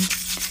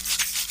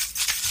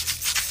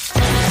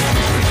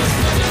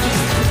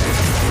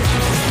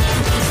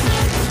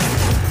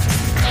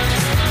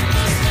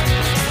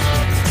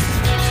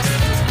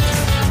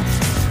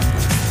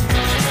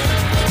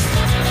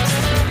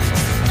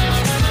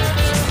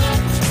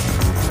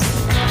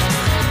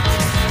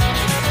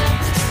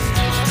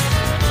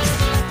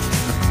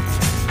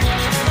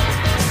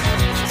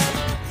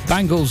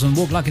 Bangles and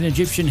Walk Like an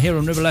Egyptian here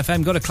on Ribble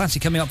FM. Got a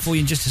classic coming up for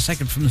you in just a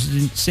second from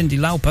Cyndi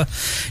Lauper.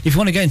 If you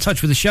want to get in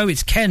touch with the show,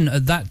 it's Ken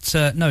at that...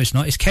 no, it's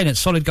not. It's Ken at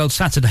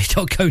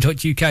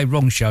solidgoldsaturday.co.uk.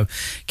 Wrong show.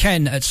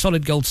 Ken at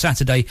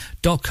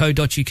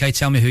solidgoldsaturday.co.uk.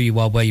 Tell me who you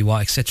are, where you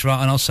are, etc.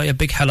 And I'll say a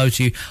big hello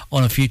to you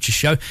on a future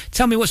show.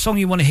 Tell me what song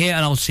you want to hear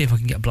and I'll see if I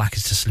can get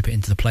Blackers to slip it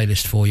into the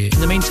playlist for you. In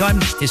the meantime,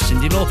 here's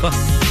Cyndi Lauper.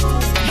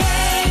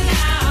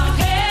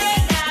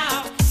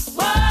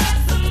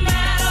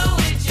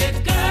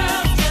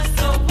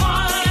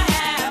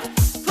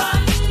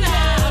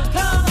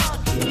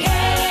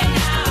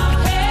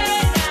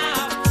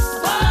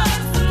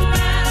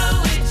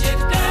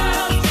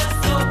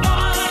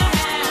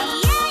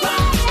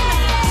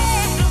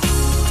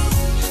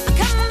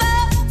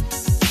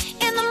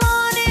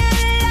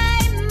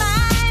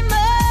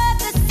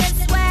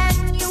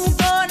 When you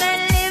gonna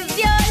live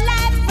your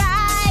life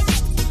right?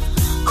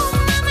 Oh,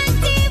 mama,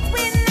 dear.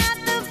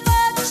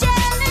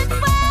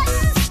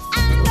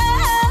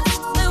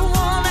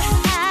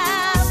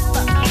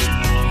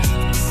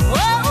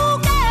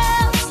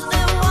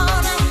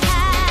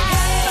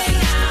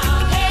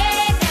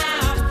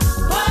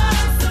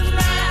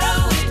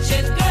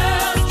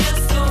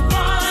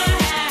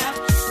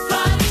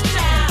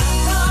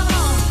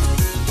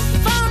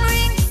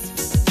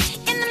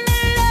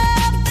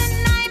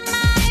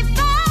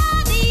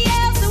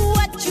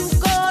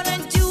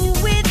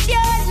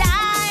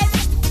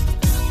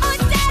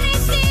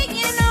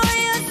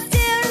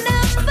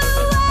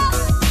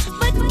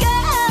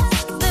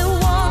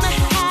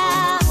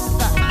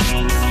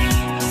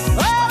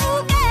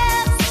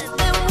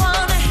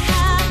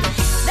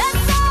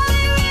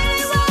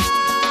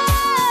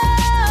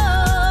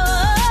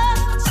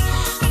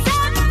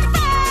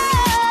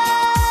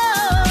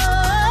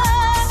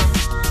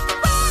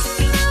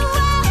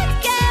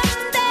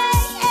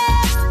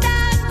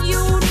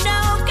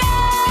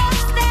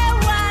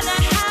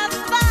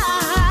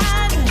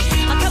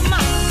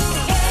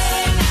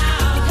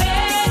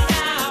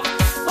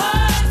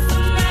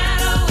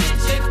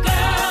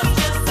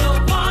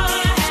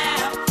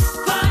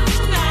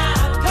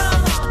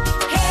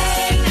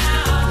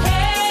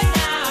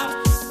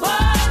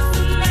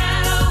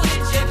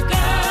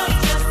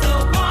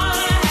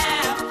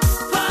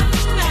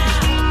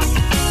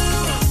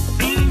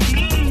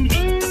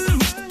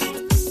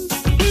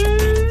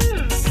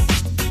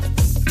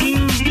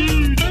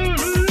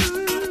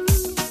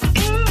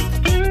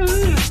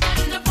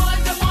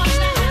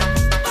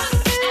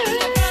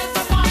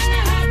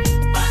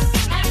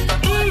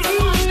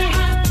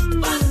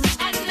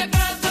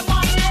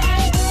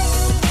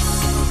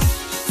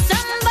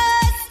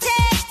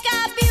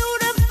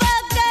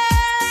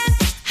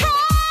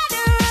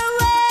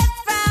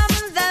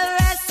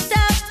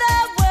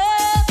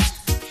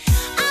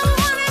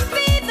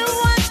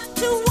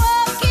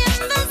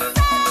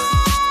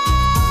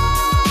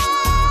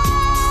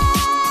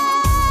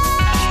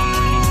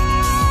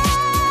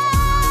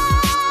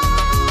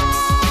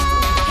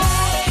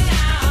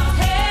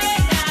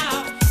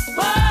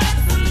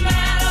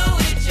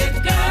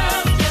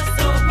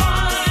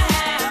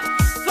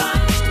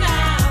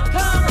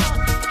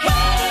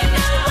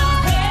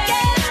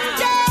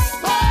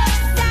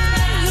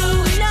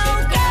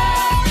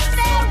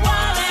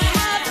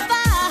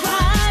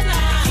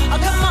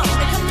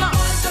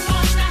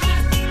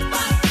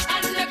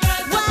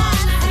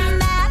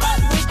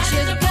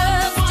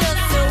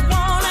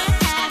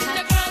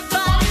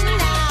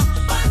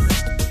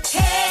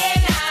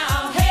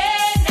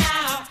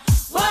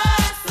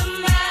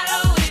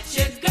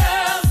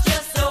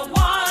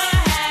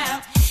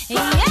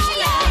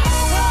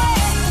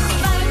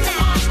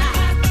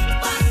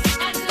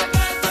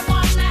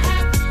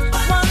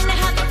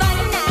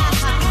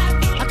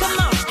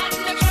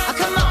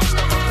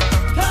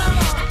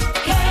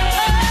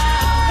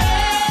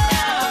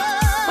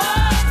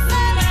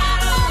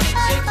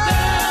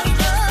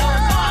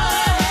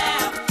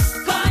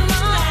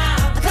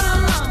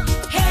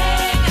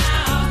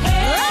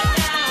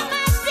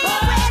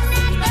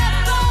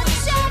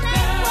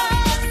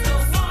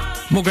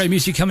 more great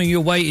music coming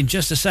your way in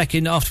just a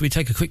second after we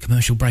take a quick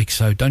commercial break,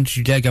 so don't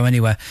you dare go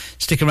anywhere.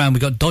 Stick around,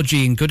 we've got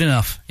Dodgy and Good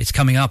Enough. It's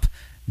coming up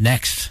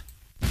next.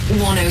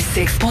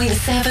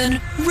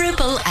 106.7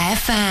 Ribble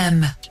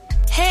FM.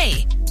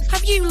 Hey,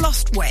 have you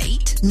lost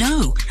weight?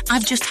 No,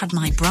 I've just had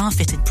my bra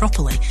fitted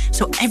properly,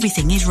 so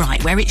everything is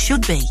right where it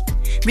should be.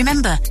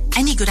 Remember,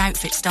 any good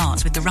outfit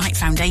starts with the right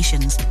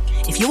foundations.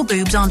 If your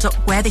boobs aren't up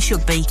where they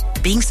should be,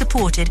 being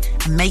supported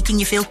and making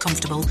you feel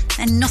comfortable,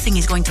 then nothing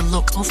is going to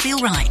look or feel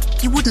right.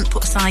 You wouldn't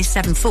put a size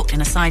 7 foot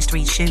in a size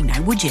 3 shoe now,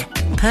 would you?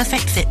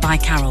 Perfect Fit by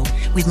Carol,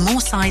 with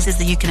more sizes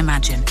than you can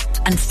imagine,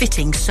 and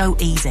fitting so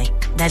easy.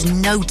 There's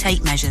no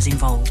tape measures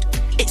involved.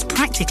 It's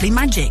practically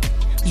magic.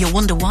 You'll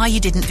wonder why you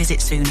didn't visit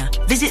sooner.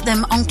 Visit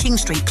them on King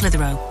Street,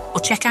 Clitheroe,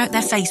 or check out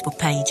their Facebook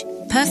page.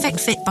 Perfect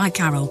Fit by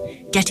Carol,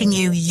 getting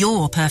you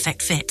your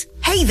perfect fit.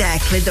 Hey there,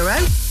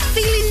 Clitheroe.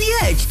 Feeling the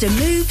urge to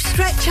move,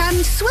 stretch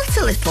and sweat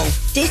a little?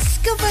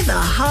 Discover the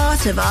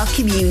heart of our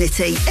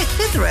community at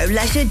Clitheroe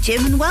Leisure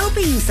Gym and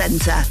Wellbeing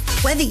Centre.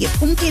 Whether you're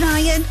pumping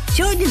iron,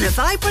 joining a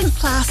vibrant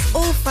class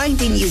or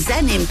finding your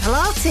zen in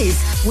Pilates,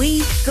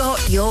 we've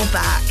got your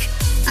back.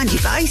 And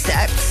your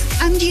biceps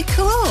and your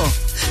core.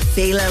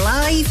 Feel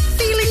alive,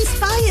 feel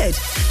inspired.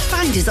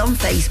 Find us on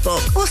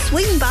Facebook or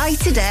swing by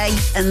today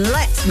and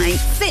let's make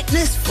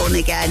fitness fun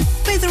again.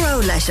 Clitheroe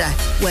Leisure,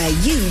 where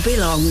you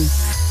belong.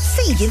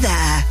 See you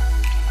there.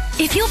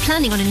 If you're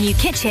planning on a new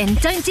kitchen,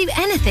 don't do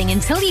anything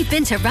until you've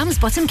been to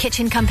Ramsbottom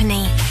Kitchen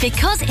Company.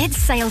 Because it's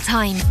sale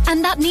time,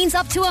 and that means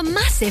up to a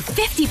massive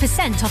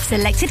 50% off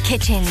selected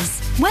kitchens.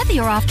 Whether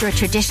you're after a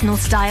traditional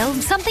style,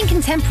 something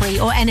contemporary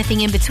or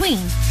anything in between,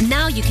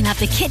 now you can have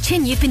the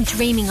kitchen you've been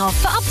dreaming of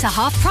for up to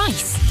half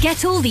price.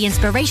 Get all the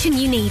inspiration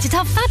you need at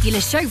our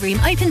fabulous showroom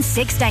open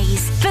 6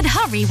 days. But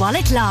hurry while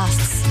it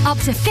lasts. Up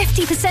to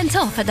 50%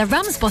 off at the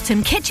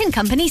Ramsbottom Kitchen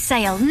Company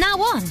sale now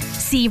on.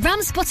 See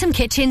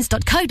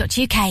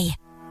ramsbottomkitchens.co.uk.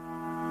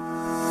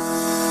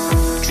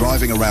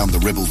 Driving around the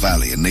Ribble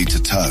Valley and need to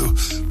tow?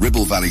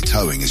 Ribble Valley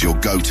Towing is your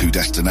go-to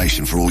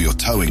destination for all your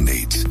towing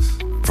needs.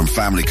 From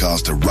family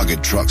cars to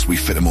rugged trucks, we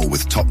fit them all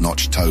with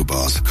top-notch tow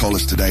bars. Call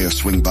us today or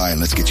swing by and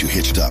let's get you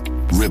hitched up.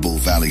 Ribble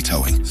Valley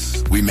Towing.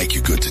 We make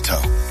you good to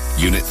tow.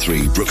 Unit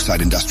 3,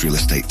 Brookside Industrial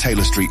Estate,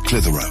 Taylor Street,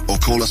 Clitheroe. Or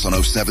call us on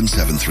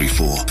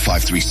 07734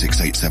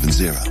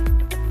 536870.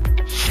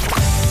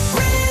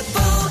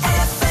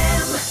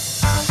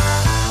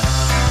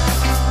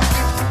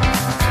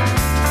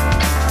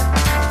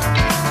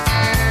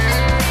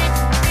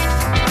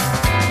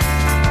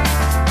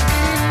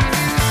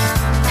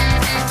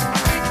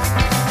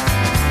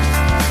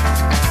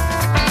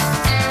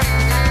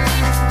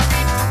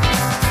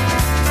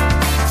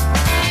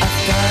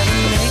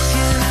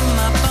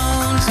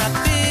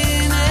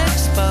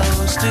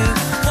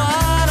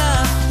 What I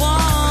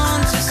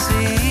want to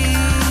see,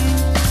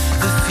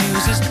 the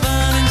fuse is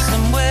burning some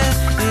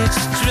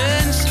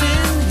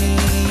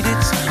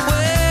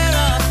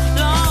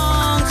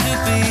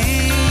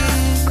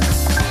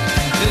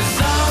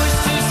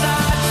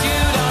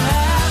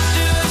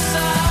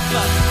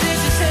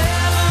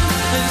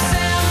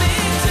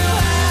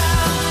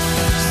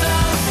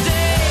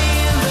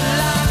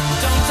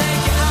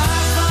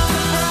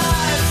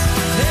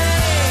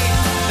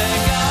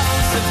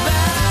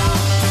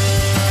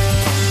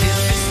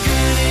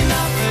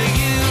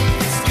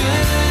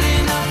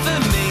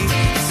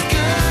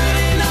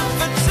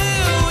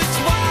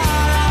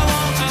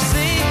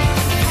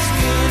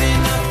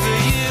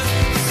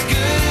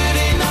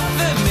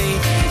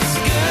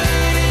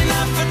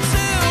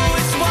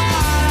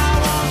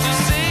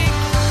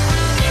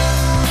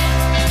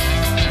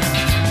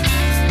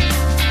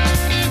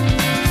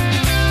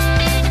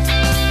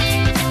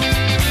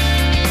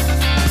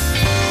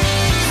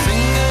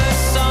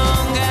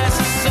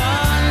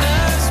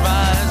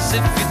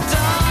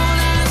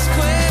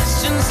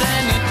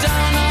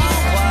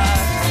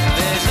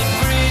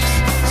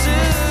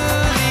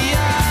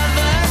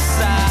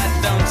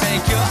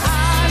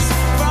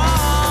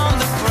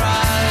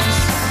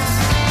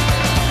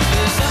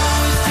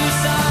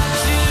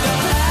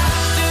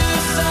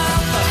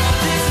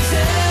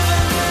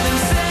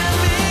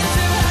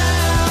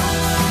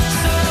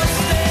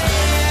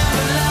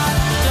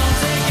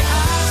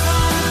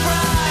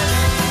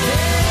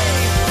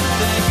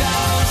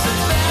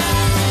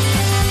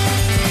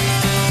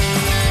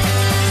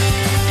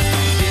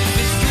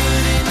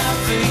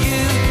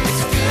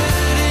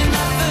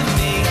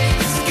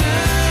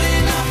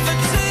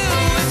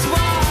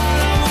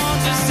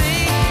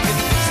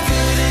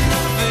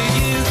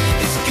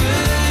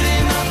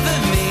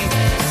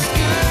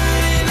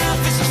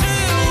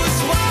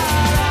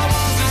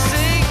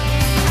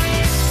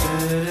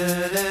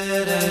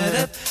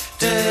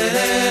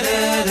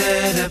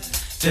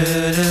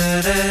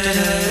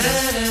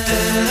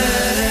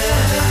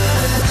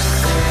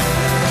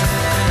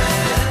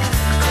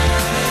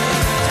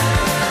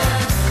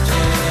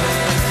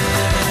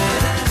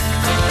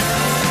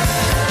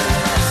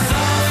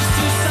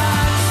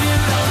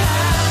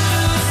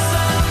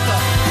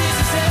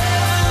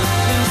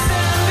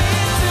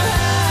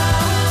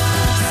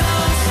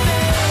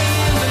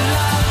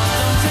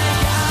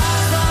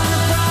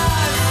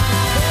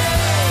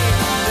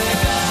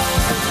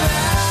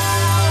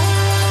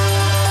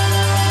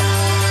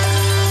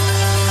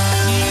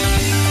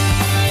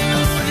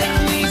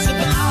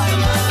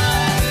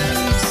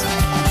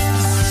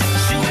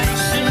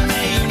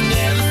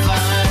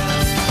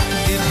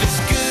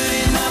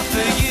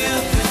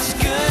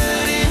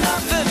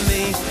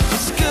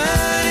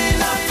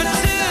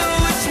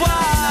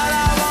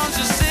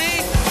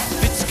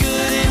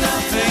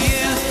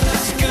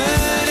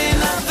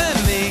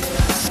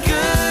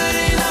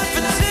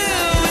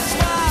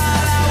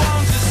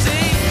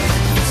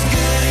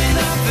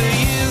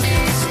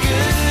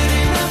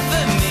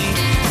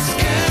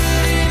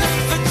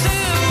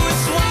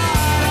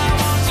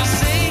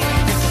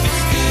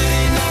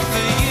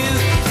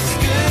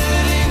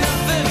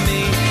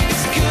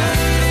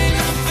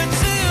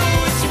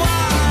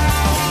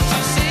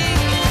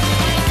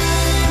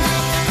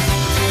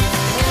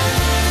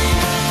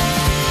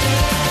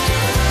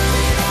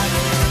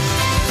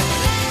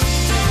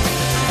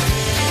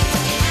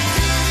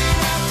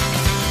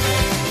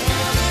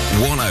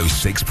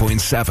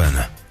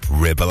 106.7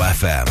 Ribble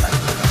FM.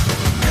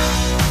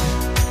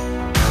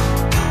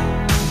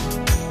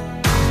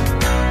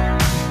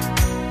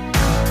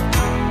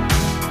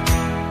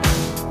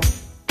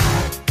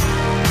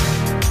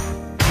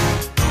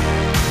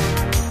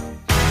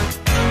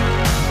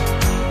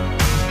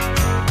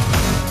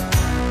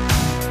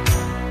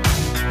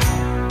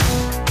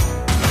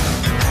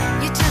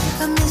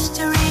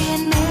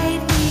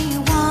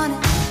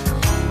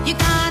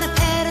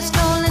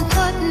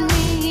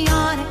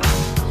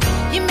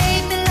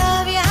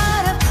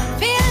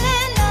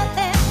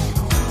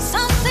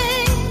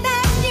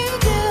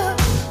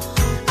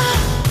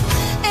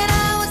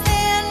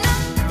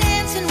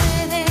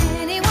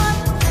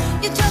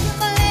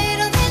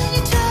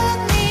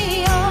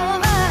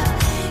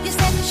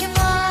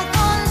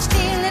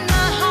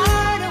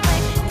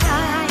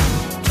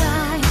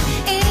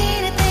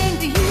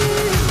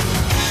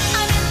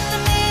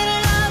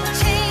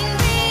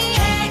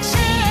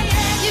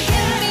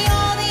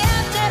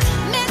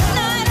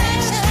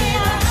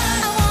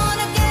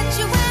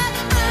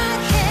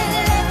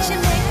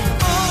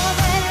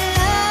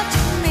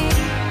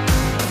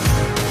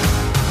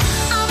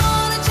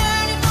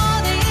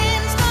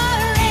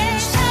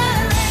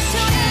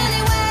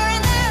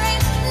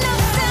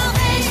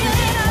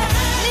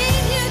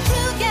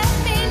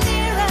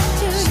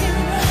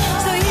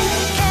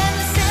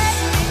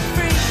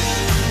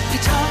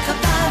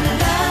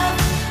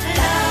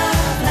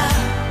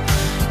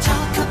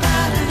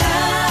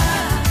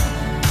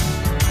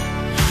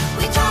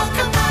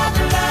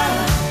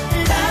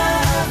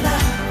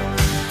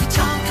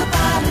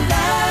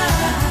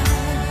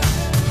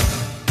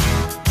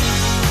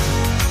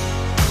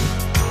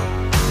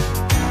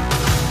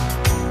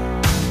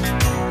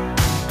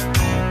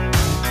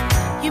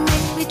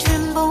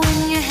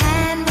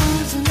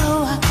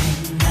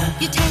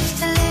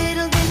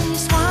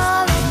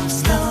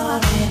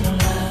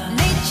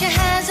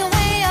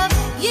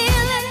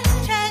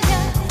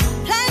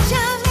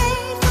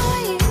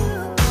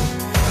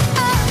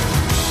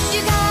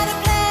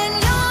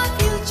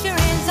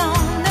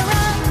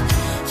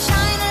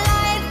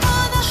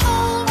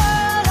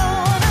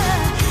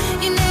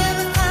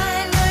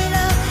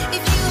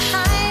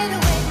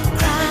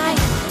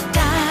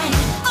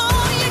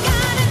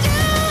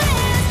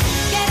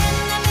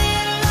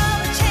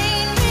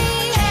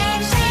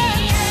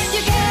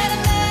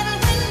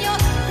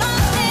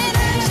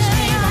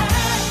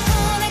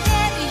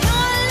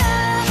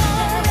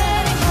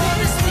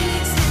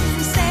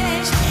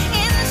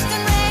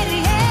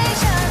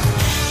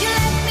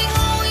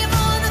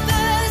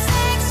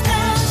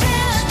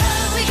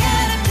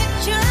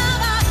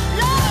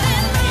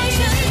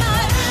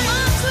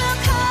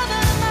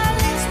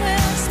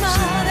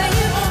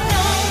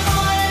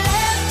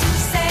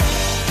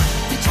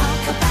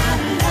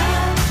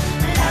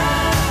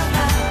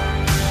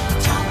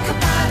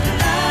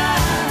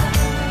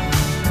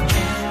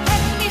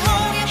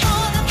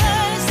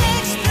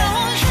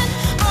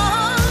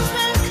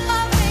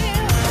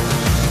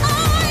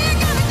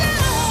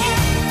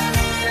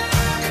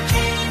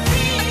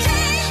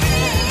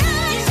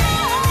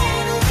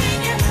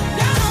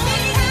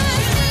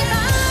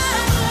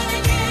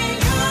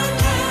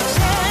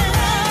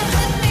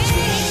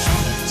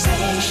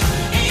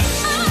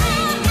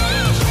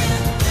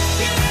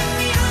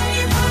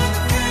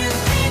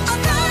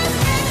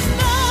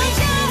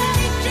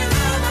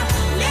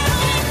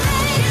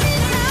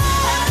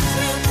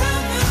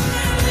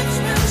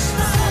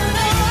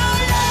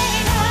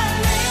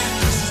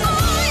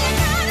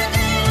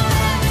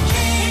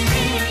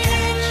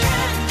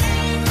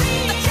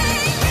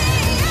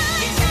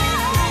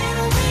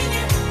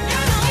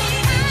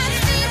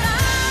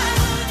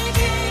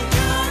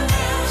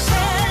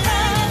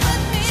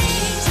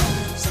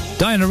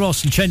 Diana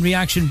Ross and Chain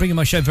Reaction, bringing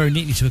my show very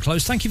neatly to a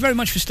close. Thank you very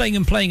much for staying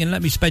and playing, and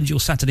let me spend your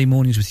Saturday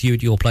mornings with you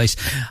at your place.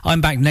 I'm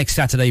back next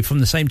Saturday from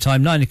the same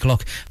time, 9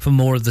 o'clock, for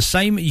more of the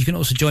same. You can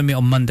also join me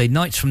on Monday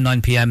nights from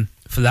 9 p.m.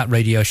 for that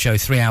radio show,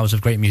 3 hours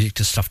of great music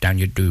to stuff down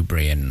your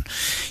doobry. And,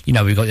 you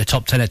know, we've got your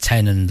top 10 at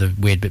 10 and the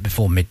weird bit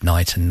before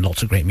midnight and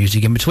lots of great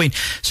music in between.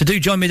 So do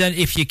join me then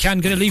if you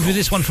can. Going to leave you with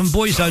this one from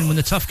Boyzone, When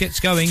the Tough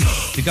Gets Going,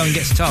 the going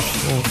gets tough,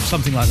 or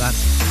something like that.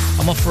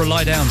 I'm off for a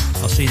lie down.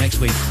 I'll see you next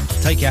week.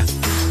 Take care.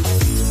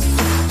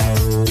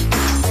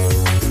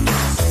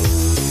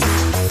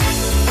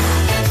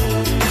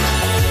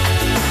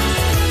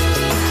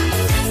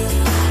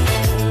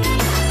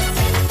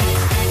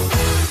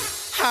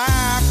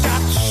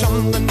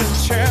 Something to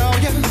tell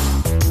you,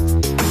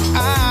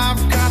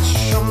 I've got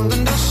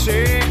something to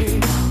say.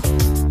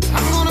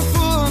 I'm gonna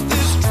put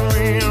this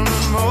dream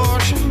in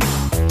motion,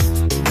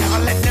 never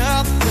let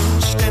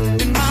nothing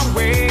stand in my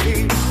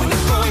way. When the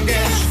going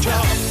gets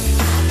tough,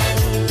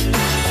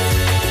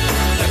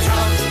 the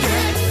tough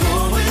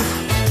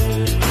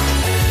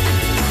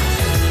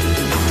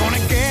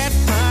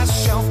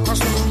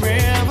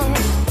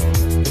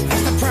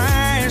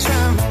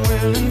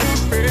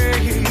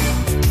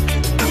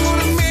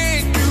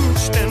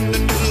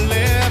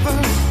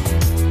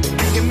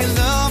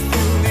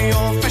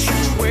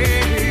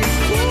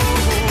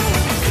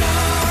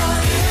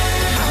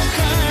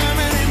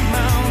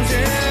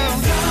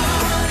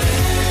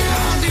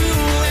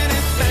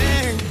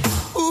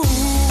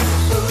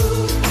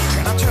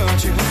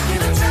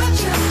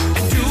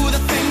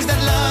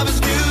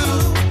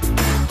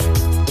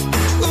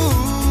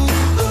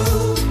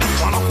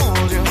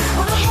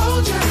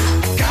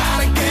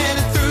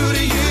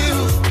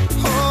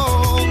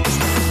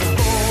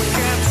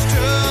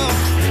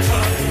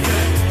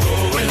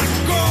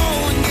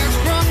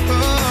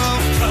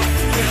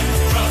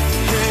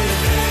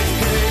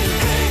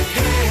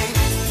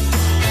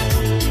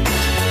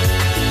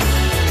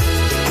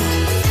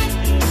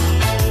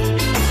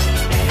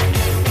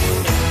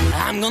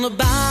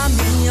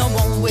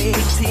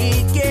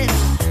ticket.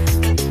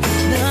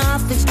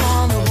 Nothing's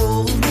gonna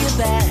hold me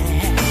back.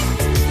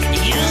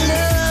 Your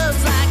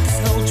love's like a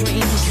slow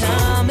dream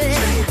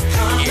coming,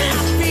 and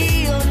I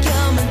feel it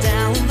coming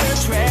down the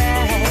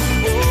track.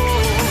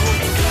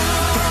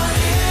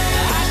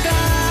 I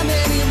climb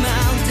any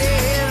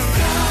mountain,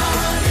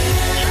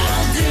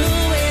 I'll do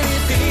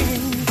anything.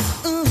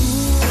 Ooh,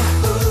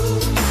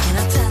 can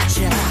I touch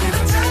ya?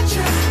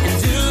 And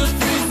do the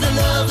things that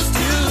lovers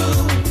do.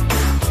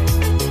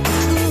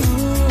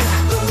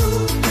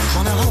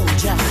 Wanna hold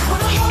ya.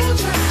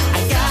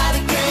 I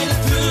gotta get it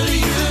through to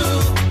you.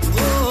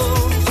 Oh,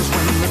 'cause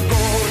when the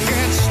going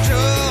gets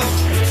tough,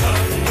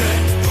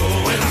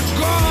 when the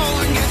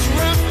going gets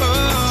rough,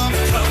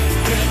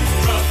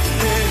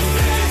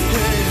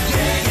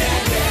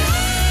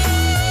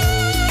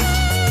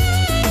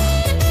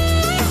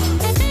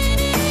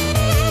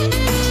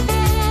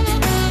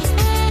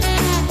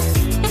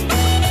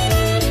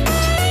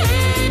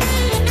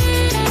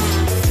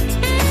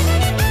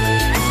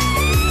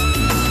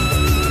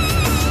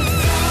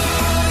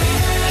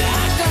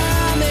 I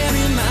climb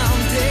every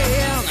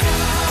mountain,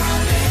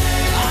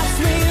 I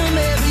swim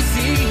every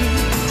sea,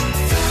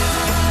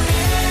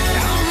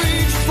 I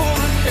reach for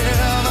the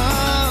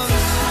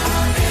heavens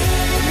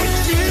with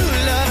you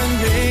loving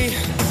me.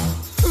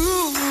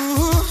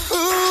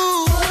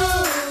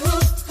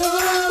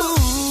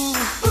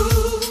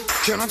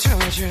 Can I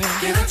touch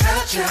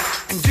you?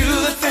 And do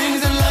the things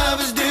that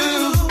lovers do.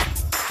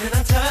 Can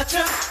I touch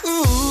you?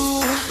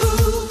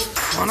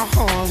 Wanna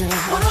hold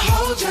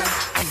you.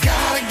 I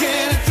gotta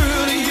get it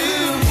through to you.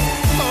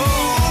 Oh,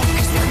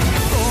 'cause when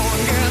the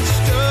going gets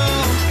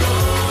tough, when the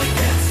going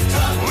gets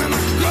rough, when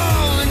the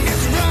going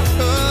gets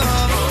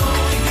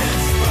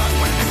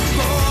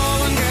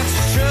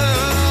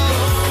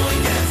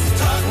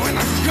tough, when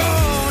the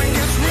going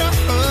gets rough,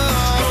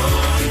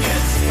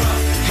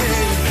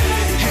 hey,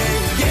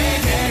 yeah,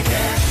 yeah,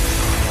 yeah.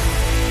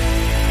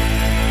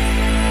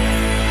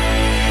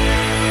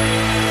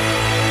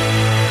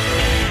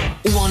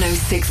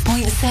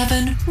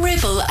 106.7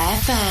 Ribble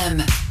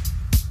FM.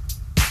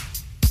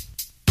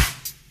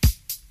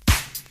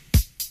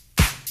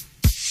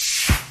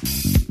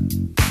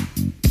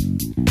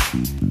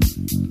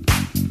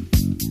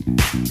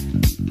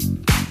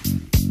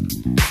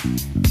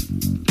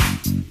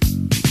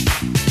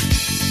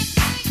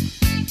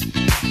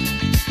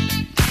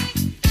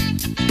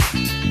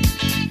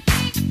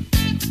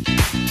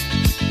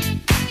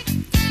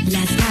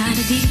 Last night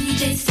a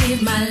DJ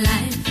saved my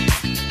life.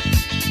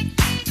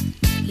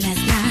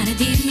 Last night a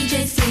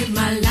DJ saved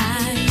my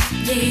life,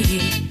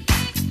 yeah.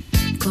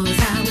 'Cause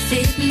I was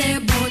sitting there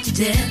bored to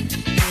death,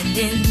 and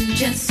in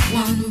just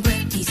one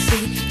breath he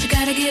said, you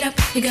gotta get up,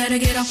 you gotta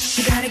get off,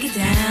 you gotta get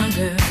down,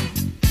 girl.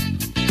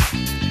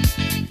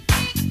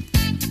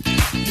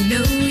 You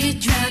know you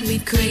drive me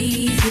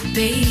crazy,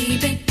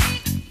 baby.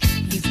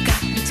 You've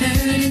got me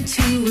turning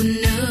to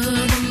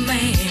another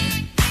man.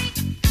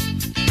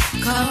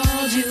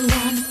 Called you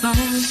on the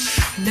phone,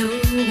 no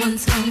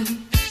one's home.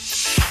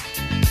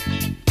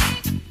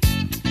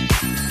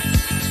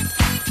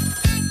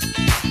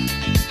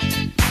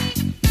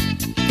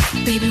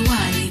 Baby,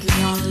 why leave me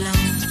all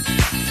alone?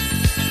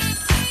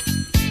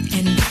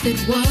 And if it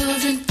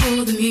wasn't for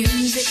the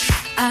music,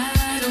 I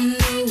don't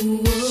know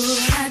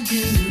what I'd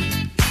do.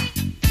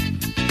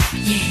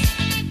 Yeah.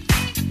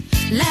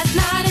 Last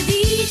night a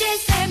DJ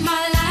saved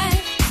my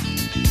life.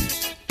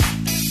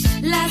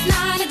 Last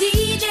night a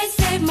DJ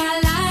saved my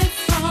life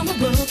from a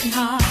broken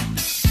heart.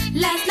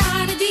 Last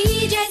night a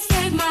DJ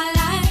saved my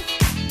life.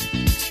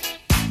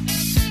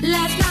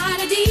 Last night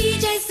a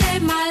DJ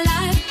saved my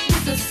life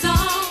with a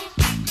song.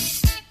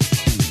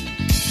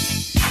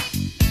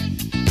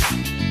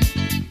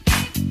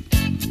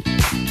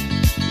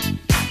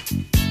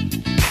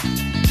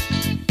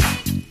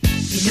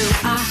 You know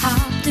I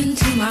hopped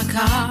into my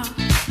car,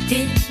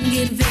 didn't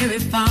get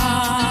very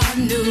far,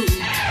 no.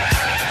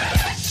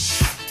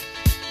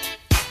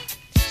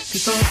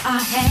 Before I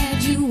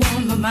had you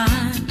on my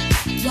mind,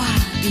 why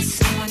be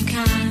so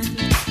unkind?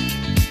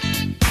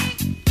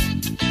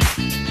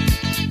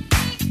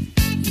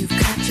 You've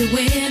got your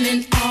women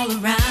all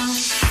around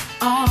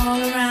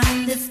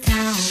this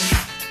town.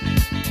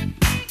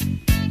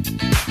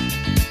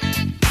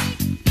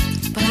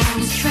 But I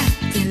was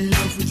trapped in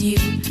love with you,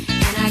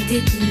 and I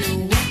didn't know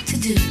what to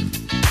do.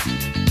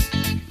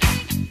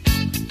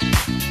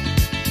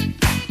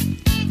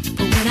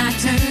 But when I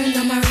turned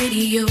on my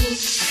radio, I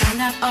found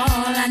out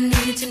all I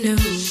needed to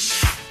know.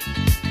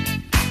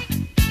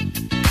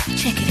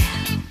 Check it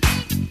out.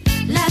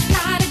 Last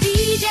night a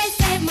DJ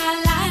saved my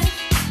life.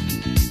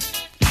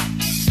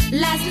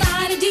 Last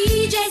night a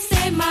DJ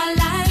saved my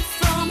life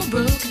from a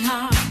broken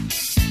heart.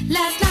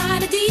 Last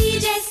night a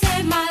DJ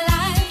saved my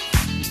life.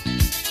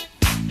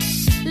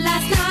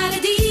 Last night a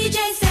DJ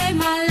saved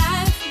my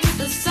life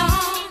with a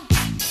song.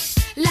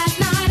 Last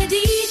night a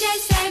DJ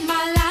saved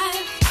my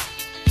life.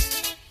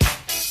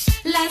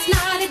 Last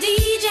night a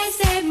DJ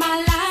saved my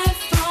life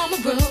from a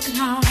broken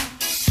heart.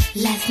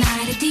 Last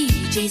night a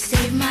DJ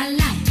saved my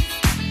life.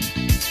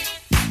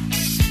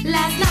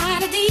 Last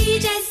night a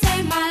DJ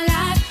saved my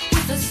life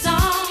with a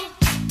song.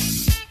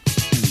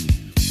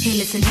 Hey,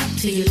 listen up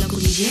to your local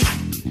DJ.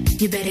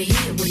 You better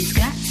hear what he's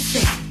got to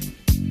say.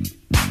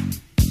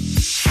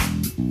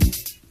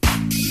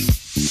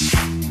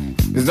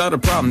 There's not a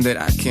problem that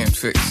I can't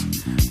fix,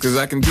 'cause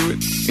I can do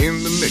it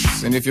in the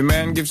mix. And if your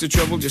man gives you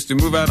trouble just to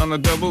move out on a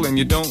double, and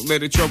you don't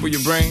let it trouble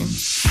your brain,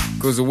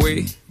 'cause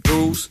away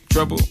goes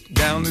trouble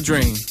down the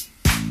drain.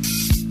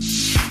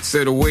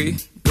 Said away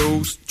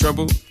goes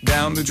trouble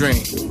down the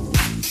drain.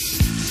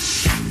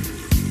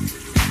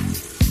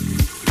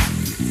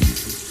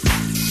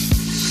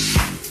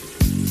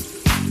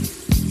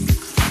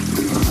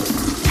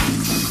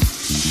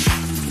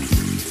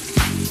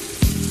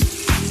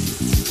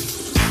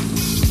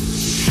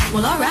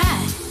 Well, all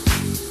right.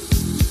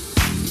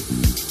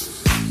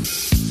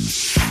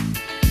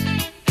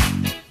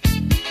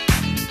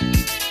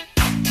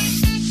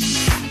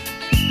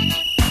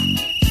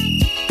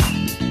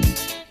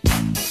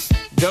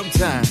 Dub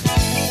time.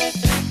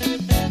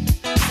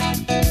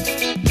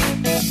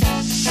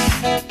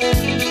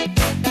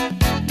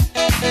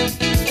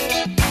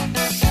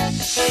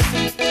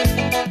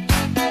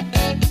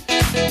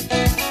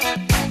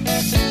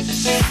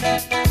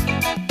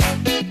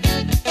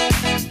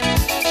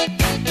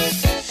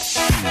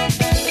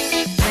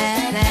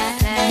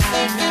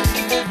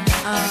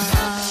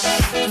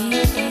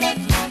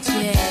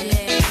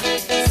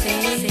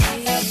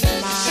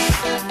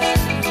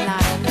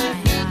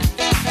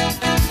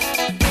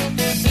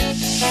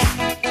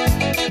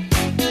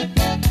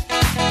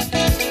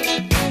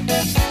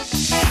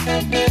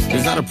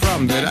 There's not a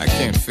problem that I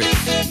can't fix,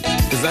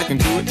 'cause I can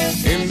do it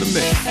in the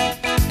mix.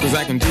 'Cause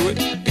I can do it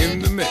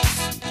in the mix.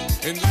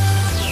 In the